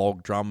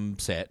analog drum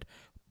set,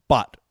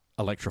 but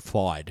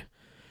electrified.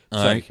 So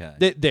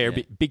Okay. they're a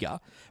bit bigger,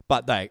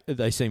 but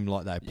they seem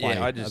like they play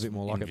I a just bit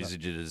more like it.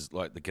 envisage it as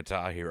like the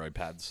Guitar Hero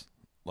pads,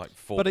 like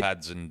 4 But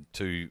pads and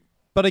 2.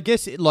 But I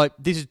guess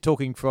this is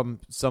talking from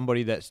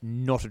somebody that's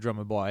not a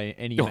drummer by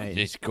any Oh, means.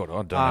 yes, God,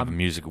 I don't have a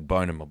musical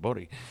bone in my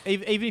body.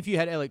 Even if you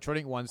had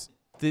electronic ones,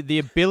 the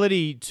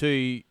ability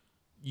to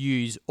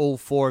use all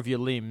 4 of your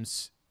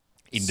limbs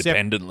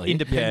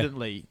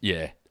Independently.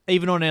 Yeah.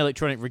 even on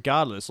electronic,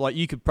 regardless. Like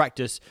you could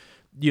practice,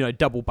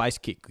 double bass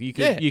kick. You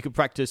could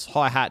practice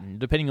hi hatting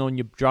depending on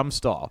your drum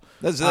style.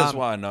 That's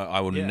why I know I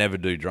will never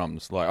do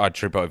drums. Like, I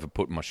trip over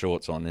putting my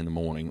shorts on in the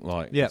morning.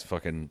 Like, it's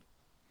fucking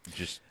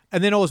just...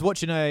 And then I was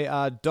watching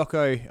a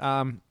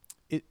doco.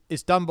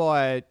 It's done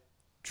by a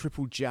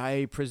Triple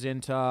J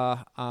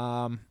presenter.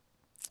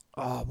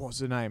 What was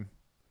the name?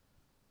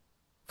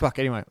 Fuck.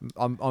 Anyway,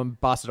 I'm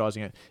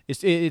bastardizing it.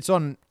 It's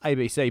on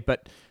ABC,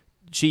 but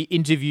she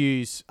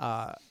interviews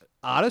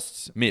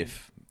artists.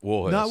 Myth.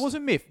 Warhurst. No, it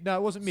wasn't Myth.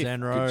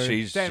 Sandro.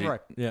 Sandro.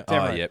 Yeah. Oh,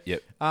 Sandro.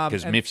 yep.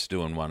 Because and- Myth's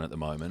doing one at the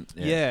moment.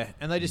 Yeah,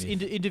 and they just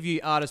interview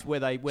artists where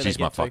they She's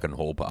they my get to. fucking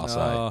hall pass,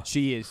 eh?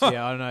 She is.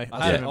 Yeah, I know. I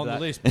I remember on the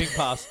that. list, pink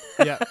pass.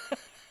 Yeah.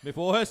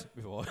 Before hers?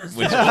 Before hers.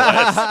 Which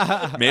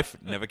was Myth,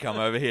 never come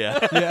over here.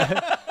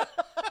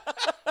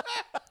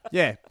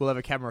 Yeah, we'll have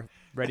a camera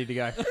ready to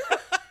go.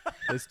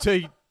 There's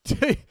two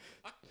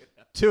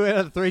out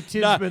of 3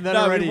 tinsmen that no,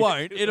 are we ready.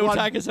 won't. It'll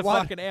take us a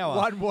fucking hour.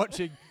 One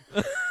watching.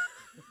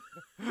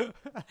 It'll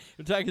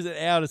take us an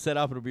hour to set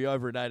up. It'll be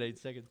over in 18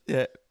 seconds.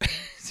 Yeah.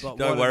 But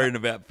Don't what worry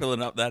about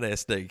filling up that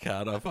SD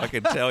card, I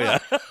fucking tell you.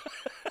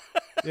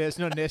 Yeah, it's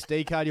not an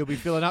SD card you'll be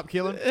filling up,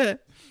 killing.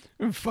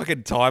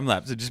 Fucking time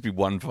lapse, it'd just be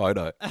one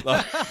photo.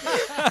 Like,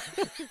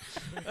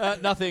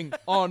 Nothing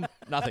on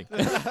nothing.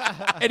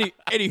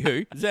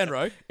 Anywho,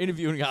 Zanro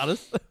interviewing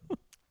artists.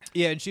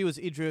 Yeah, and she was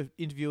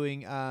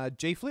interviewing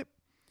G Flip.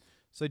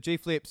 So G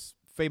Flip's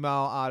female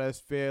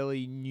artist,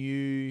 fairly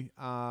new.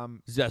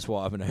 That's why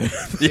I haven't heard.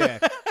 Yeah,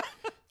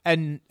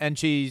 and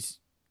she's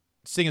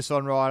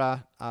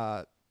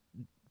singer-songwriter,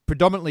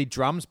 predominantly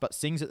drums, but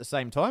sings at the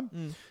same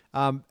time.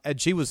 And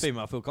she was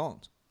Female Phil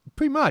Collins.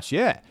 pretty much,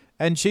 yeah.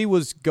 And she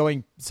was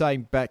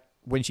saying back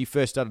when she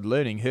first started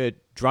learning, her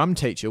drum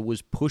teacher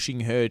was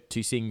pushing her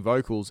to sing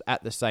vocals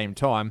at the same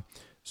time,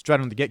 straight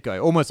on the get-go,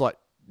 almost like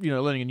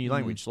learning a new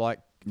language, like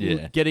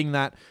getting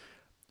that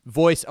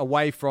voice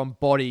away from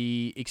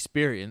body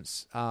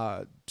experience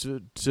to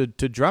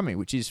drumming,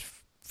 which is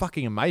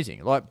fucking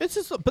amazing. Like It's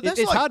just, but that's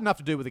it's like, hard enough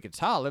to do with a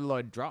guitar, let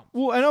alone drum.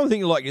 Well, and I'm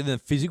thinking like in the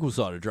physical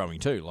side of drumming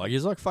too. Like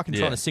it's like fucking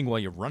trying to sing while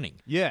you're running.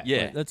 Yeah,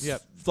 Yeah. Like, that's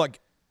like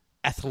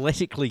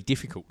athletically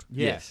difficult.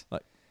 yes.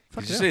 Like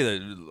Did you see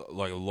that?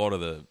 Like a lot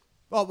of the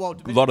well,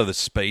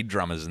 speed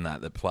drummers and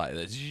that play,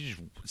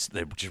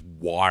 they're just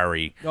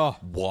wiry,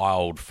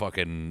 wild,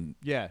 fucking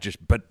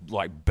but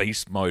like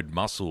beast mode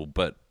muscle,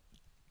 but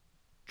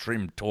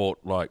trimmed taut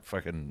like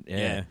fucking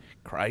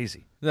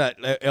crazy. that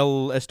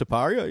El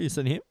Estepario. You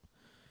seen him?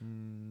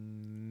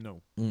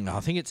 no. No, I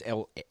think it's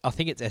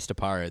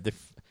Estepario.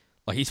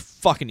 Like he's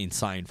fucking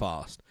insane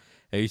fast.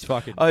 He's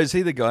fucking. Oh, is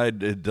he the guy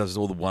who does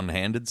all the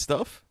one-handed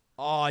stuff?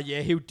 Oh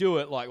yeah, he'll do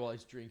it like while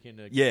he's drinking.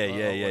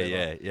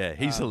 Yeah.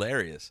 He's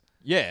hilarious.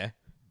 Yeah,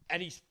 and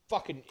he's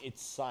fucking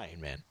insane,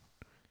 man.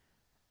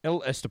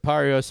 El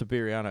Estepario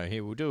Siberiano.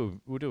 Here, we'll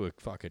do a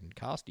fucking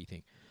casty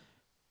thing.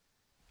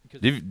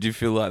 Do you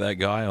feel like that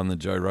guy on the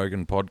Joe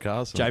Rogan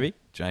podcast?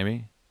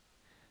 Jamie?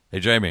 Hey,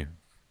 Jamie.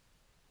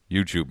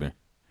 YouTube me.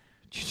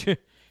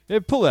 Yeah,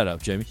 pull that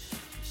up, Jamie.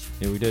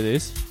 Here we do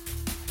this.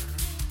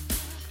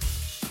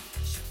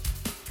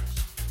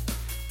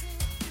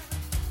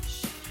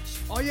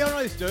 Oh yeah, I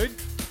know this dude.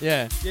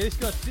 Yeah, Yeah, this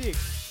guy's sick.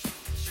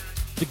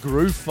 the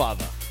Groove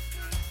Father.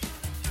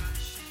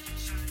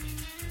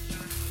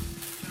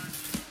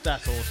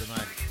 That's awesome,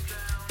 mate.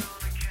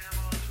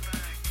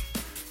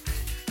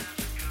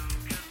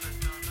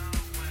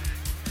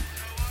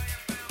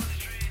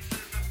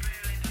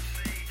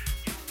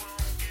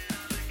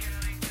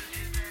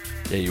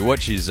 Yeah, you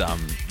watch his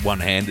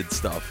one-handed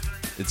stuff.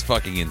 It's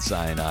fucking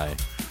insane, eh?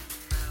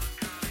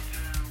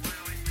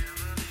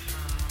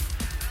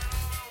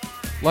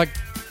 Like,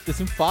 there's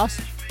some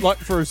fast. Like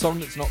for a song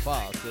that's not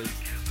fast,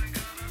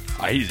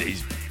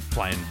 He's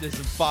playing there's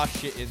some fast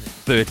shit in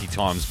there. 30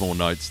 times more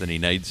notes than he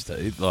needs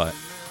to. Like,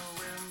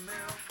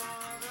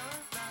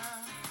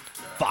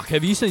 Fuck,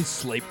 have you seen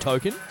Sleep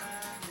Token?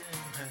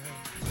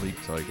 Sleep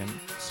Token.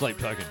 Sleep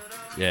Token.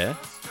 Yeah.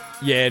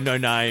 Yeah, no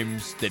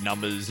names, their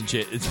numbers and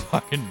shit. It's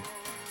fucking.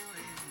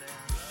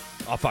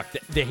 Oh fuck,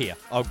 they're here.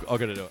 I've got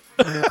to do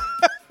it.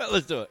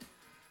 Let's do it.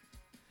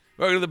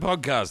 Welcome to the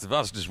podcast of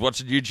us just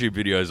watching YouTube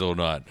videos all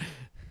night.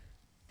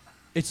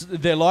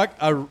 They're like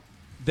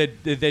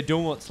they're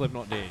doing what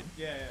Slipknot did.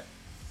 Yeah.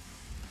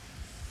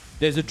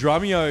 There's a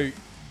Drumeo,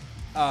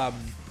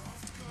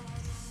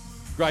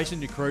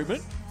 Grayson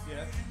Recruitment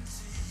Yeah.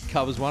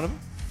 covers one of them.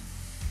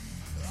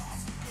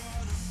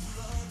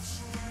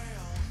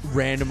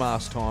 Random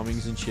ass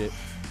timings and shit.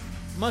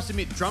 Must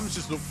admit, drums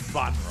just look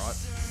fun, right?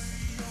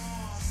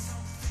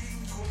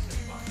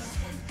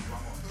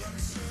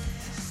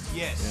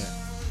 Yes.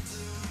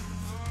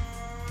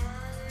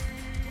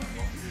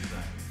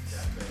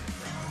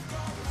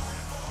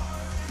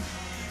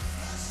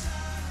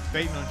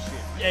 Beating on shit.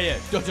 Yeah.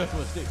 Don't touch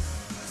my stick.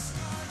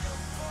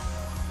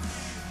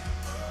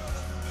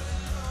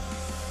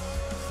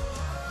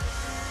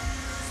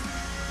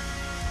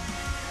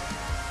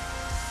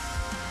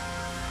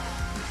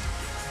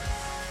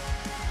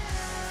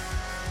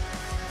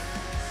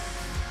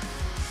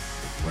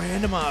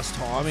 Random ass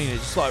timing, it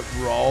just like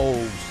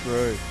rolls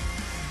through.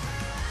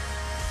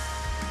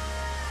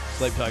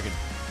 Sleep token,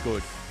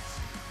 good.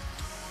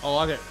 I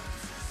like it.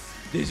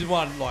 This is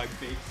one like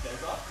big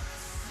step up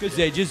because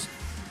they're just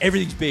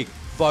everything's big.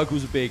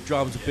 Vocals are big,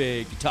 drums are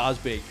big, guitars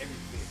big, everything's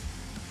big.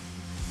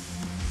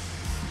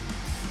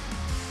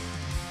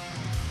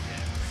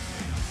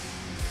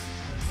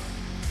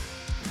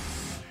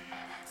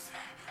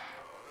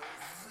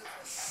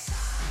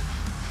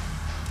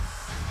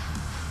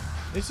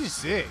 This is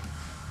sick.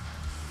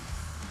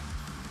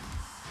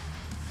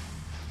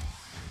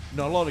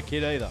 Not a lot of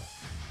kid either.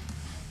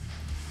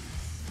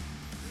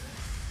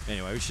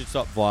 Anyway, we should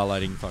stop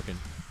violating fucking.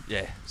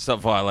 Yeah, stop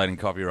violating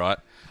copyright.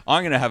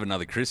 I'm going to have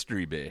another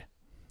Christery beer.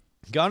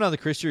 Go another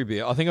Christery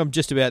beer. I think I'm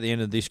just about the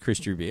end of this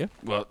Christery beer.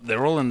 Well,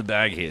 they're all in the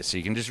bag here, so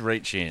you can just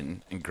reach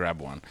in and grab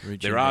one.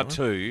 There are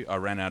two. I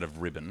ran out of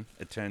ribbon.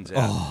 It turns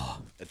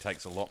out it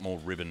takes a lot more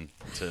ribbon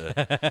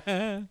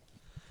to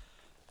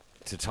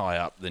to tie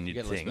up than you'd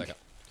Get Liz think. back up.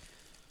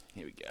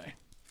 Here we go.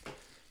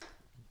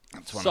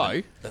 That's one, So- of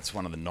the, that's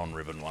one of the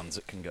non-ribbon ones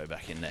that can go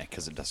back in there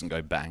because it doesn't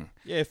go bang.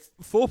 Yeah,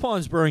 Four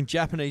Pines Brewing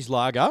Japanese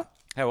Lager.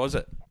 How was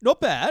it?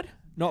 Not bad.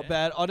 Not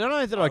bad. I don't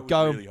know that I I'd was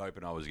go. really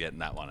hoping I was getting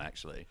that one,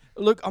 actually.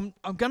 Look, I'm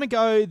going to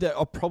go that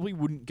I probably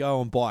wouldn't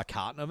go and buy a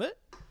carton of it.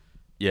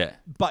 Yeah.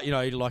 But, you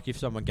know, like if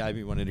someone gave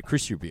me one in a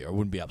Christery beer, I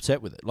wouldn't be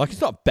upset with it. Like,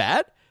 it's not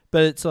bad,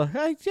 but it's like,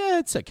 hey, yeah,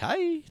 it's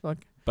okay.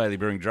 Like, Bailey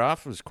Brewing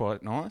Draft was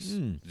quite nice.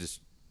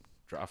 Just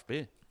draft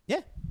beer.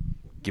 yeah.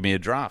 Give me a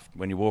draft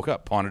when you walk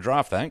up. Pint of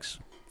draft, thanks.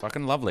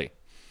 Fucking lovely.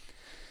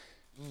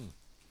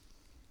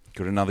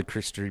 Got another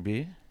Christery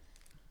beer?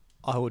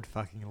 I would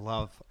fucking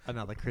love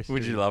another Christery.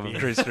 Would you love a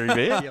Christery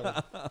beer?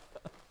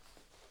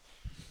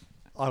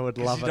 I would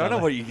love You it. don't know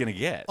what you're going to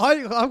get.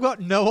 I've got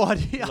no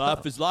idea.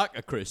 Life is like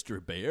a Christery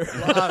beer.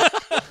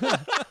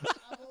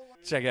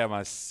 Check out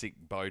my sick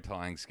bow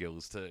tying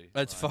skills too.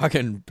 It's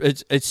fucking,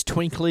 it's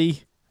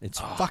twinkly. It's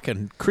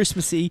fucking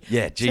Christmassy.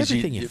 Yeah, It's geez,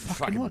 everything you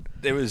fucking want.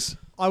 There was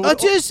I I would,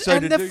 just, so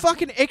and to the do-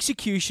 fucking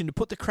execution to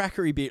put the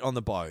crackery bit on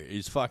the bow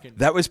is fucking.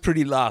 that was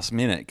pretty last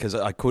minute because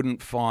I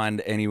couldn't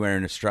find anywhere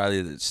in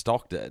Australia that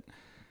stocked it.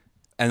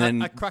 And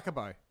then a cracker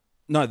bow.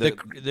 no, The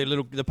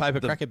paper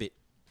cracker bit.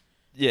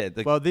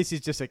 Well, this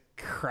is just a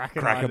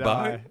cracker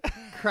bow.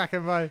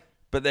 Cracker bow.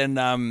 But then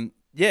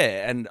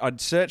and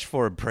I'd searched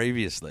for it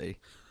previously.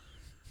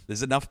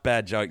 There's enough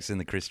bad jokes in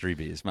the Christery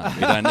beers, mate.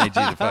 We don't need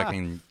you to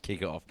fucking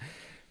kick off.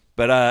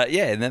 But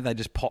and then they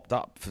just popped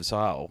up for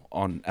sale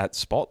at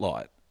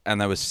Spotlight, and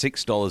they were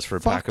 $6 for a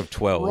pack of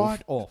 12.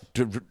 right off.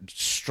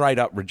 Straight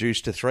up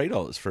reduced to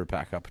 $3 for a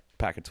pack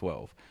of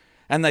 12,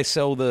 and they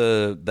sell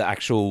the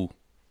actual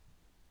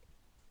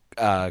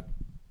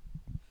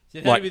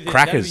like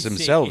crackers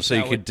themselves, so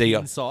you could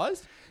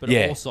sized, but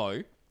Yeah.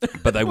 also.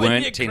 but they When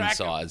you weren't tin crack 'em.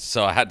 size,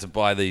 so I had to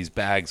buy these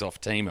bags off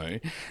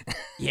Temu.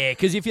 Yeah,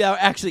 because if you were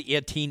actually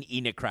a tin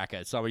in a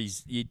cracker,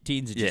 somebody's your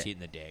tins are just Yeah. hitting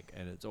the deck,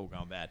 and it's all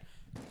going bad.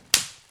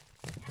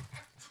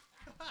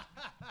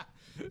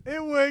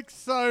 It works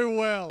so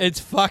well. It's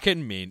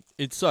fucking mint.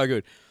 It's so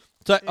good.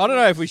 So I don't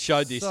know if we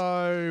showed this.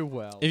 so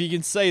well. If you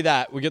can see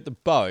that, we got the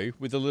bow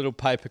with a little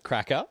paper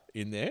cracker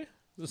in there,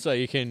 so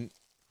you can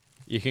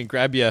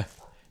grab your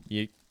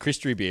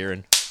Christery beer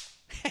and.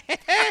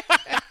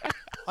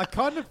 I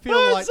kind of feel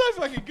Oh, like it's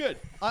so fucking good.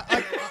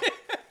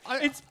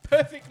 It's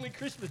perfectly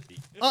Christmassy.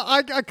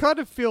 I kind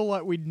of feel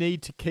like we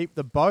need to keep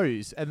the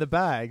bows and the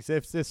bags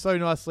if they're so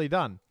nicely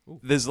done.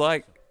 There's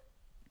like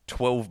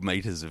 12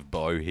 meters of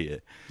bow here,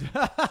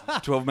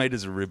 12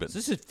 meters of ribbon. Is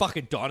this a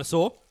fucking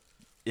dinosaur?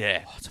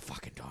 Yeah, Oh, it's a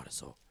fucking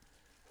dinosaur.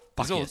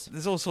 Fuck yes.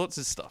 there's all sorts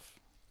of stuff.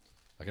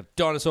 I got a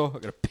dinosaur. I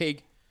got a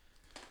pig.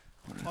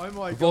 Oh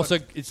my We've god! also,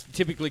 it's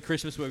typically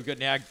Christmas where we've got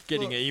now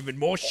getting even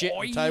more shit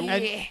on the table.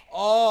 And-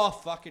 Oh,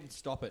 fucking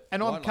stop it.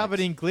 and I'm covered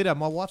in glitter.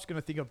 My wife's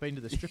going to think I've been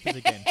to the strippers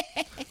again.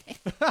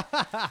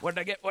 What'd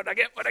I get?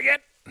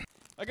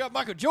 I got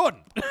Michael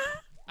Jordan.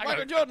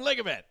 Michael Jordan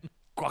Lego Man.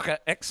 Quokka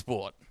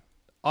Export.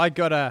 I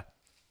got a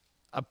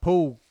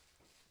pull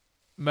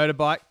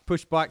motorbike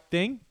push bike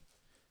thing.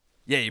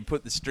 Yeah, you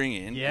put the string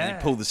in, Yeah. and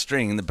you pull the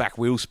string, and the back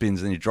wheel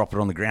spins, and you drop it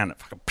on the ground. It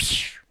fucking.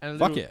 And a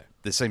Fuck little, yeah.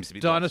 there seems to be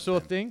dinosaur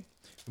lots of them.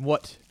 thing.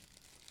 What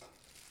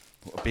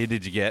What beer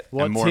did you get?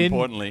 What and more tin-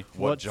 importantly,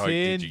 what joke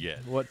tin, did you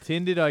get? What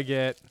tin did I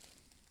get?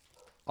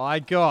 I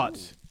got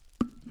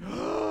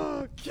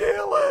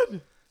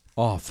Keelan.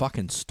 Oh,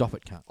 fucking stop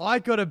it, cunt. I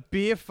got a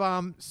Beer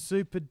Farm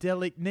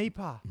Superdelic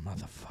Nipa.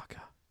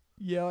 Motherfucker.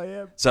 Yeah, I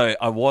am. So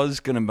I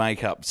was going to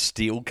make up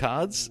steal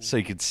cards so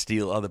you could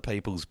steal other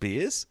people's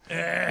beers, but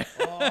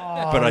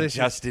I this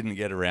just didn't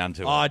get around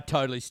to it. I'd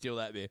totally steal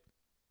that beer.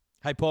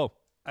 Hey, Paul.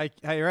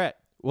 Hey, Rat.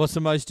 What's the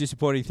most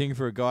disappointing thing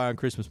for a guy on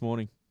Christmas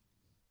morning?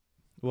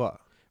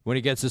 What? When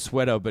he gets a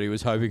sweater, but he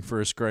was hoping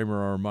for a screamer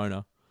or a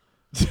moaner.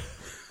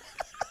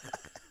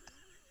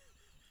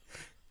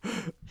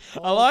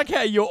 I like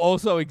how you're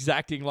also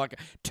exacting like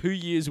 2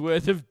 years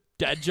worth of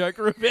dad joke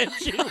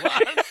revenge in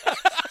one.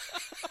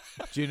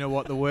 Do you know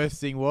what the worst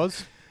thing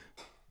was?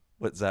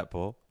 What's that,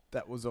 Paul?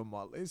 That was on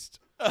my list.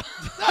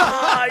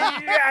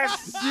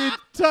 Yes! You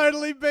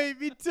totally beat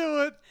me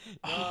to it.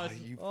 Oh,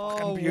 you Oh,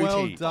 fucking beauty.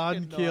 well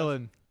done, Fucking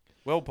Keelan.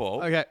 Well,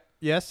 Paul, Okay,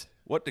 yes?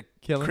 what do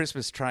Killing.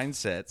 Christmas train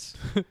sets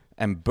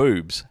and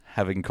boobs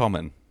have in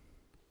common?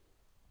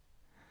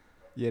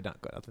 Yeah, no,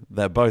 got nothing.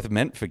 They're both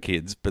meant for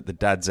kids, but the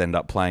dads end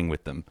up playing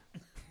with them.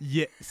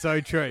 Yeah, so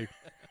true.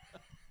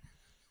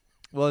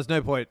 Well, there's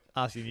no point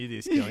asking you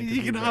this, Keelan. 'cause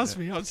you've written it.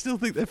 me. I still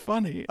think they're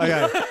funny.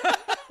 Okay.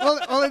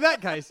 well, in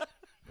that case,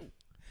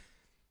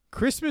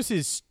 Christmas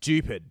is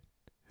stupid.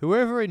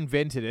 Whoever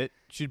invented it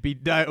should be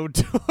nailed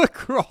to a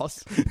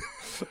cross.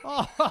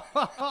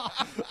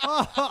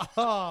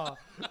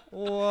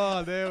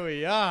 Whoa, there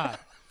we are.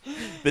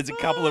 There's a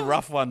couple of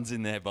rough ones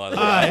in there, by the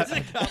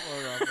way.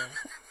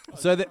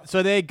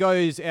 So there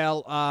goes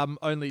our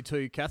only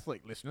two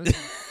Catholic listeners.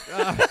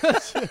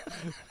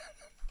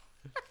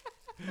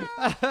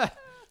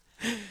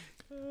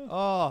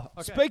 Oh,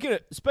 okay.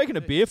 Speaking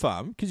of beer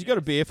farm, because you got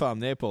a beer farm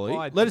there, Paulie.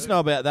 I Let us do. know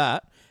about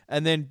that,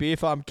 and then beer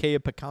farm Kia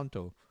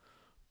Picanto.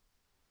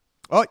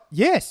 Oh,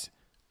 yes.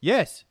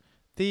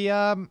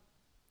 The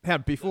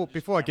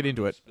before I get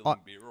into it,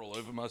 beer all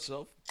over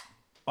myself.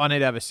 I need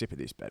to have a sip of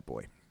this bad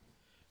boy.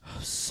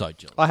 So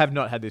jealous. I have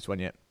not had this one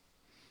yet.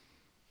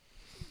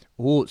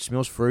 Oh, it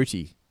smells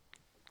fruity.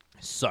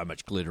 So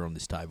much glitter on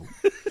this table.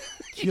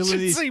 You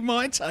should see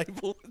my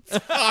table.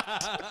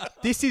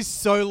 This is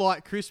so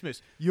like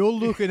Christmas. You're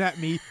looking at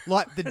me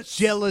like the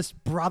jealous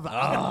brother.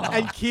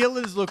 And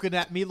Keelan's looking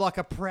at me like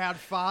a proud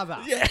father.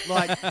 Yeah.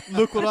 Like,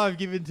 look what I've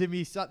given to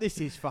me son. This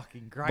is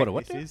fucking great.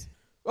 What this is.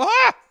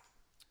 Ah!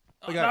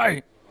 Okay.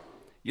 No.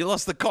 You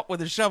lost the cop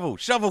with a shovel.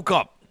 Shovel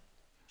cop.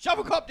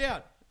 Shovel cop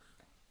down.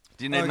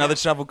 Do you need another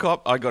shovel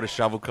cop? I got a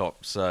shovel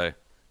cop, so...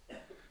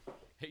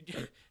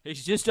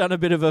 He's just done a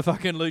bit of a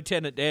fucking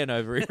Lieutenant Dan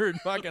over here and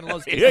fucking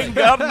lost He ain't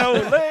got no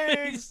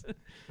legs.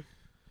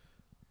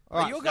 All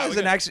right, Your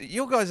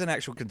guy's an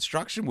actual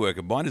construction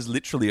worker. Mine is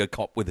literally a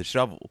cop with a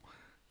shovel.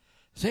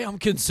 See, I'm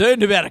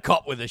concerned about a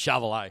cop with a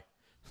shovel, eh?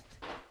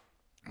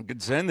 I'm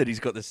concerned that he's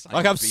got the same...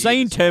 Like I've beard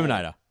seen as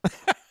Terminator.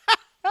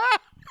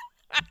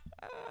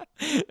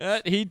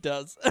 He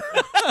does.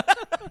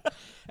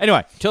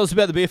 Anyway, tell us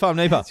about the beer farm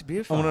Nipa. it's a beer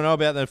I farm. want to know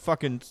about the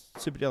fucking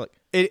Superdelic.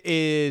 It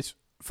is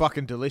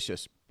fucking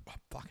delicious. I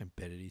fucking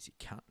bet it is. You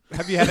can't.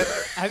 Have you had it?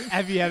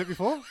 have you had it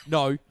before?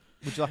 No.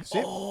 Would you like a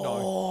sip?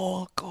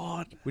 Oh,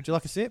 God. Would you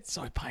like a sip?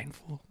 So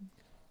painful.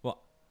 What?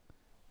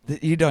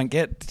 That you don't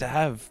get to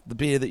have the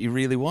beer that you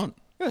really want.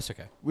 Yeah, it's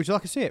okay. Would you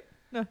like a sip?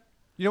 No.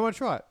 You don't want to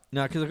try it?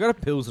 No, because I've got a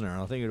Pilsner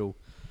and I think it'll...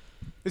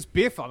 It's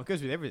beer farm. It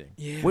goes with everything.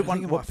 Yeah,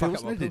 What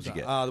Pilsner did you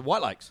get? The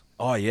White Lakes.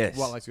 Oh, yes.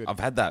 White Lake's good. I've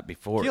had that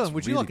before. Keelan, It's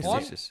would you really like a sip?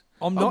 delicious.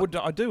 I'm not...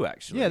 I do,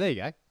 actually. Yeah, there you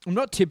go. I'm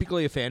not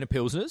typically a fan of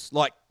Pilsners,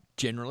 like,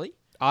 generally.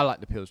 I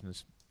like the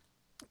Pilsners.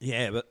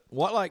 Yeah, but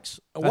White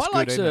Lakes... That's White good,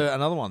 Lakes isn't are it?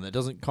 another one that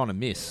doesn't kind of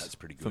miss that's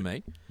pretty for good.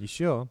 me. You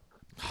sure?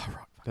 Oh,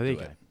 right. There you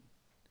go.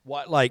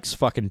 White Lakes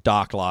fucking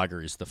dark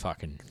lager is the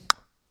fucking...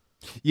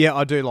 Yeah,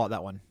 I do like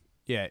that one.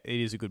 Yeah, it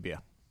is a good beer.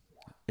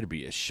 It'd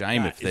be a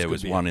shame if it's there good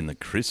was beer. one in the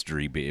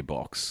Christery beer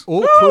box.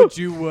 Or could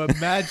you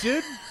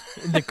imagine?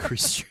 the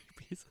Christery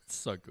beers. That's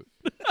so good.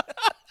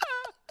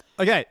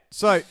 Okay,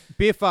 so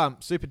Beer Farm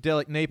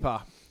Superdelic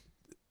Nipa,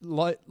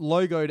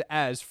 logoed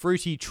as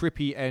fruity,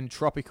 trippy, and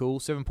tropical,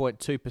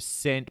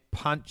 7.2%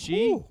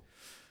 punchy. Ooh.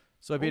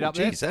 So a bit Oh, up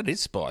there. geez, that is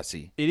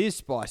spicy. It is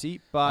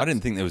spicy, but I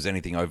didn't think there was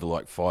anything over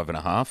like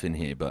 5.5 in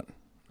here, but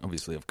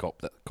obviously I've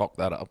cocked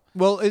that up.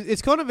 well,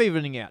 it's kind of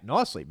evening out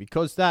nicely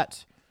because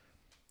that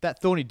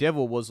Thorny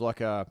Devil was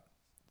like a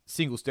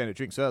single standard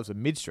drink, so that was a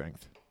mid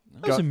strength.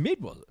 That was a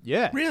mid, was it?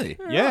 Yeah, Really?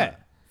 Yeah,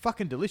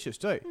 fucking delicious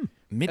too.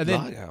 Mid And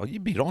then- lager. Oh,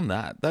 you'd be on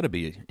that. That'd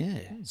be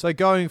So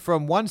going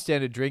from one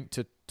standard drink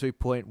to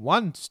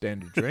 2.1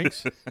 standard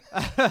drinks,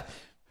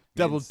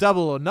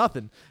 double or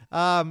nothing.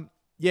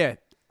 Yeah,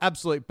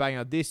 absolute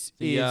banger. This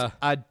The, is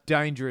a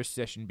dangerous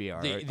session beer.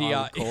 I would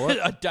call it.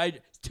 a day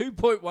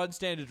 2.1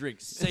 standard drink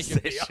session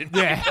beer.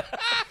 Yeah,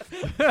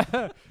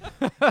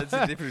 That's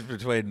the difference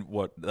between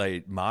what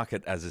they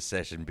market as a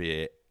session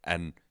beer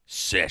and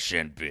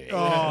session beer.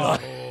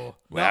 Oh.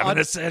 We're having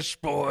a sesh,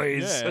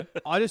 boys.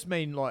 I just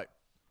mean like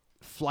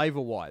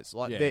flavor-wise.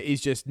 Like, Yeah. there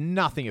is just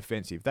nothing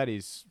offensive. That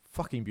is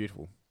fucking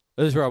beautiful.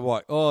 This is where I'm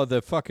like, oh,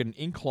 the fucking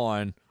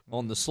incline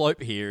on the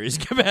slope here is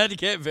about to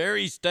get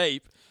very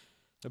steep.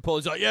 And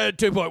Paul's like, yeah,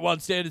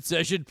 2.1 standard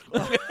session.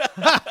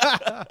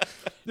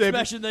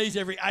 Smashing these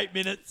every 8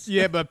 minutes.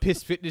 Yeah, my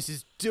piss fitness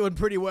is doing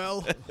pretty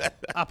well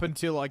up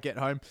until I get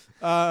home.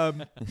 I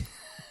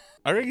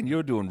reckon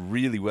you're doing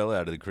really well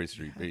out of the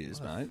Christery beers,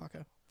 mate.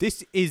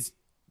 This is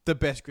the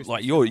best Christmas.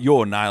 Like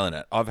you're nailing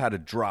it. I've had a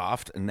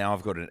draft and now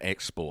I've got an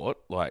export.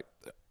 Like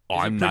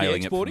I'm pretty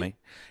nailing it for exporty? me.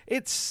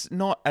 It's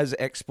not as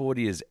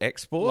exporty as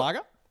export.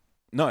 Lager?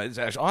 No, it's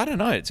actually, I don't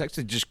know. It's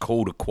actually just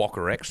called a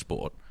Quacker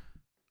export.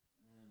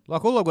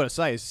 Like, all I've got to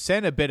say is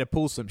Santa better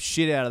pull some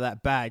shit out of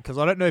that bag, because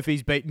I don't know if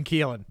he's beaten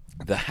Keelan.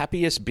 The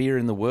happiest beer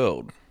in the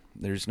world.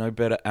 There is no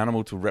better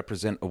animal to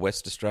represent a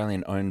West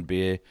Australian-owned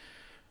beer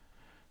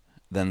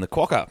than the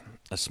Quacker,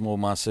 a small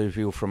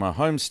marsupial from our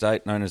home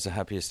state known as the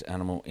happiest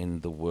animal in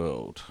the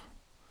world.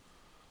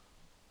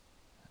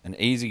 An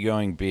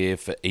easygoing beer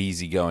for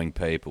easygoing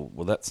people.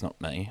 Well, that's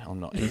not me. I'm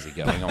not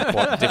easygoing. I'm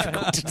quite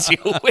difficult to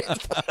deal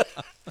with.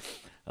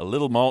 A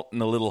little malt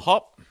and a little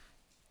hop.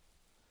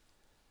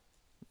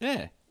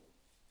 Yeah.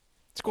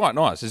 It's quite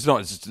nice. It's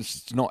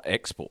not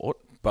export,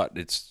 but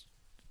it's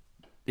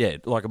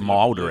like a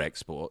milder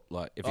export.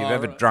 Like if you've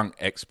ever drunk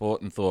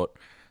export and thought,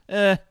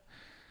 It's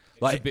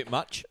a bit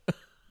much.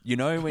 you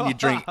know when you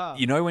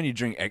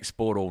drink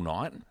export all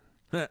night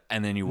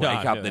and then you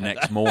wake up the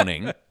next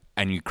morning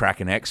and you crack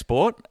an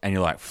export and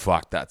you're like,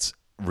 fuck, that's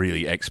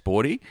really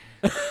exporty.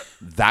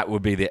 That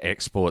would be the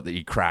export that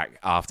you crack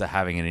after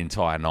having an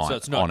entire night So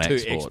it's not on too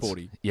exports.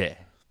 exporty. Yeah.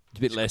 It's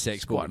a bit less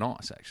It's quite export.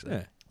 nice, actually.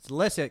 Yeah. It's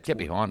less Get export.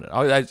 behind it.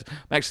 I'm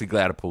actually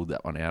glad I pulled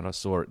that one out. I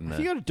saw it in You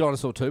the... got a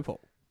dinosaur too,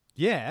 Paul?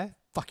 Yeah.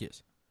 Fuck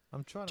yes.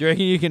 I'm trying Do you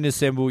reckon you can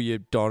assemble your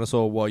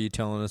dinosaur while you're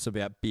telling us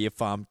about Beer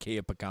Farm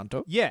Kia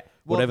Picanto? Yeah.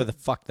 Well, Whatever the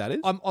fuck that is.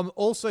 I'm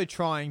also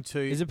trying to...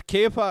 Is a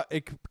Kia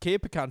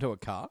Picanto a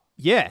car?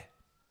 Yeah.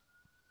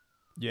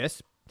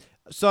 Yes.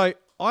 So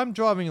I'm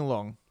driving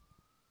along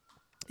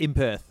in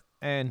Perth,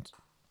 and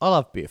I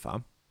love Beer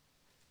Farm.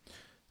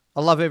 I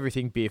love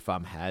everything Beer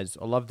Farm has.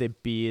 I love their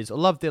beers. I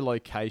love their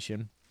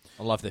location.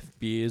 I love their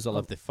beers. I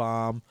love their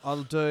farm.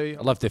 I'll do.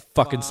 I love their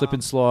fucking slip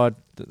and slide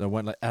that they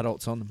won't let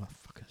adults on, the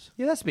motherfuckers.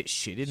 Yeah, that's a bit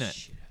shit, isn't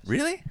it?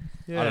 Really?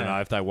 Yeah. I don't know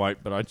if they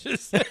won't, but I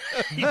just...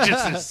 You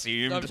just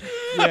assumed.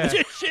 Yeah.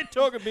 just shit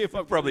talking Beer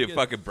Farm. Probably a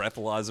fucking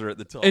breathalyzer at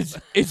the top.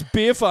 It's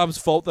Beer Farm's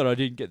fault that I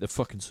didn't get the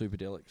fucking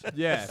Superdelics.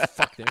 Yeah.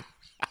 Fuck them.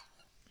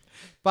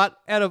 But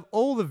out of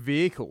all the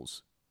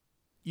vehicles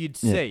you'd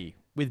see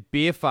with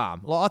Beer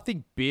Farm, like I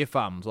think Beer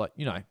Farm's like,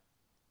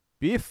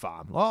 Beer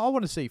Farm. Like, I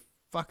want to see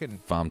fucking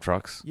Farm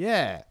trucks.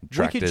 wicked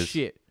Tractors.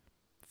 shit.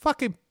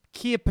 Fucking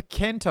Kia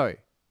Picanto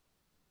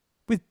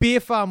with Beer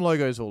Farm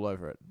logos all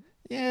over it.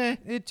 Yeah.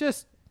 It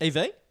just, EV?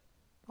 I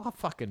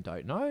fucking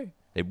don't know.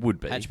 It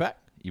would be. Hatchback?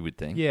 You would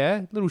think.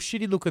 Yeah, little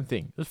shitty looking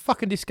thing. It was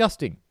fucking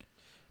disgusting.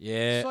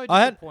 Yeah. So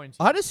I disappointing.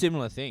 had a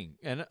similar thing.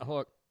 And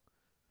like,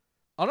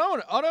 I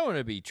don't want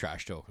to be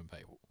trash talking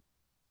people.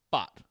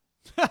 But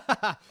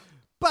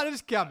But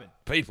it's coming.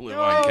 People who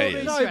own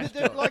Kias.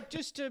 no, but like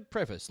just to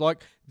preface,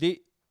 like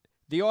the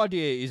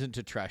idea isn't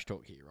to trash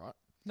talk here, right?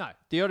 No.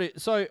 The idea.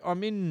 So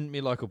I'm in my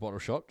local bottle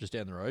shop just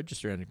down the road,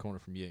 just around the corner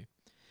from you.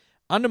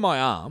 Under my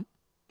arm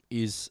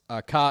is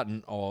a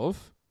carton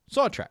of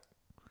Sidetrack,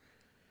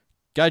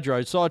 Gauge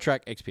Road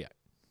Sidetrack XP8.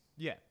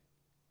 Yeah.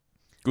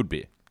 Good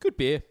beer. Good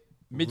beer,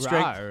 mid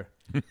strength.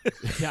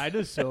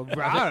 Dinosaur.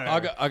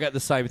 I got the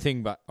same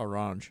thing, but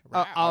orange.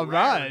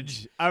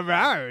 Orange.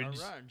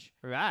 Orange.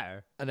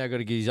 Rawr. And I got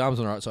to get his arms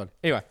on the right side.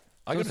 Anyway,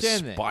 I got a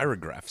standing there.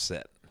 spirograph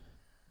set.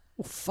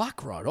 Oh,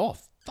 fuck right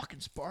off. Fucking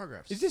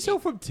spirographs. Is this all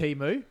from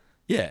Temu?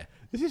 Yeah.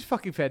 This is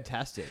fucking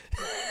fantastic.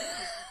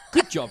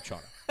 Good job,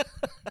 China.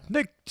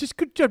 No, just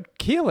good job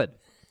killing.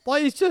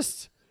 Like, it's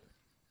just...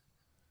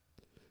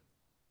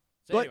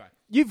 So Like, anyway,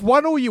 you've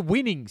won all your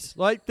winnings.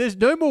 Like, there's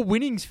no more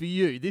winnings for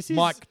you. This is...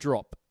 mic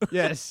drop.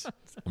 Yes.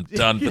 I'm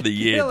done for the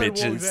year, Keelan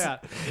walks bitches.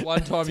 out.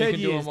 One time you 10 can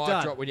do a years, mic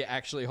done. drop when you're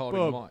actually holding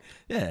Boom. the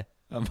mic.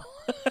 Yeah.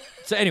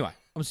 So anyway,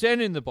 I'm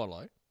standing in the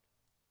bottle,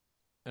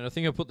 and I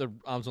think I put the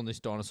arms on this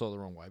dinosaur the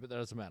wrong way, but that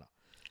doesn't matter.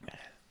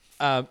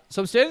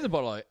 So I'm standing in the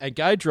bottle, and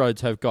Gauge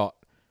Roads have got,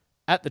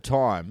 at the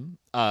time,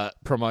 a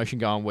promotion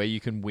going where you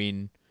can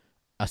win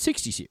a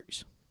 60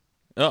 series,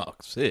 Oh,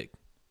 sick.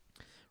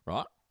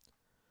 right?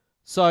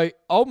 So,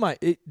 old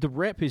mate, the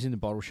rep is in the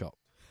bottle shop.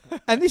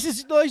 And this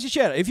is, like, a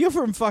shout out. If you're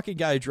from fucking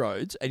Gauge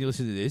Roads and you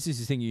listen to this is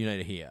the thing you need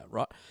to hear,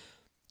 right?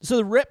 So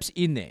the rep's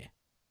in there.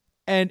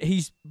 And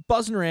he's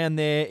buzzing around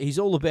there. He's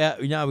all about,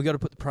 we've got to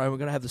put the promo, we've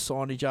got to have the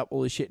signage up,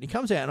 all this shit. And he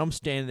comes out, and I'm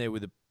standing there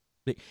with a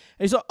thing.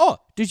 And he's like, oh,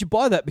 did you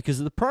buy that because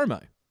of the promo?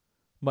 I'm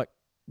like,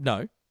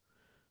 no.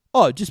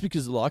 Oh, just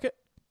because I like it?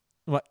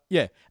 I'm like,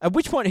 yeah. At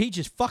which point, he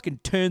just fucking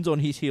turns on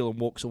his heel and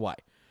walks away.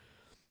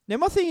 Now,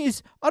 my thing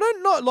is, I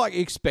don't not like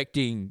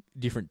expecting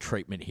different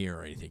treatment here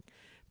or anything.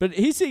 But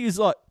his thing is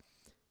like,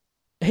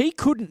 he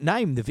couldn't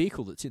name the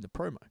vehicle that's in the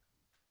promo.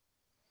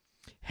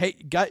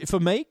 For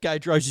me,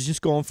 Gage Rose has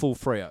just gone full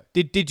Freo.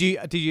 Did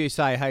you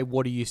say, hey,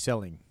 what are you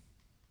selling?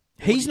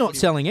 He's not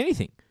selling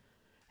anything.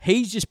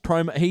 He's just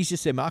promo. He's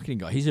just their marketing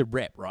guy. He's a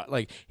rep, right?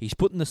 Like he's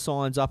putting the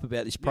signs up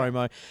about this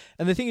promo.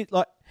 And the thing is,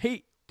 like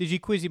Did you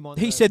quiz him on?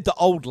 he said the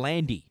old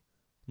Landy.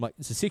 I'm like,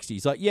 it's the 60s.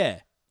 He's like,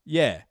 yeah.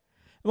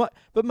 I'm like,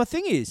 but my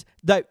thing is,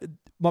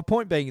 my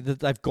point being that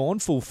they've gone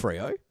full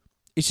Freo.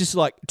 It's just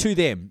like, to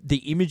them, the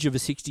image of a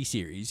 60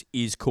 series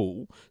is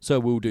cool, so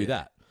we'll do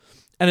that.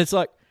 And it's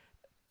like,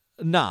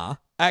 nah,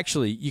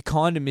 actually, you're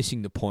kind of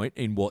missing the point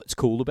in what's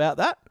cool about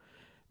that.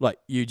 Like,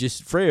 you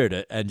just Freo'd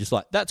it and just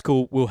like, that's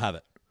cool, we'll have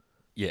it.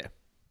 Yeah.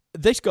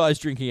 This guy's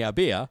drinking our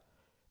beer.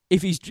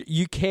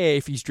 You care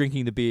if he's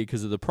drinking the beer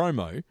because of the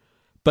promo,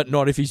 but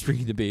not if he's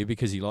drinking the beer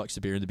because he likes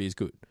the beer and the beer's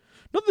good.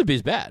 Not that the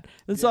beer's bad.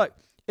 It's like,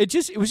 it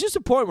was just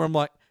a point where I'm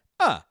like,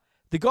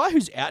 the guy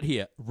who's out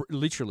here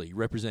literally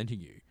representing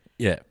you.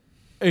 Yeah.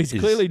 He's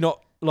clearly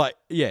not like,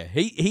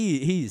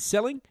 he is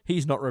selling,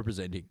 he's not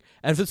representing.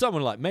 And for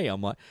someone like me,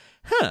 I'm like,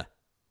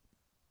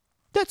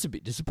 that's a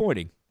bit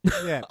disappointing.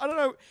 Yeah. I don't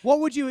know. What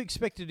would you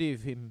expect of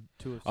him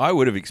to have? I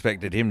would have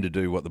expected him to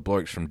do what the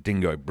blokes from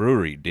Dingo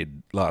Brewery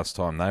did last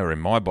time they were in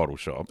my bottle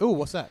shop. Oh,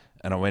 what's that?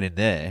 And I went in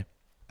there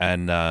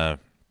and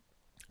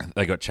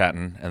they got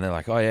chatting and they're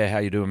like, oh, yeah, how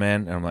you doing,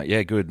 man? And I'm like,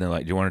 yeah, good. And they're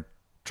like, do you want to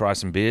try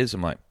some beers?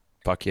 I'm like,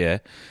 fuck yeah.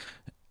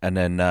 And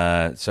then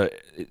so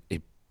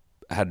it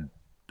had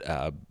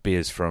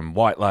beers from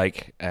White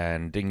Lake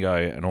and Dingo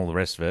and all the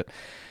rest of it.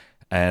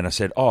 And I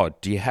said, oh,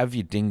 do you have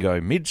your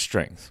Dingo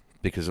mid-strength?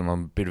 Because I'm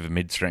on a bit of a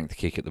mid-strength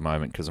kick at the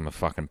moment because I'm a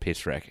fucking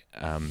piss wreck.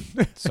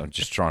 So I'm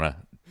just trying to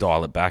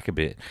dial it back a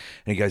bit.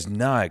 And he goes,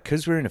 no,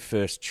 because we're in a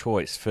first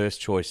choice. First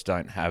choice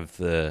don't have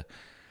the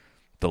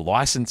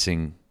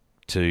licensing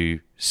to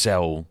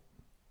sell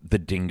the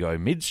Dingo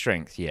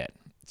mid-strength yet.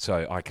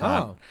 So I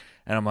can't. Oh.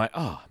 And I'm like,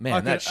 oh, man, I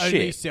that's can only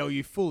shit. sell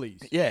you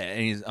fullies. Yeah,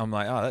 and I'm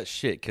like, oh, that's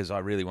shit because I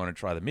really want to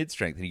try the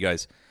mid-strength. And he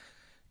goes,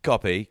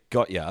 copy,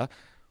 got ya.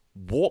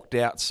 Walked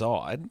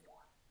outside,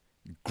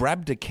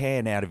 grabbed a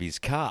can out of his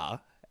car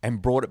and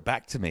brought it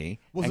back to me.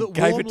 Was and it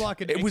gave warm it to-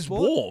 like an It was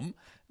export? warm,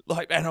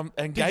 like, and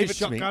Did gave you it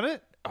to me. shotgun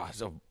it? Oh,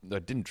 so I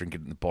didn't drink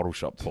it in the bottle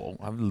shop, Paul.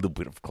 I have a little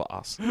bit of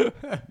class.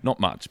 Not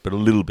much, but a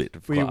little bit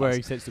of Were class. you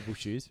wearing sensible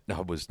shoes? No,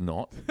 I was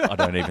not. I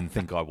don't even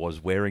think I was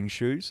wearing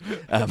shoes.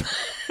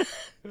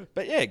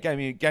 But yeah, gave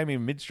me a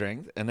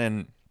mid-strength, and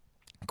then,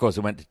 of course,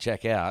 I went to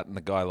check out, and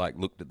the guy, like,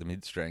 looked at the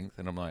mid-strength,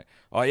 and I'm like,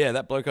 oh, yeah,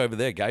 that bloke over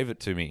there gave it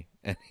to me.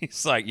 And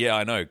he's like, yeah,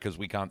 I know, because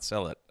we can't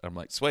sell it. I'm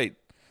like, sweet.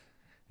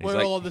 He's We're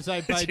like, all on the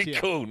same page here.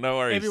 cool, no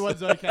worries.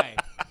 Everyone's okay.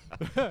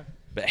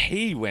 But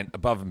he went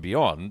above and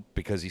beyond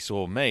because he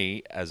saw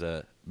me as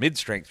a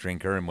mid-strength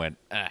drinker and went,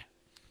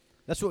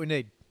 That's what we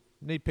need.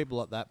 We need people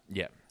like that.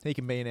 yeah. He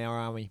can be in our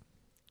army.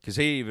 Because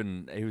he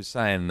was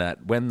saying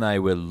that when they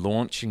were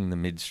launching the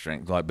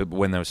mid-strength, like, but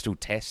when they were still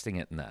testing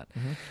it and that,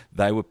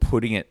 they were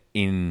putting it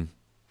in,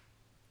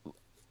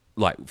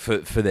 like, for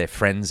their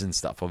friends and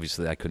stuff.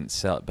 Obviously, they couldn't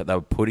sell it, but they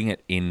were putting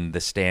it in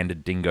the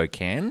standard Dingo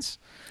cans,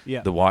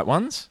 the white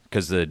ones,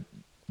 because the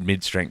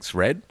mid-strength's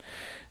red,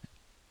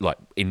 like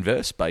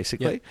inverse,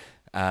 basically.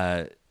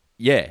 Yeah,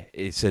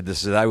 he said this,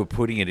 so they were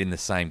putting it in the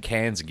same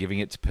cans and giving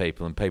it to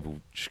people, and people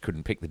just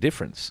couldn't pick the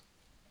difference.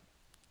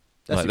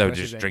 That's Like, they were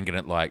impressive, just then. drinking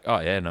it like,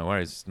 oh yeah, no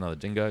worries, it's another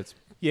Dingo. It's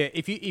Yeah,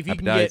 if you happy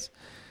can days.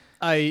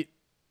 get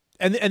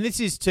and this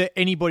is to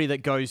anybody that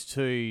goes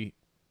to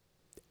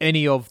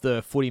any of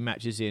the footy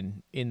matches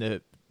in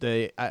the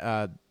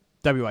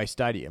WA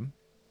Stadium.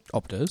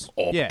 Optus.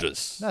 Yeah,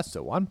 Optus. that's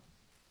the one.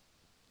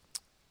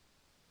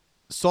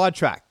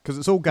 Sidetrack, because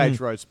it's all Gage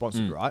Road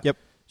sponsored, right? Yep.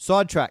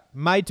 Sidetrack,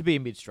 made to be a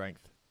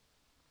mid-strength.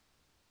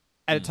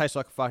 And it tastes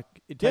like a fuck.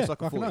 It tastes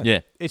like a fucking fully. oath. Yeah.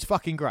 It's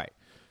fucking great.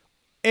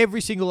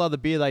 Every single other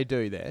beer they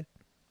do there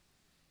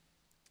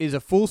is a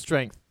full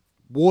strength,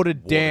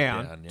 watered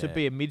down to yeah.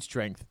 be a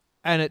mid-strength,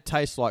 and it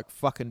tastes like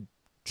fucking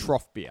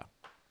trough beer.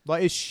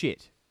 Like, it's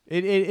shit.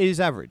 It is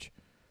average.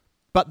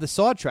 But the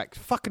Sidetrack's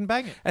fucking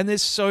banging. And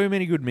there's so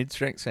many good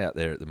mid-strengths out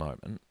there at the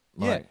moment.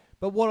 Like, Yeah.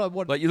 But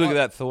what like you look at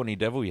that Thorny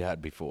Devil you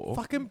had before.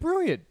 fucking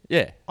brilliant.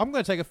 Yeah. I'm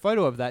going to take a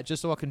photo of that just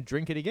so I can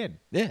drink it again.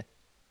 Yeah.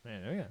 Yeah,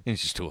 there we go. And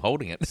she's still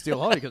holding it. Still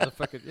holding because I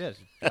fucking yes,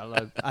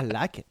 I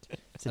like it.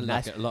 It's a I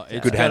nice. like it a lot. It's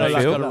It's Good got, hand it's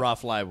feel. got a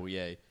rough label,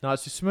 yeah. No,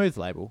 it's a smooth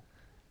label.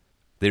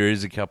 There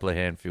is a couple of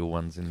handful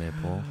ones in there,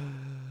 Paul.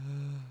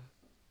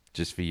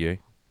 Just for you.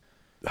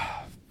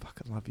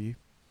 Fucking love you,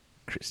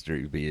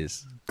 Christery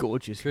beers.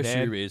 gorgeous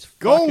Christery man. is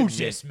fucking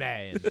Gorgeous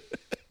man.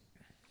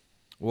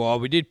 Well,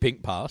 we did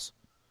Pink Pass.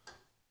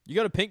 You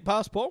got a Pink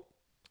Pass, Paul?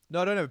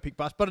 No, I don't have a pick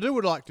bus, but I do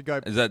would like to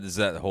go. Is that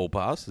the hall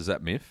pass? Is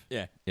that Miff?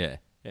 Yeah. Yeah.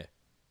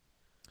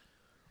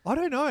 I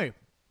don't know.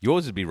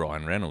 Yours would be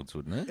Ryan Reynolds,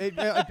 wouldn't it?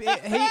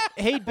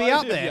 He'd be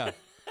up there.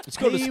 It's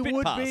called He a Spit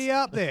would Pass. be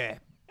up there.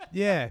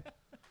 Yeah.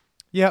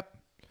 Yep.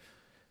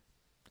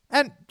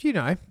 And you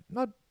know,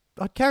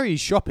 I'd carry his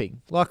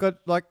shopping.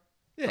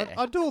 Yeah.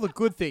 I'd do all the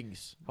good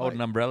things. Hold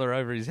an umbrella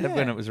over his head Yeah.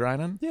 when it was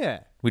raining? Yeah.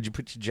 Would you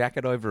put your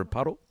jacket over a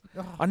puddle?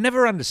 I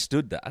never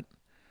understood that.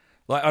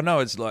 Like, I know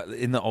it's like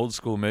in the old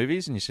school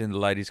movies, and you see the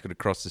lady's got to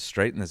cross the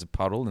street, and there's a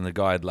puddle, and the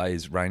guy'd lay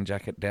his rain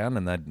jacket down,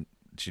 and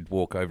she'd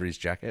walk over his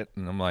jacket,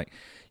 and I'm like,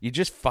 you're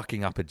just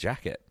fucking up a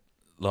jacket.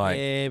 Like,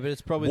 yeah, but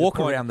it's probably walk the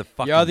point. around the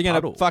fucking You're either going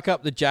puddle. to fuck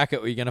up the jacket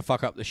or you're going to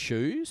fuck up the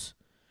shoes.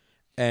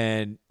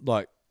 And,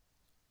 like,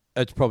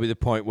 it's probably the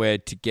point where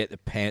to get the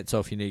pants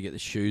off, you need to get the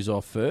shoes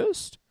off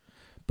first.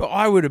 But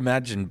I would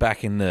imagine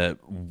back in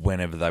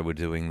whenever they were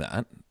doing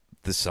that,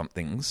 the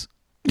somethings,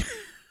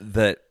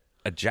 that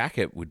a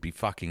jacket would be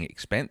fucking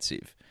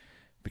expensive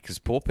because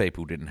poor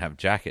people didn't have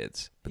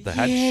jackets, but they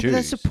had shoes. But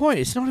that's the point.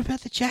 It's not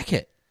about the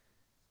jacket.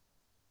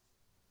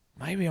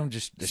 Maybe I'm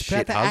just a It's shit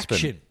about the husband.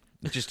 action.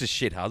 Just a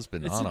shit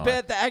husband, It's aren't I?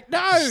 about the act.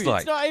 No, It's like-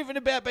 it's not even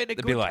about being a They'd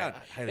good be like, cunt.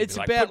 hey, they'd It's be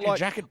like, about "Put your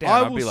jacket down." I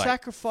I'd will be like,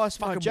 sacrifice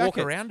my "Fucking jacket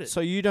walk around it."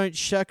 so you don't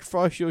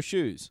sacrifice your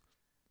shoes.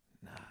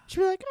 She'd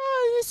be like,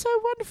 "Oh, you're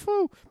so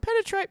wonderful.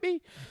 Penetrate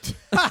me."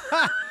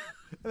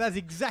 That's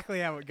exactly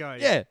how it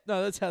goes. Yeah,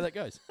 no, that's how that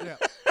goes.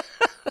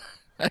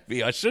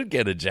 Maybe I should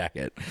get a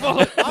jacket.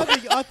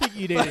 I think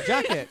you need a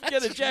jacket.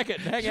 Get a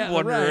jacket and hang out in the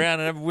Wander rain. around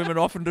and have women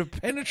often to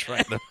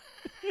penetrate them.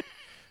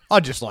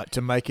 I'd just like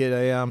to make it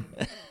a.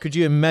 Could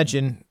you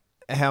imagine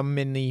how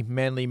many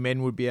manly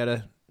men would be able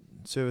to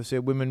service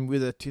their women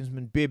with a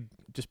Tinsman bib,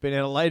 just being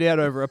able to laid out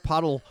over a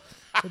puddle,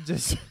 and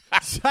just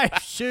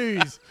safe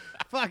shoes,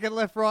 fucking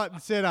left, right,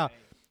 and centre.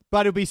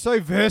 But it'd be so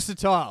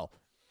versatile.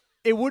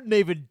 It wouldn't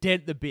even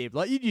dent the bib.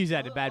 Like, you'd use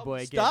that in Bad Boy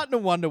again. Starting to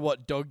wonder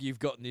what dog you've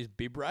got in this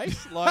bib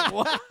race. Like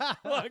what?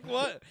 Like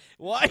what?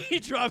 Why are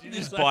you driving this?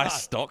 Just so buy hard?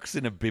 stocks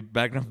in a bib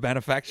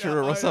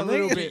manufacturer Yeah, or a something.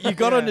 little bit. You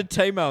got Yeah. onto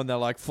Timo and they're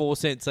like 4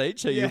 cents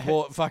each, so you Yeah.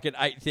 bought fucking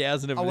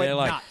 8,000 of I them. went They're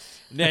like,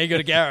 nuts. now you got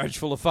a garage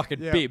full of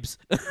fucking Yeah. bibs.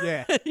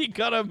 Yeah. You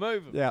gotta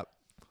move them. Yeah.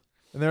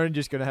 And they're only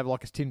just going to have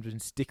like a Tinsman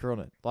sticker on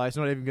it. Like, it's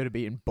not even going to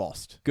be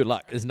embossed. Good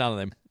luck. There's none of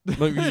them.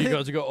 Look, you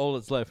guys have got all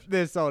that's left.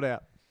 They're sold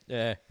out.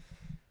 Yeah.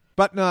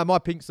 But no, my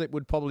pink slip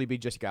would probably be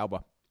Jessica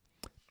Alba.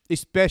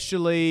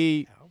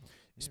 Especially,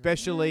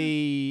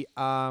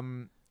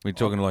 We're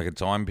talking like a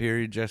time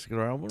period, Jessica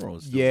Alba,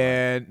 or still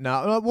yeah,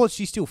 no, well,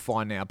 she's still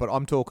fine now, but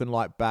I'm talking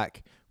like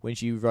back when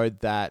she rode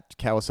that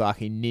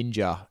Kawasaki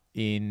Ninja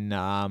in,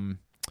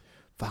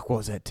 what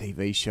was that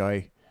TV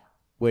show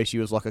where she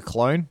was like a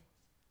clone?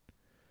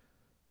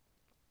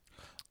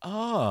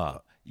 Oh,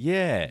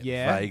 yeah,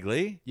 Yeah.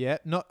 vaguely. Yeah,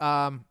 not,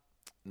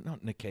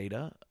 Not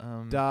Nikita.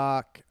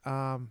 dark,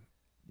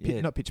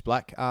 Yeah. not pitch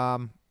black,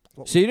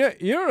 So you know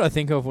what I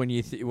think of when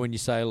you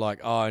say like,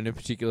 oh, in a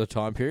particular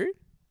time period?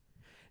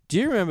 Do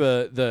you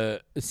remember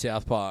the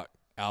South Park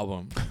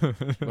album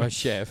by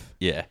Chef?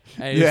 Yeah.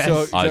 And he was Yes.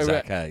 talking Isaac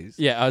about- Hayes.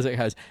 Yeah, Isaac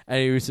Hayes.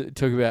 And he was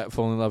talking about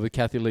falling in love with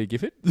Kathy Lee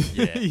Gifford.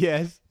 Yeah.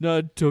 yes.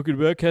 No, talking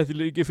about Kathy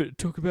Lee Gifford.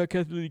 Talk about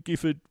Kathy Lee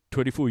Gifford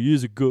 24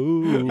 years ago.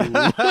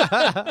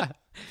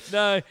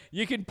 No,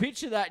 you can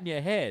picture that in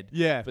your head.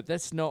 Yeah. But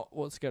that's not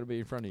what's going to be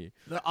in front of you.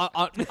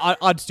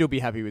 I'd still be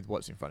happy with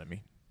what's in front of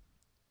me.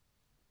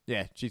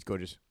 Yeah, she's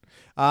gorgeous.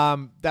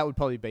 That would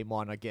probably be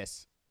mine, I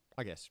guess.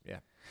 Yeah.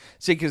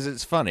 See, because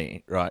it's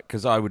funny, right?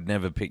 Because I would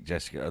never pick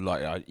Jessica.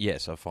 Like,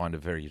 yes, I find her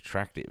very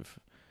attractive,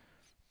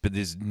 but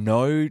there's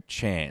no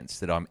chance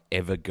that I'm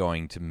ever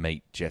going to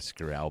meet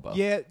Jessica Alba.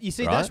 Yeah, you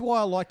see, Right? that's why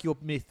I like your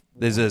myth.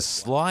 There's a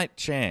slight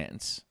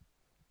chance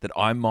that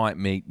I might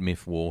meet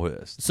Miff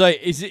Warhurst. So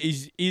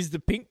is the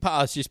pink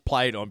pass just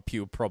played on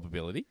pure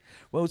probability?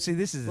 Well, see,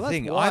 this is the Well, that's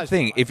thing. I wise,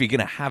 think right? if you're going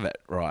to have it,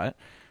 right,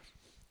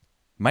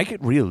 make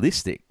it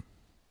realistic.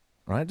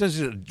 Right?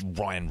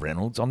 Ryan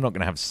Reynolds. I'm not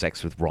going to have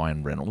sex with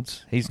Ryan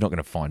Reynolds. He's not going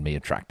to find me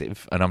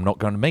attractive, and I'm not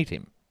going to meet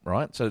him.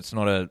 Right? So it's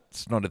not a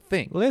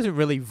thing. Well, he hasn't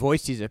really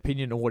voiced his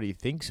opinion on what he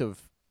thinks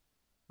of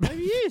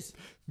Maybe he is.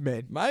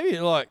 men. Maybe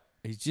like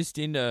he's just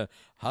into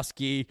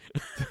husky,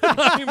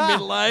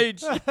 middle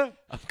aged.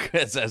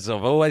 As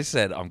I've always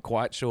said, I'm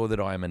quite sure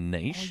that I am a Oh,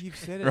 niche. you've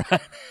said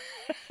it.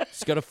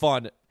 Just got to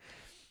find it.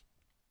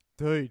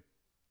 Dude.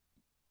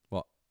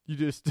 What? You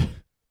just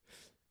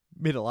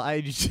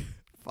middle-aged.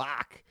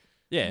 Fuck.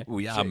 Yeah,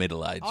 We are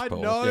middle-aged, I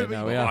Paul. know, Yeah, but no,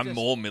 you we are. I'm just-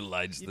 more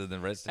middle-aged than the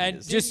rest of and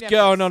you. just Didn't have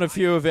going to on a say-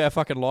 few of our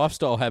fucking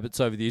lifestyle habits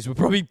over the years, we're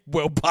probably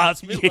well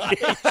past middle age.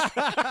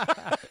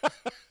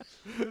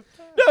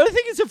 No, I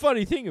think it's a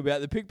funny thing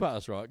about the pig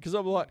pass, right? Because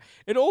I'm like,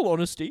 in all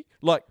honesty,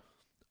 like,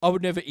 I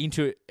would never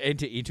enter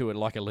into it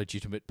like a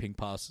legitimate pink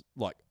pass,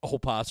 like a whole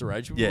pass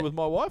arrangement Yeah. with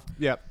my wife,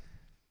 Yep.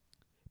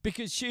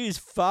 because she is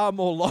far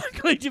more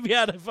likely to be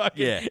able to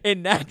fucking Yeah.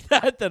 enact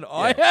that than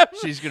I Yeah. am.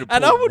 She's gonna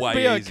and pull I would way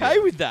be okay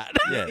easier. with that.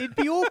 Yeah. It'd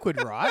be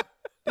awkward, right?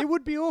 It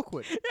would be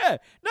awkward. Yeah,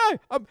 no,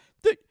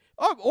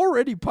 I'm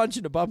already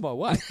punching above my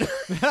weight.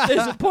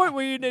 There's a point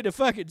where you need to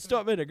fucking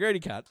stop being a greedy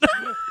cunt.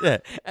 Yeah.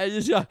 And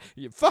just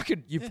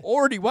you've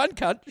already won,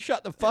 cunt.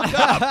 Shut the fuck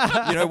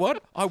up. You know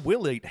what? I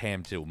will eat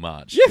ham till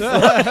March. I'll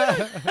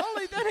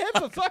eat that ham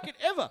ham for fucking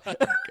ever.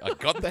 I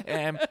got the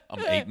ham. I'm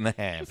eating the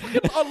ham.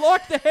 I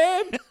like the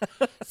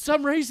ham.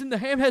 Some reason the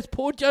ham has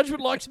poor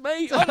judgment, likes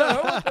me. I don't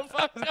know what the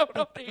fuck's going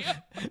on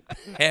here.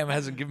 Ham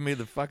hasn't given me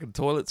the fucking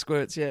toilet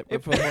squirts yet.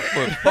 But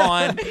we're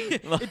fine.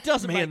 It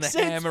doesn't Me make and the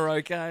sense. ham are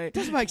okay. It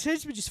doesn't make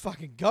sense, but just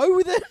fucking go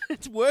with it.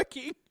 It's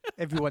working.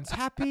 Everyone's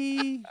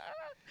happy.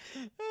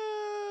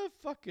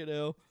 Fucking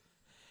hell.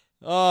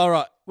 All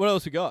right. What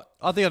else we got?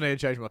 I think I need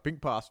to change my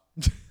pink pass.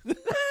 Make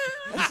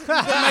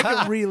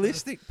it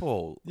realistic,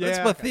 Paul. That's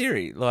Yeah, my okay.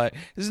 theory. Like,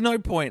 there's no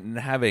point in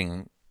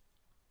having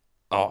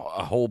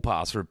a hall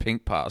pass or a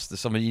pink pass to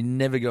someone you're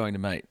never going to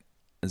meet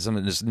and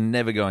something that's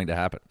never going to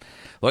happen.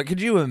 Like,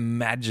 could you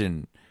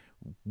imagine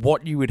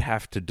what you would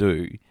have to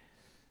do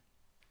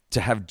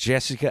to have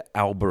Jessica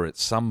Alba at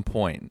some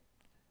point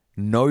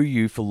know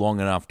you for long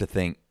enough to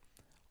think,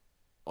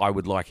 I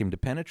would like him to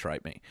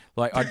penetrate me?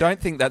 Like, I don't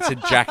think that's a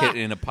jacket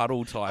in a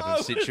puddle type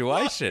of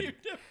situation.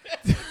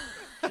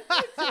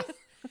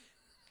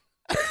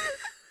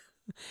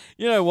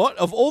 You know what?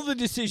 Of all the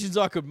decisions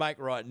I could make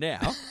right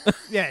now,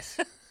 Yes.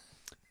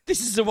 this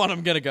is the one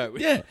I'm going to go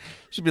with. Yeah.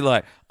 She'd be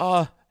like,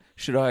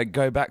 should I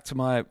go back to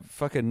my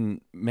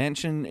fucking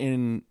mansion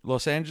in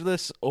Los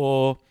Angeles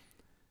or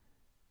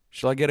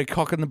should I get a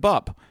cock in the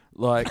butt?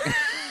 Like,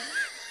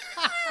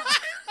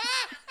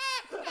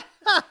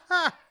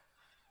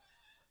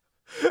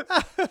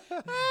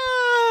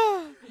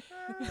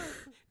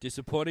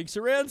 Disappointing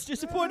surrounds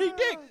disappointing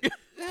dick.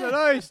 So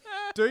those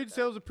dude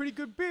sells a pretty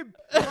good bib.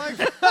 Like,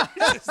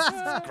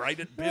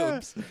 great at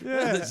bibs.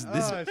 yeah.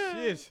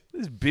 This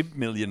Shit. bib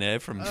millionaire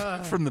from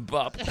the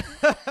butt.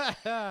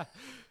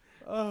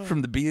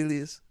 From the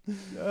Bealies.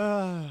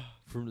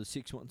 From the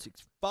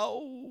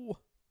 6164.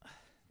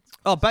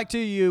 Oh, back to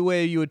you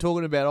where you were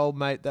talking about old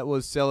mate that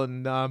was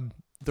selling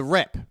the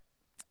rep.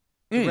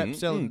 The rep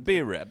selling.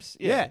 beer reps.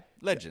 Yeah.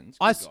 Legends.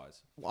 I Good s-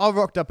 guys. I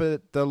rocked up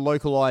at the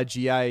local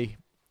IGA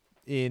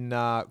in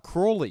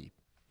Crawley.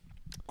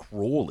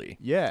 Crawley.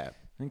 Yeah.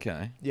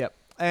 Okay. Yep.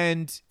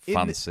 And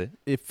Fancy.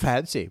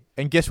 Fancy.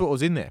 And guess what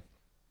was in there?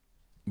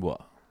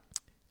 What?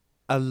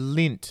 A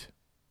Lint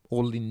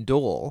or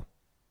Lindor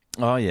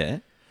Oh, yeah.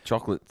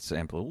 Chocolate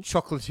samples.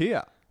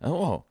 chocolatier.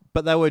 Oh.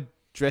 But they were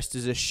dressed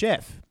as a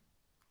chef.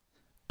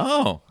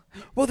 Oh.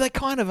 Well, they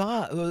kind of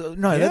are.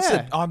 No,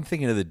 Yeah. I'm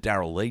thinking of the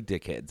Darryl Lee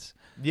dickheads.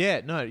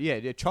 Yeah, no, yeah,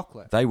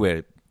 chocolate. They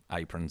wear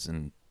aprons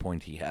and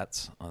pointy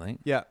hats, I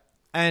think. Yeah.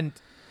 And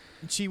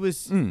she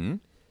was Mm.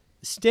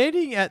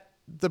 standing at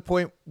the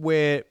point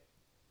where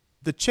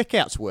the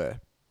checkouts were,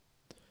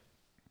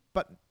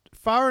 but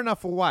far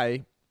enough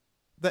away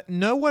that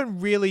no one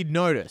really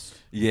noticed.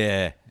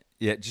 Yeah.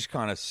 Yeah, just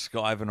kind of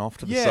skiving off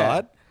to the Yeah.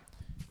 side.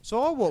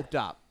 So I walked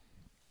up.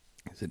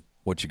 I said,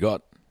 what you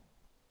got?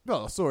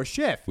 Well, I saw a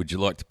chef. Would you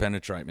like to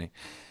penetrate me?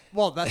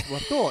 Well, that's my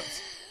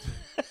thoughts.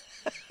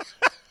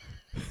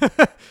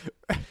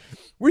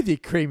 With your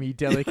creamy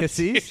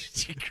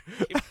delicacies.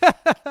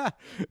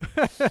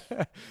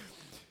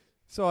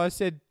 So I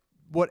said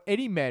what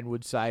any man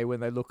would say when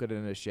they look at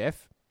a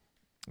chef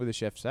with a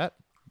chef's hat.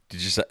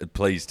 Did you say,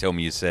 please tell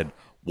me you said,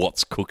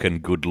 what's cooking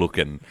good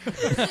looking?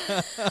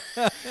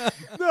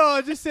 No,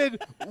 I just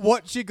said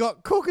what you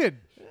got cooking.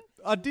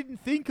 I didn't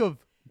think of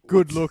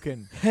good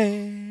looking.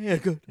 Hey,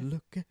 good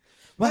looking.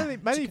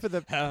 Mainly for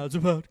the How's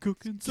about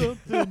cooking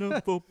something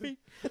up for me?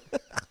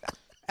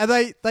 and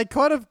they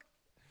kind of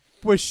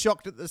were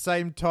shocked at the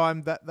same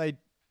time that they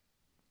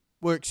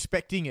were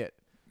expecting it.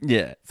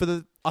 Yeah.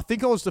 I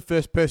think I was the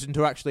first person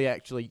to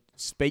actually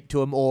speak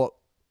to him or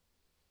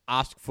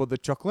ask for the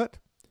chocolate.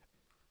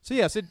 So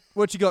yeah, I said,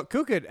 "What you got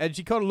cooking?" And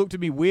she kind of looked at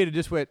me weird and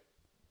just went,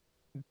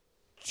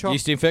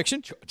 Yeast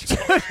infection?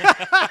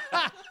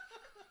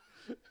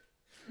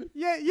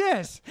 "Yeah,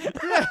 yes."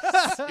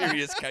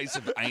 Serious case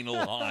of anal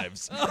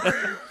hives.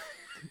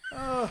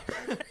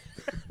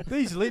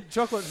 These Lindt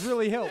chocolates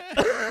really help.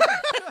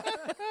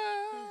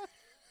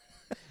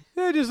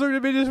 They just looked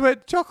at me and just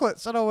went,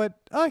 "Chocolates," and I went,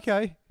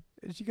 "Okay."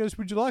 And she goes,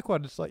 "Would you like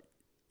one?" It's like,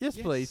 yes,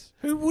 please.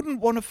 Who wouldn't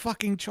want a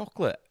fucking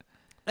chocolate?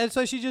 And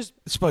so she just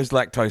I suppose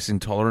lactose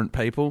intolerant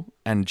people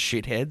and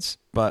shitheads,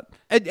 but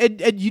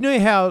and you know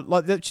how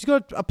like that she's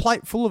got a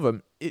plate full of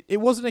them. It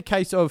wasn't a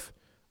case of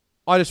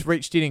I just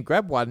reached in and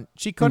grabbed one.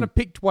 She kind of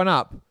picked one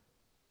up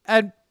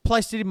and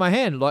placed it in my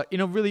hand, like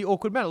in a really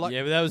awkward manner. Like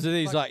Yeah, but that was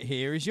these like,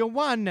 here is your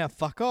one, now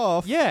fuck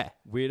off. yeah,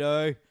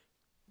 Weirdo.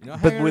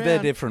 but were there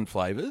different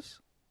flavours?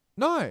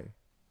 no,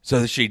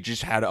 So she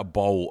just had a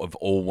bowl of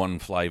all one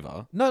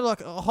flavour,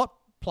 like a hot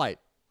plate,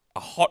 a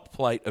hot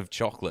plate of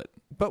chocolate.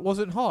 but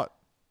wasn't hot.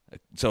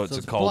 So it's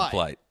it's a a cold plate.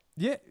 plate.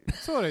 Yeah,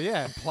 sort of.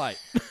 Yeah, plate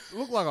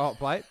looked like a hot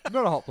plate,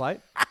 not a hot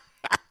plate.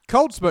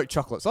 Cold smoked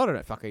chocolates. I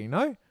don't fucking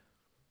know.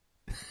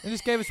 They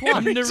just gave us one. I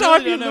really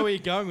time you don't know look- where you're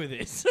going with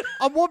this.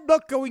 I'm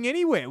not going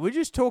anywhere. We're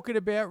just talking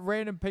about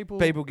random people.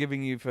 People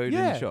giving you food in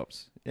Yeah. the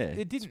shops. Yeah, It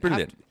didn't it's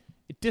brilliant. have to-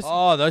 it doesn't.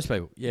 Oh, those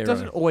people. Yeah, It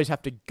doesn't always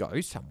have to go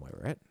somewhere,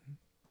 right?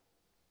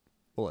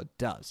 Well, it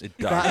does. It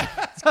does.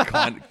 It's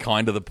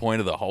kind of the point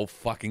of the whole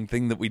fucking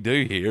thing that we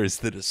do here is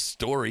that a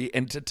story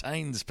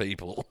entertains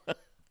people.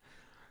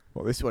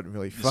 Well, this one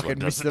really one fucking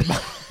missed the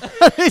mark.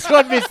 This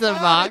one missed the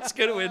mark. It's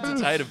going to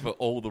entertain him for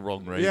all the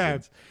wrong reasons. Yeah.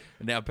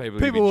 And now people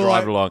People will be were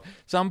driving like- along.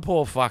 Some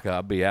poor fucker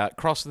will be out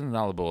crossing the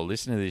Nullarbor,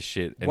 listening to this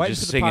shit, and Waiting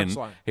just for the singing.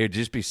 punchline. He'd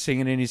just be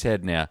singing in his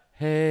head now.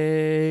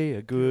 Hey,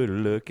 a good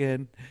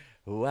looking,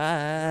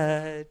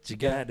 what you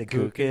got a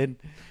cooking?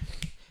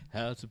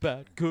 How's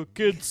about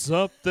cooking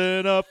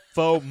something up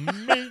for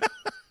me?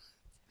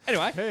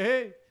 Anyway,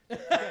 Hey.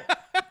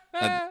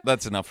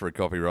 That's enough for a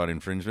copyright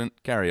infringement.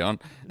 Carry on.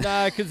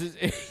 no, because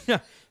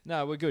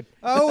no, we're good.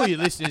 Oh, you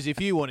listeners, if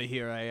you want to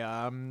hear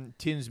a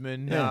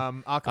Tinsman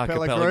a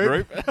cappella Acapella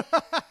group,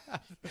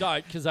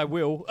 Don't, because I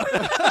will.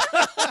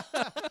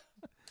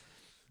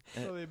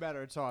 it's only a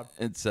matter of time.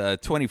 It's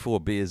 24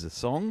 beers a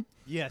song.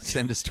 Yes.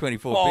 Send us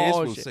 24 Oh, beers.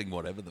 We'll shit. sing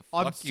whatever the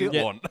I'm fuck still-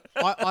 you want.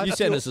 I You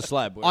still, send us a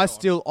slab. I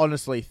still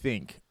honestly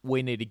think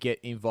we need to get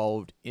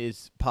involved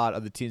as part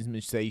of the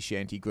Tinsman Sea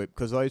Shanty group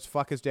because those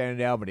fuckers down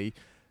in Albany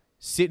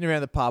sitting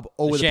around the pub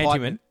all The with a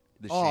shantymen. pipe.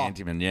 The Oh.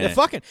 shantyman, yeah.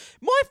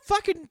 My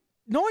fucking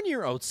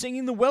 9-year-old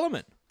singing the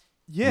Wellerman.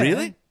 Yeah.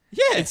 Really?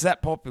 Yeah, It's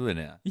that popular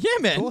now. yeah,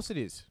 Of man, course it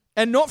is.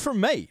 and not from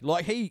me.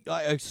 Like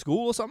a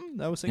school or something.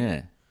 They were singing.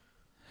 Yeah.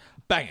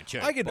 Banging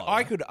tune.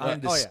 I could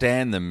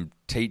understand them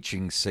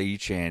teaching sea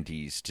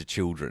shanties to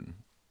children,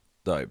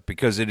 though,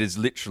 because it is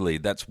literally,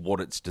 that's what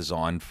it's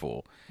designed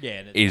for, Yeah,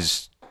 and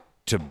is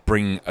to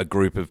bring a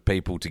group of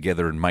people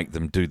together and make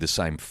them do the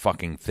same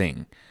fucking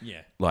thing.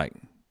 yeah. Like,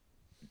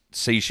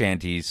 sea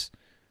shanties,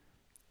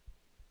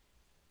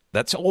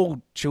 that's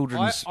all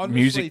children's I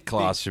honestly music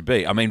class should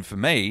be. I mean, for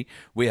me,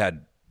 we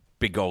had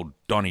big old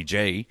Donny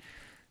G,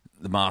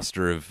 the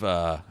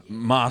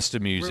master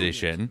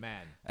musician,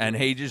 man. and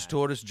he just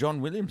taught us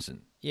John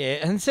Williamson. Yeah,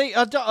 and see,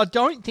 I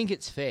don't think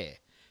it's fair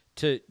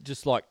to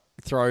just like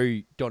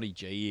throw Donny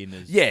G in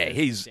as. Yeah,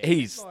 as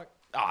he's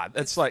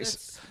that's like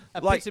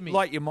epitome.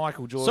 like your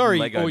Michael Jordan. Sorry,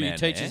 Lego all man you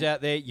teachers there.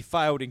 out there, you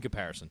failed in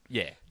comparison.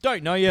 Yeah,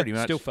 Don't know you, pretty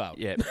much. still failed.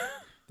 Yeah,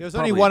 There was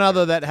Probably only one a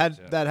other that had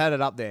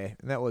it up there,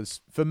 and that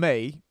was for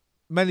me,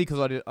 mainly because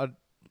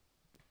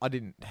I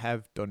didn't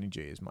have Donny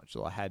G as much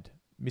as I had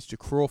Mr.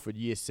 Crawford,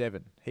 Year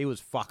 7. He was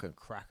fucking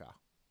cracker.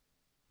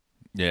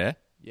 yeah.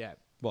 Yeah,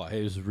 Well,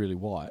 he was really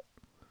white.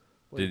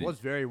 well, Did he he- was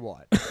very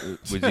white.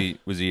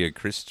 Was he a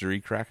Christery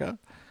cracker?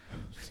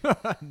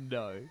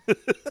 No.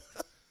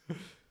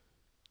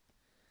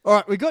 All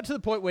right, we got to the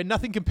point where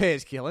nothing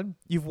compares, Keelan.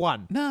 You've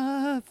won.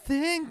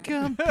 Nothing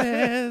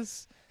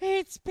compares.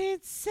 It's been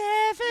 7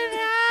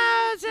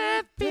 hours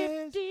and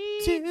 50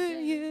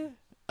 you.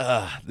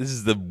 This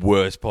is the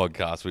worst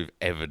podcast we've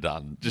ever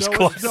done. Just No,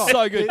 close. it's not.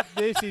 So good.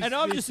 This is, And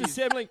I'm this just is-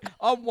 assembling.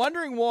 I'm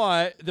wondering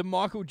why the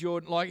Michael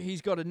Jordan, like,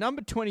 he's got a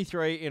number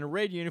 23 in a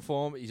red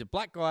uniform. He's a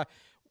black guy.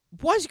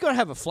 Why has he got to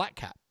have a flat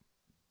cap?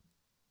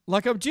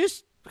 Like, I'm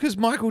just, Because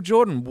Michael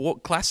Jordan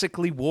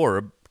classically wore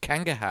a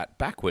kanga hat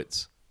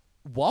backwards.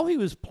 while he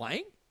was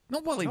playing?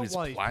 Not while he Not was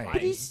while he's playing.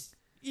 playing. He's,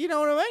 you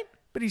know what I mean?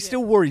 But he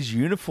still wore his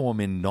uniform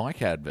in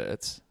Nike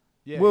adverts.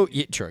 Yeah. Well,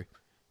 yeah, true.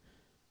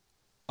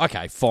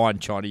 Okay, fine,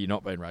 China, you're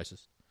not being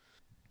racist.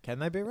 Can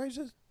they be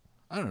racist?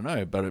 I don't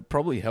know, but it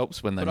probably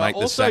helps when they But I make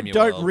the also Samuel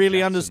don't L. really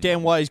Jackson understand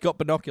one. why he's got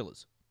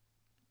binoculars.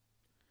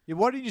 Yeah,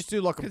 why don't you just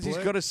do like a Because he's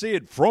blur? got to see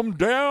it from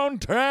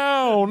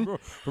downtown.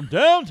 From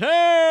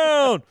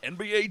downtown,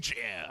 NBA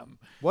Jam.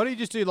 Why don't you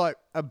just do like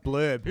a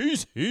blurb?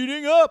 he's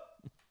heating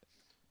up.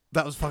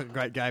 That was a fucking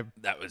great game.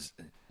 That was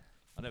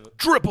I never.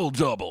 triple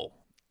double.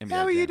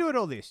 How are you doing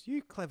all this?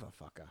 You clever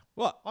fucker.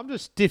 What? I'm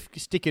just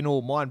sticking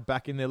all mine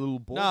back in their little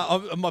ball.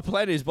 No, my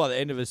plan is by the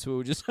end of this,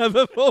 we'll just have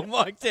a full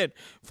mic tent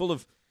full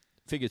of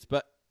figures.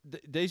 But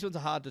these ones are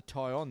hard to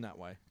tie on that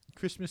way.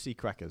 Christmassy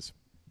crackers.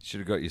 Should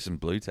have got you some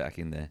blue tack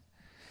in there.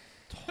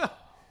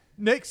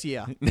 Next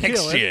year. Next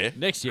Kill it. year.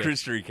 Next year.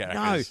 Christery No,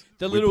 characters.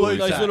 the with little blue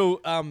those tack.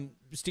 little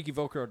sticky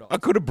Velcro dots. I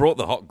could have brought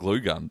the hot glue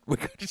gun. We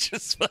could have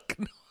just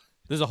fucking...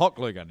 There's a hot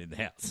glue gun in the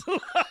house.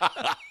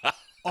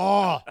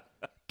 Oh,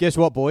 guess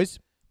what, boys?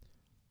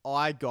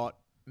 I got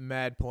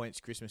mad points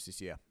Christmas this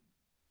year.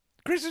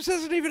 Christmas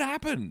hasn't even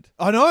happened.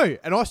 I know,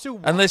 and I still.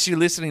 Unless you're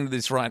listening to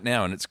this right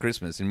now and it's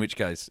Christmas, in which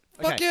case...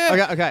 Fuck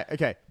yeah.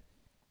 Okay.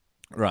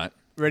 Right.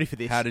 Ready for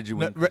this? How did you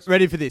win?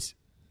 Ready for this?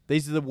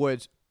 These are the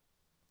words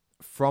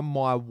from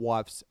my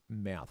wife's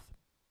mouth.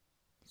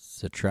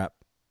 It's a trap.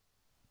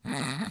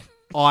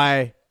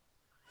 I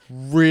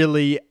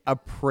really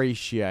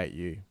appreciate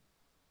you.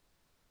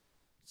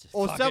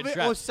 Or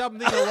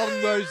something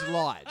along those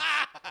lines.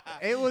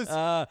 It was.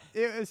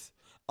 It was.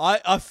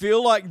 I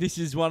feel like this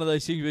is one of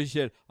those things where you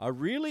said, I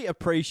really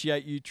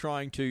appreciate you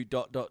trying to ...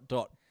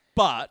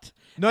 But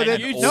No, and there-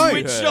 you no.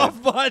 switched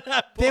off by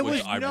that point. There Which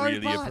was I no really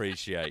but.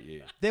 appreciate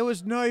you. There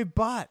was no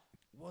but.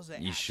 Was there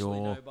You actually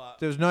sure? no but?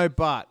 There was no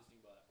but.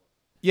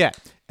 Yeah,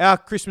 our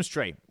Christmas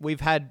tree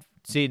we've had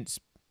since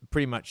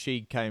pretty much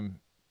she came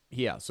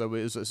here. So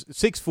it was a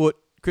 6-foot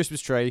Christmas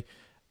tree.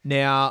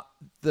 Now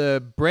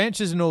the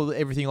branches and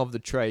everything of the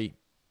tree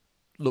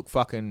look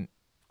fucking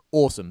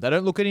awesome. They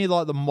don't look any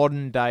like the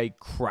modern day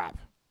crap.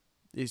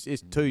 It's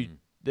too.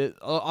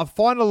 I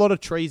find a lot of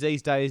trees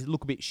these days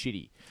look a bit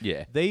shitty.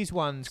 Yeah. These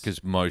ones,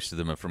 Because most of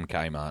them are from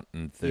Kmart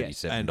and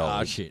 $37.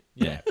 And shit.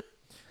 Yeah.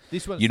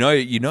 This one's You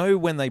know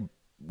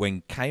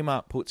when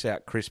Kmart puts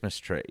out Christmas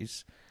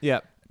trees yeah,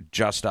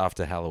 just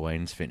after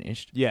Halloween's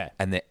finished, yeah,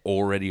 and they're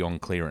already on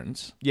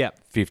clearance, yeah,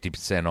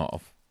 50%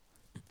 off,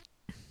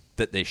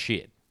 that they're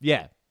shit.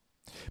 yeah.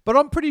 But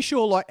I'm pretty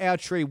sure like our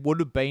tree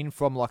would have been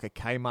from like a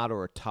Kmart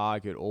or a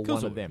Target or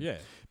one of them. Yeah. Where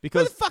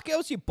Because the fuck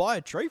else you buy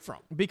a tree from?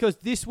 because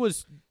this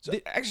was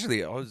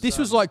Actually, I was this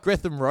was like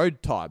Gretham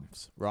Road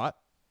times, right?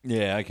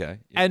 yeah, okay,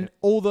 And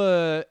all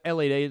the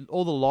LED,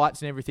 all the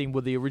lights and everything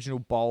were the original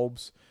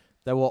bulbs.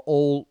 They were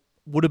all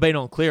would have been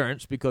on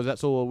clearance because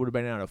that's all it would have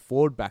been able to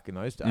afford back in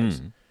those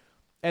days.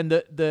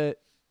 And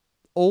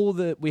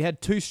we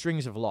had 2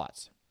 strings of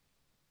lights.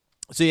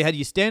 So you had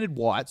your standard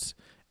whites,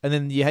 and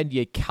then you had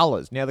your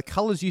colours. Now the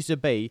colours used to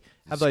be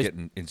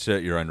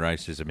insert your own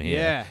racism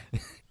here. yeah.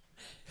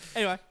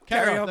 Anyway,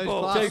 Carry on, those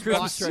Paul. glass, Two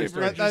Christmas spikes-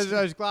 trees.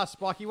 those glass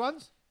spiky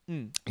ones.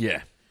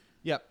 Yeah.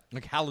 Yep.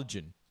 like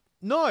halogen.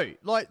 No,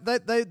 like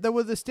they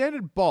were the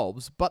standard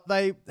bulbs, but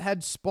they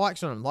had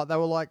spikes on them. Like they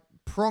were like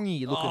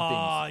prongy looking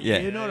things. yeah.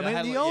 You know what I they mean?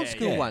 had The like- old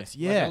school yeah. ones.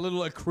 Like Yeah. a little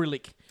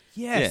acrylic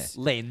Yes.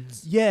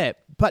 lens. Yeah.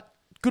 But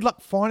good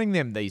luck finding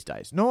them these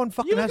days. No one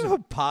fucking You're has looking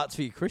them. for parts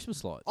for your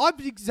Christmas lights. I'm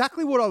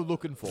exactly what I was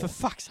looking for. For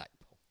fuck's sake.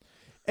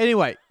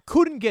 Anyway,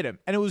 couldn't get them,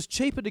 and it was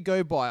cheaper to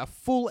go buy a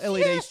full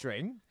LED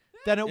string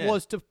than it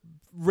was to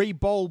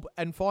rebulb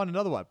and find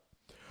another one.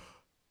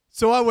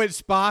 So I went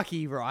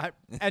Sparky, right,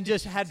 and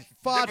just had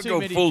far Never too go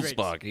many full drinks.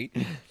 Sparky.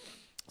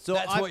 So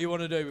That's I, what you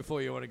want to do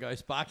before you want to go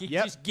Sparky.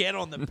 Yep. Just get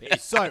on the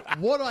piss. So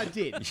what I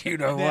did, You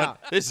know Now-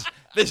 what? This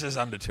is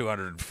under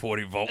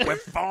 240 volt. We're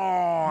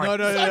fine. no,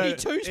 It's only no,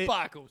 2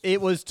 sparkles. It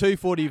was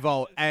 240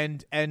 volt,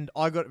 and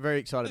I got very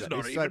excited There's about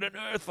not this. even So an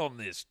earth on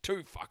this.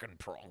 2 fucking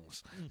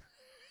prongs.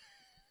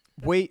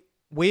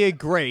 we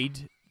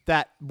agreed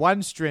that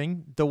one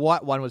string, the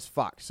white one, was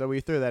fucked, so we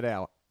threw that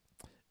out.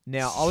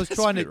 Now I was That's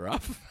trying a bit to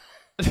rough.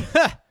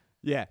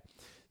 yeah.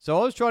 So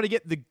I was trying to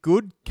get the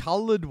good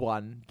coloured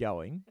one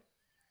going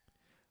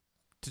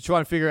to try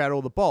and figure out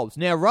all the bulbs.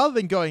 Now, rather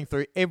than going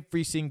through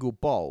every single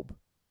bulb,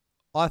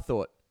 I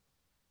thought,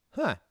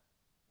 why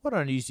don't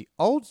I use the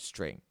old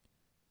string,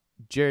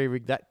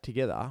 jerry-rig that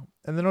together,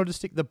 and then I'll just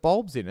stick the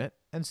bulbs in it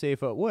and see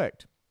if it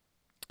worked.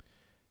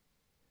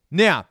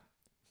 Now,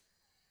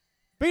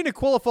 being a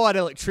qualified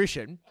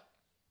electrician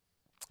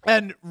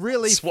and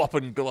really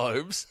Swapping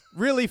globes.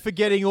 really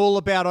forgetting all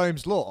about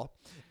Ohm's law,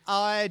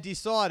 I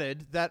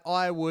decided that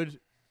I would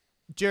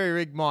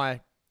jerry-rig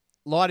my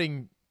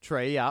lighting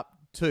tree up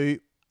to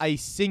a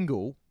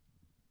single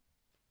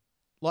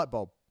light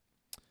bulb.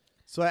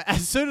 So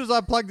as soon as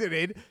I plugged it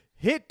in,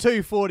 hit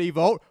 240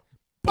 volt,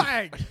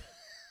 bang!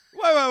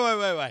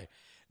 Wait.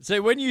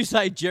 So when you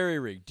say jerry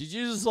rig, did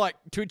you just like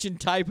twitch and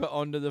tape it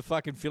onto the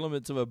fucking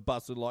filaments of a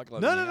busted light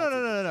glove?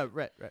 No.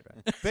 Right.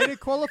 Being a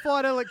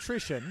qualified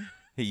electrician,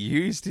 He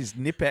used his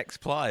Nipex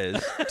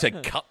pliers to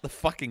cut the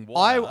fucking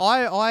wire.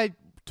 I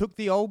took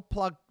the old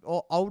plug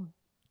or old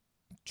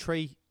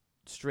tree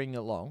string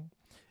along,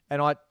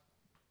 and I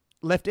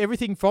left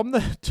everything from the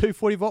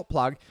 240 volt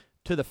plug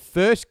to the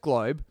first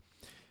globe,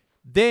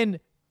 then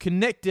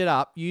connected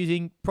up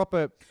using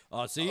proper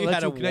Oh, so you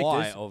had a electrical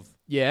wire connectors. of...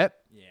 yeah,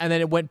 and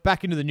then it went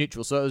back into the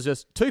neutral, so it was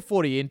just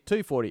 240 in,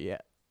 240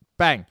 out,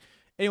 bang.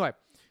 Anyway,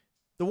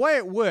 the way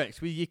it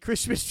works with your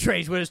Christmas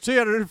trees when it's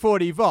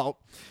 240 volt,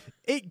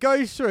 it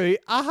goes through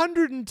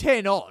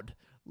 110 odd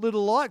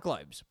little light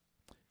globes.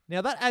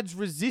 Now that adds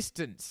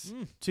resistance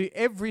to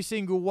every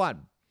single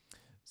one.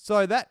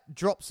 So that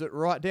drops it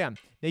right down.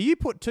 Now you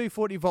put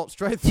 240 volts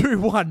straight through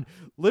one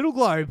little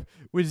globe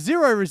with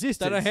zero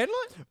resistance. Did I handle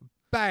it?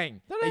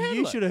 Bang. Did I And you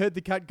handle it? should have heard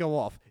the cut go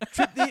off.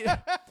 Put it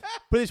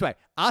this way.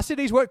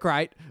 RCDs work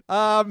great.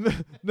 No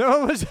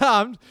one was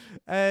harmed.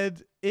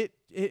 And it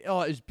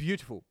was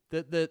beautiful.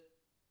 The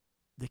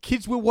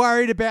kids were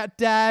worried about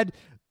Dad.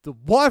 The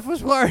wife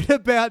was worried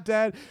about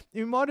Dad.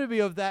 It reminded me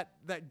of that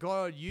guy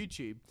on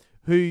YouTube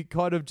who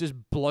kind of just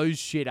blows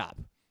shit up.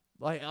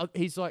 Like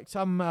he's like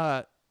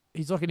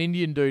he's like an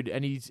Indian dude,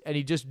 and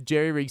he just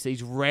jerry rigs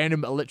these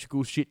random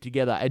electrical shit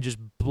together and just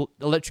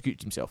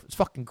electrocutes himself. It's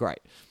fucking great.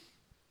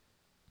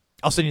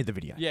 I'll send you the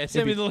video. Yeah,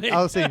 send me the link.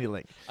 I'll send you the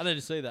link. I need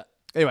to see that.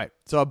 Anyway,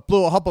 so I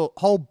blew a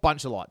whole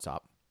bunch of lights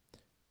up,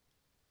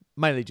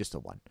 mainly just the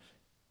one,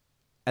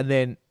 and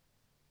then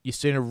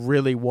Justina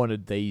really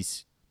wanted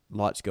these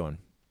lights going,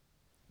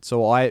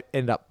 so I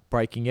end up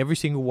breaking every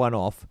single one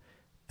off,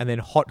 and then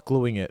hot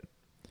gluing it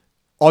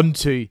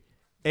onto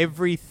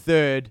every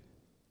third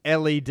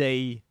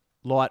LED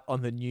light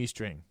on the new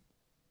string.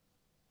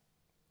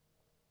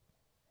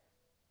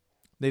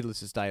 Needless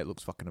to say, it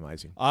looks fucking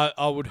amazing.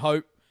 I would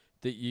hope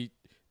that you...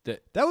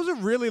 That was a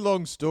really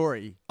long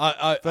story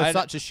for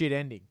such a shit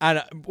ending.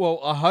 And well,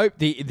 I hope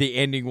the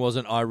ending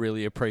wasn't I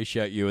really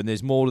appreciate you, and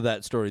there's more to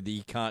that story that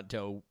you can't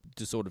tell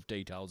the sort of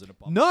details in a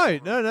pop. No.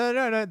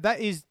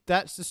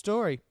 That's the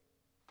story.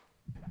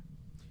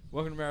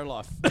 Welcome to Married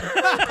Life.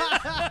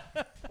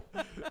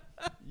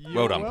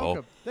 Well done, Paul.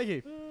 welcome. Thank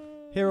you.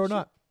 Here all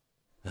night.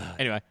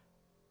 Anyway,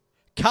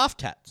 calf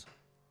tats.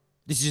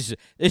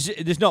 This is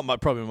there's not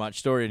much, probably much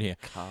story in here.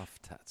 Calf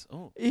tats.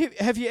 Oh,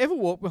 Have you ever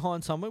walked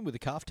behind someone with a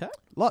calf tat?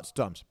 Lots of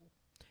times.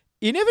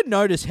 You never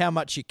notice how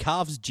much your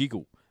calves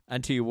jiggle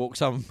until you walk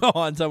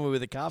behind someone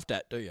with a calf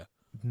tat, do you?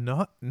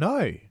 No.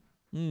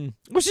 It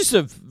was just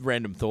a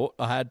random thought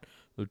I had.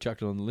 We'll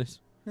chuck it on the list.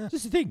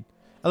 Just a thing.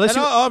 Unless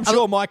And you, I'm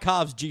sure my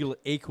calves jiggle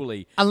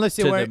equally. unless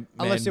to you're the wearing, man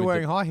unless you're with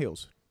wearing the- high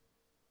heels,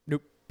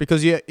 Nope.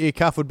 because your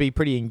calf would be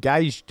pretty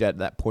engaged at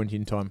that point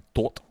in time.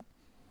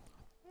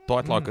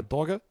 tight like a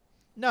tiger.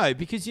 No,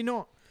 because you're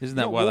not. Isn't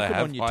you're that not why they walking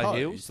have on your high toes.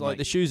 heels? Like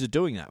the shoes are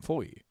doing that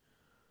for you.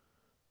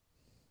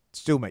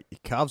 Still make your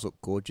calves look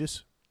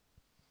gorgeous.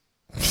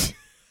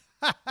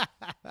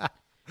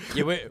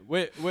 Yeah,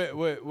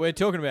 we're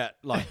talking about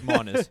like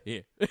minors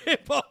here.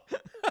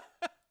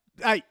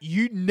 Hey,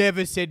 you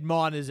never said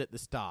minors at the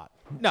start.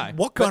 No.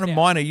 What but kind of now-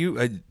 mine are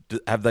you?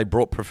 Have they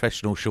brought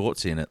professional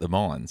shorts in at the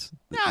mines?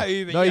 No,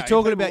 even, No, you're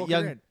talking people about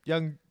walking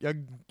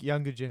around.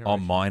 younger generation. Oh,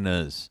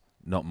 miners,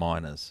 not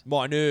miners.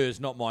 Minors,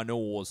 not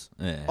minors.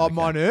 Yeah, Oh, okay.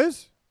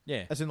 miners?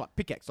 Yeah. As in like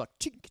pickaxe, like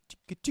chink,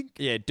 chink, chink.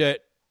 Yeah, dirt,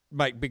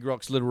 make big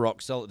rocks, little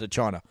rocks, sell it to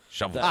China.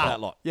 Shovel. That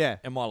lot. Yeah.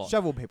 And my lot.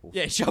 Shovel people.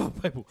 Yeah, shovel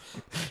people.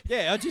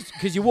 Yeah, I just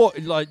because you walk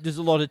like there's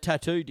a lot of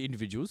tattooed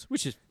individuals,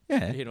 which is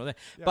Yeah. here or there.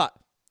 But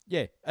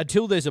yeah,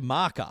 until there's a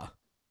marker,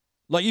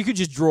 like you could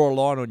just draw a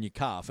line on your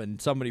calf,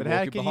 and somebody But how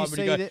walking can behind you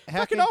me and see go, that- how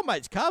 "Fucking can- old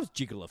mate's calves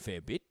jiggle a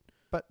fair bit."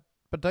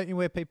 But don't you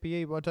wear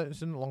PPE? Why don't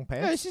isn't it long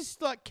Yeah, pants? it's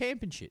just like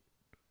camp and shit.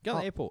 Go to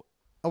the airport,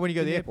 Oh, when you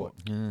go to the the airport.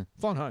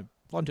 flying home,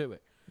 flying to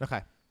it.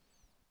 Okay.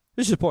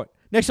 This is the point.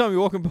 Next time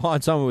you're walking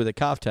behind someone with a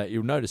calf tat,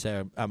 you'll notice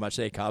how much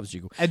their calves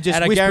jiggle. And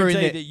just I whisper in guarantee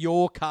their- that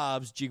your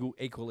calves jiggle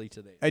equally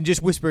to theirs. And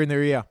just whisper in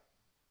their ear.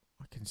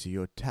 I can see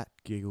your tat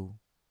giggle.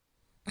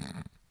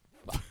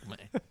 Fuck me.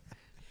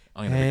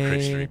 I'm gonna be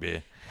Christery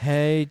beer.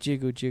 Hey,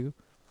 jiggle, jiggle.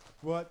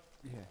 What?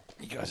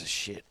 You guys are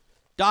shit.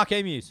 Dark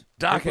emus.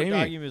 Dark Put emu.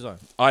 Dark emus on.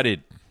 I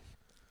did.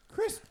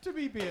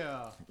 Christery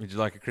beer. Would you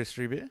like a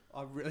Christery beer?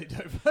 I really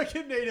don't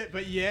fucking need it,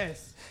 but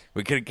yes.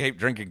 We could keep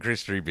drinking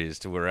Christery beers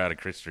till we're out of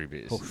Christery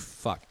beers. Oh,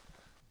 fuck.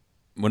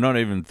 We're not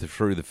even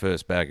through the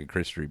first bag of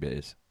Christery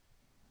beers.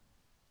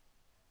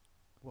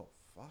 Well,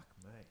 fuck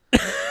me.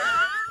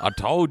 I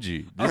told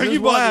you. I This reckon is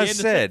by why the I end of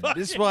the said. fucking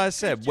This is why I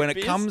said. When it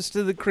beers- comes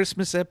to the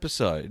Christmas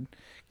episode,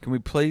 can we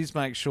please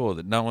make sure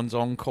that no one's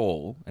on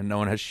call and no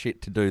one has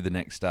shit to do the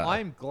next day?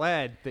 I'm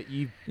glad that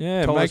you.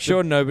 Yeah, told make us to-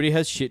 sure nobody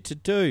has shit to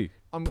do.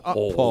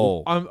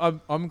 Paul.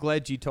 I'm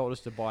glad you told us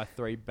to buy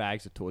 3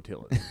 bags of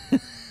tortillas.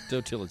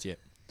 Tortillas, yeah.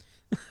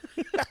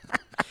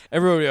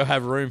 Everybody will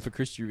have room for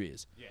Christy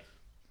beers.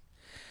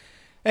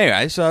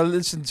 Anyway, so I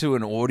listened to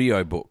an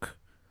audio book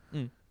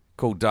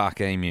called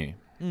Dark Emu,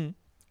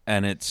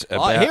 and it's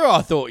about Here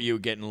I thought you were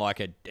getting like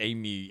a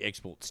emu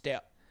export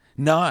stout.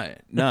 no.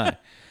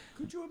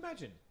 Could you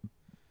imagine?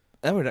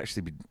 That would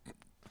actually be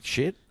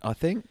shit. I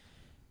think.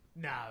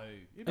 No.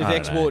 If don't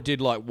export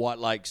did like White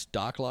Lakes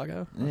Dark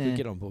Lager, I could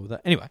get on board with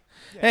that. Anyway,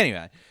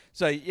 Anyway,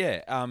 so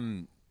yeah, I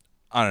don't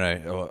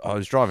know. I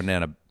was driving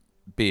down to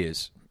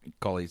Beers,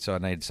 Collie, so I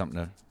needed something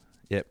to.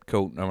 Yep,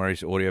 cool. No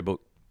worries.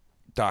 Audiobook,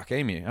 Dark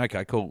Emu.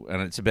 Okay, cool.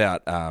 And it's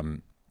about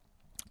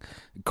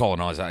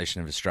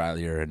colonisation of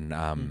Australia,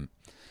 and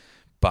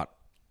but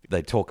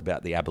they talk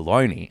about the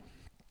abalone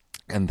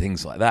and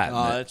things like that.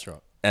 oh, that's right.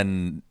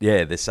 And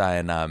yeah, they're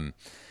saying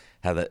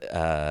how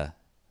the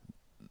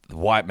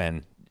white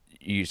men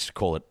used to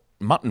call it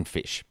mutton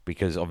fish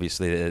because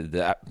obviously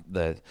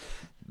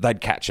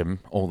they'd catch them,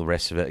 all the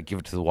rest of it, give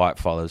it to the white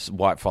fellas.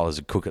 White fellas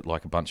would cook it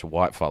like a bunch of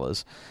white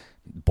fellas,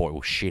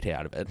 boil shit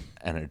out of it,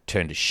 and it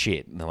turned to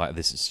shit. And they're like,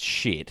 "This is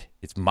shit.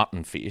 It's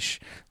mutton fish."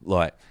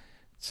 Like,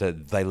 so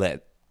they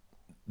let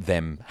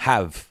them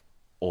have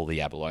all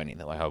the abalone.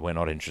 They're like, "Oh, we're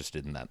not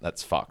interested in that.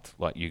 That's fucked.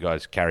 Like, you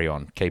guys carry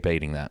on, keep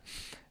eating that."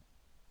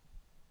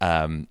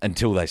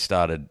 Until I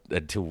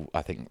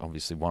think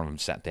obviously one of them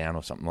sat down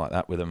or something like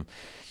that with them,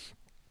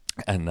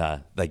 and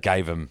they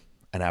gave them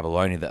an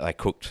abalone that they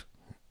cooked.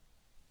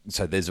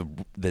 So there's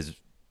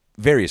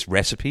various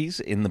recipes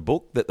in the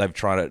book that they've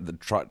tried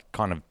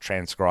kind of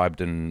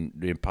transcribed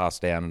and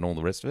passed down and all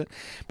the rest of it.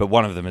 But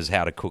one of them is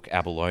how to cook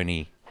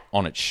abalone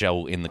on its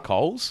shell in the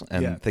coals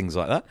and things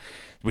like that,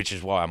 which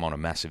is why I'm on a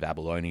massive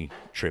abalone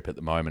trip at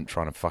the moment,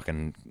 trying to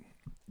fucking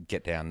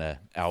get down to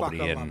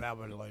Albany and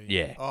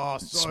Oh,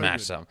 so smash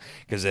good. some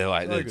because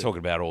they're talking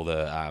about all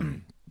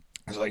the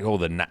it's like all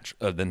the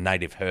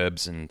native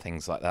herbs and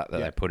things like that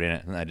they put in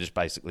it, and they just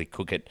basically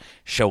cook it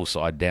shell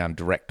side down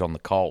direct on the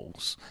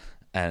coals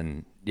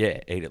and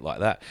eat it like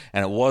that.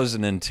 And it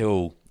wasn't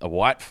until a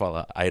white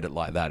fella ate it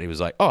like that he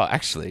was like, "Oh,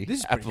 actually, This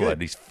is pretty good."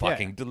 abalone is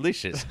fucking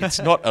delicious. It's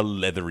not a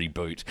leathery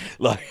boot."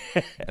 Like,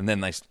 and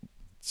then they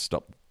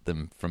stopped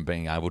them from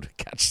being able to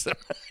catch them.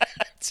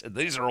 So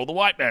these are all the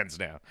white mans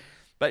now.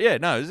 But yeah,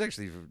 no, it was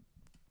actually a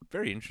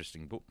very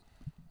interesting book.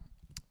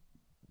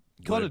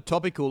 Kind of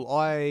topical.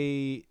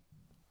 I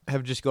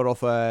have just got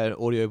off an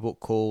audiobook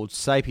called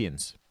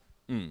Sapiens.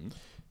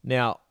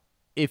 Now,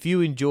 if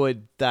you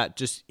enjoyed that,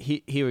 just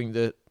hearing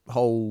the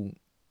whole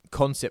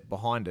concept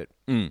behind it,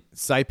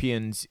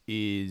 Sapiens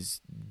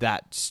is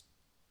that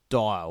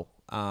style.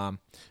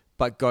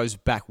 but goes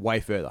back way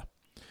further.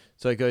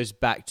 So it goes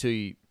back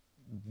to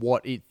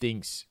what it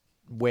thinks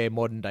where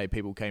modern day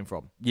people came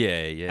from. Yeah.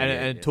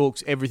 And it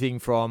talks everything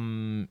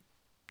from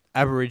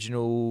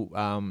Aboriginal,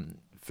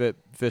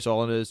 First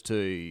Islanders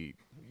to,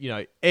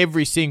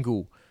 every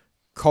single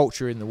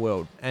culture in the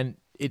world. And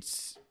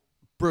it's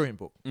brilliant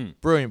book.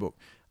 Brilliant book.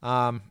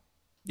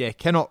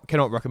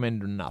 Cannot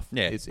recommend it enough.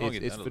 Yeah, it's I'll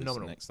give that a listen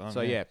phenomenal. next time,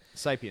 So yeah.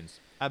 Sapiens.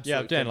 Yeah,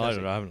 Absolutely. I've downloaded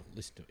fantastic. it. I haven't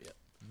listened to it yet.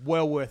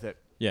 Well worth it.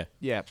 Yeah.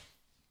 Yeah.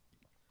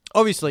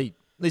 Obviously,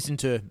 listen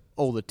to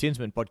all the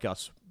Tinsman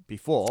podcasts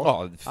before.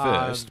 Oh,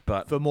 first,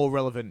 but for more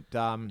relevant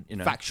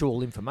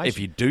factual information. if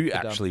you do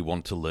But, actually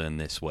want to learn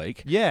this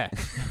week, yeah.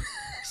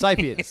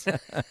 Sapiens.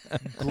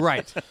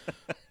 Great.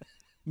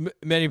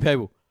 Many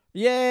people.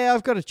 Yeah,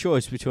 I've got a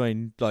choice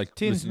between listening to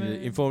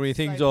Tinsman, informative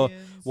things or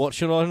Sapiens. what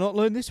should I not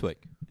learn this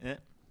week?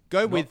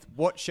 Go with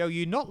what shall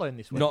you not learn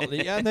this week?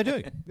 And they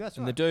do. That's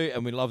And right. they do,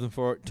 and we love them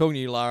for it. Talking to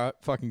you, Lara,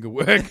 fucking good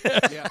work.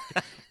 Yeah.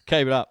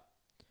 Keep it up.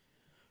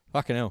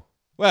 Fucking hell.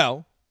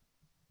 Well,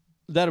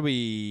 that'll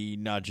be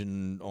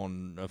nudging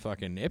on a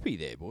fucking epi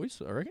there,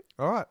 boys, I reckon.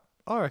 All right.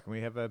 I reckon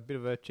we have a bit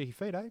of a cheeky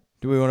feed, eh?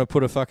 Do we want to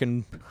put a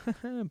fucking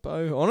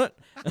bow on it?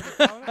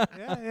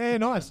 Yeah,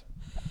 nice.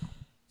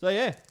 So,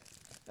 yeah.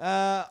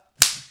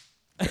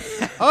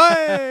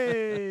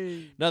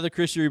 Hey! Another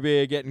Christery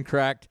beer getting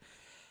cracked.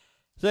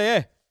 So,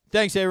 yeah.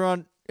 Thanks,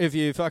 everyone. If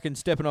you're fucking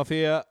stepping off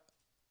here,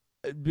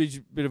 a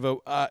bit of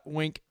a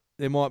wink.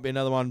 There might be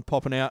another one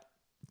popping out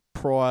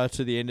prior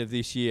to the end of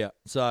this year.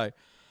 So,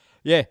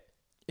 yeah.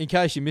 In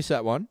case you missed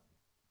that one,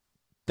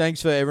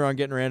 thanks for everyone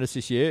getting around us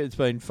this year. It's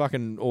been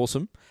fucking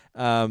awesome.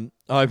 I'm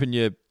hoping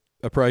you're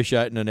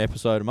appreciating an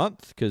episode a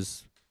month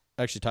because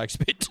it actually takes a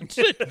bit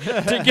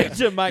to get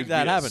to make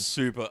that happen.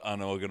 Super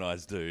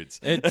unorganized dudes.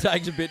 It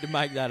takes a bit to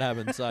make that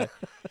happen. So,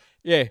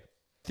 yeah,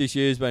 this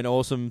year's been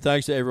awesome.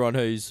 Thanks to everyone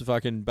who's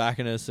fucking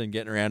backing us and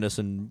getting around us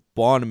and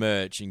buying the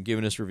merch and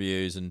giving us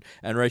reviews and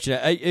reaching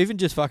out. Even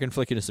just fucking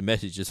flicking us a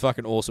message. It's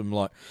fucking awesome.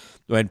 Like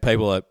when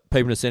people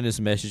send us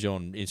a message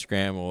on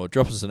Instagram or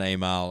drop us an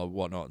email or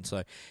whatnot. And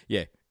so,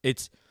 yeah,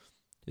 it's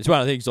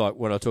one of the things like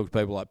when I talk to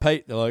people like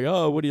Pete, they're like,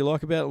 oh, what do you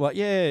like about it? I'm like,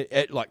 yeah,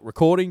 like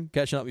recording,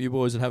 catching up with you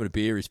boys and having a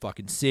beer is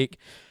fucking sick.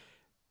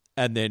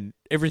 And then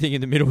everything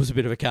in the middle was a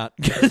bit of a cunt.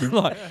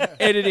 Like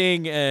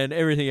editing and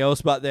everything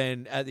else. But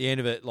then at the end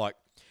of it, like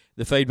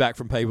the feedback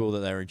from people that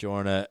they're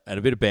enjoying it and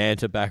a bit of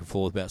banter back and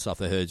forth about stuff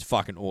they heard is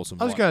fucking awesome.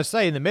 I was going to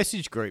say, in the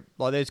message group,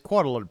 like, there's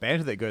quite a lot of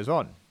banter that goes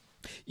on.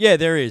 Yeah,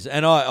 there is,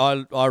 and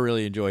I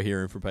really enjoy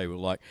hearing from people,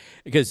 like,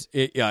 because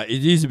it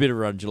is a bit of a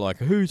run. You're like,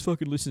 who's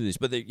fucking listening to this?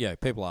 But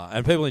people are,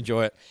 and people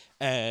enjoy it,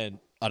 and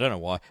I don't know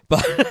why,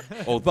 but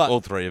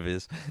All three of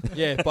his.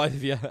 yeah, both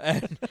of you.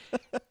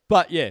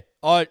 But yeah,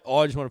 I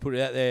just want to put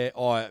it out there.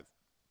 I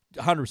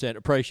 100%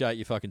 appreciate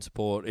your fucking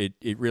support.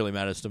 It really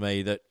matters to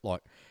me that,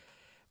 like,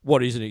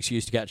 what is an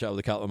excuse to catch up with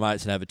a couple of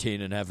mates and have a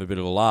tin and have a bit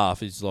of a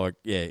laugh is like,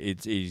 yeah,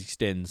 it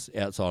extends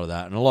outside of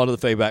that. And a lot of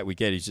the feedback we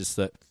get is just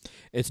that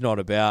it's not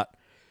about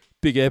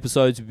big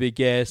episodes with big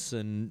guests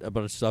and a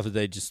bunch of stuff.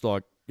 They're just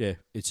like, yeah,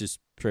 it's just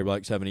three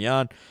blokes having a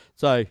yarn.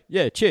 So,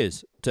 yeah,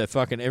 cheers to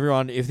fucking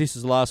everyone. If this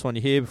is the last one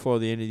you hear before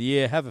the end of the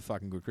year, have a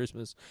fucking good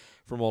Christmas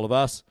from all of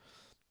us.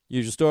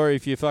 Usual story,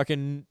 if you're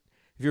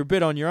a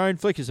bit on your own,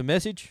 flick us a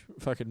message.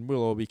 Fucking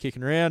we'll all be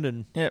kicking around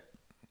and Yep.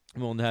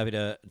 I'm more than happy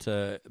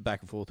to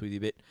back and forth with you a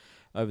bit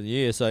over the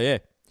year. So, yeah.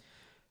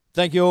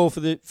 Thank you all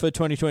for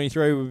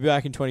 2023. We'll be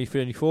back in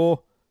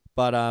 2024.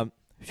 But,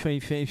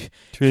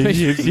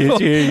 2024.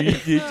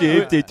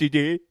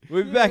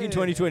 We'll be back in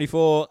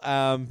 2024.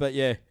 But,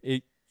 yeah,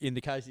 in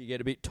the case that you get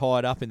a bit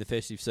tied up in the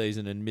festive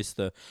season and miss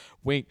the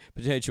wink,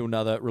 potential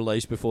another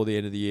release before the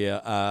end of the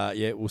year,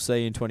 we'll see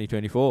you in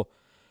 2024.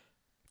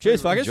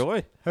 Cheers, fuckers.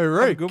 Enjoy.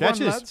 Hooroo. Have a good Catch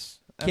one, us. lads.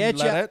 Catch And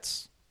ya.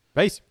 ladettes.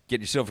 Peace.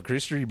 Get yourself a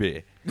Christery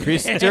beer.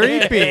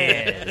 Christery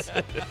beers.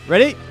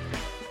 Ready?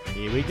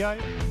 Here we go.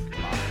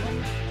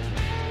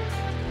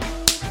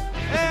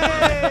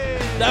 Hey!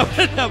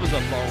 That was a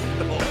long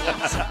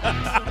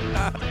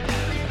pause.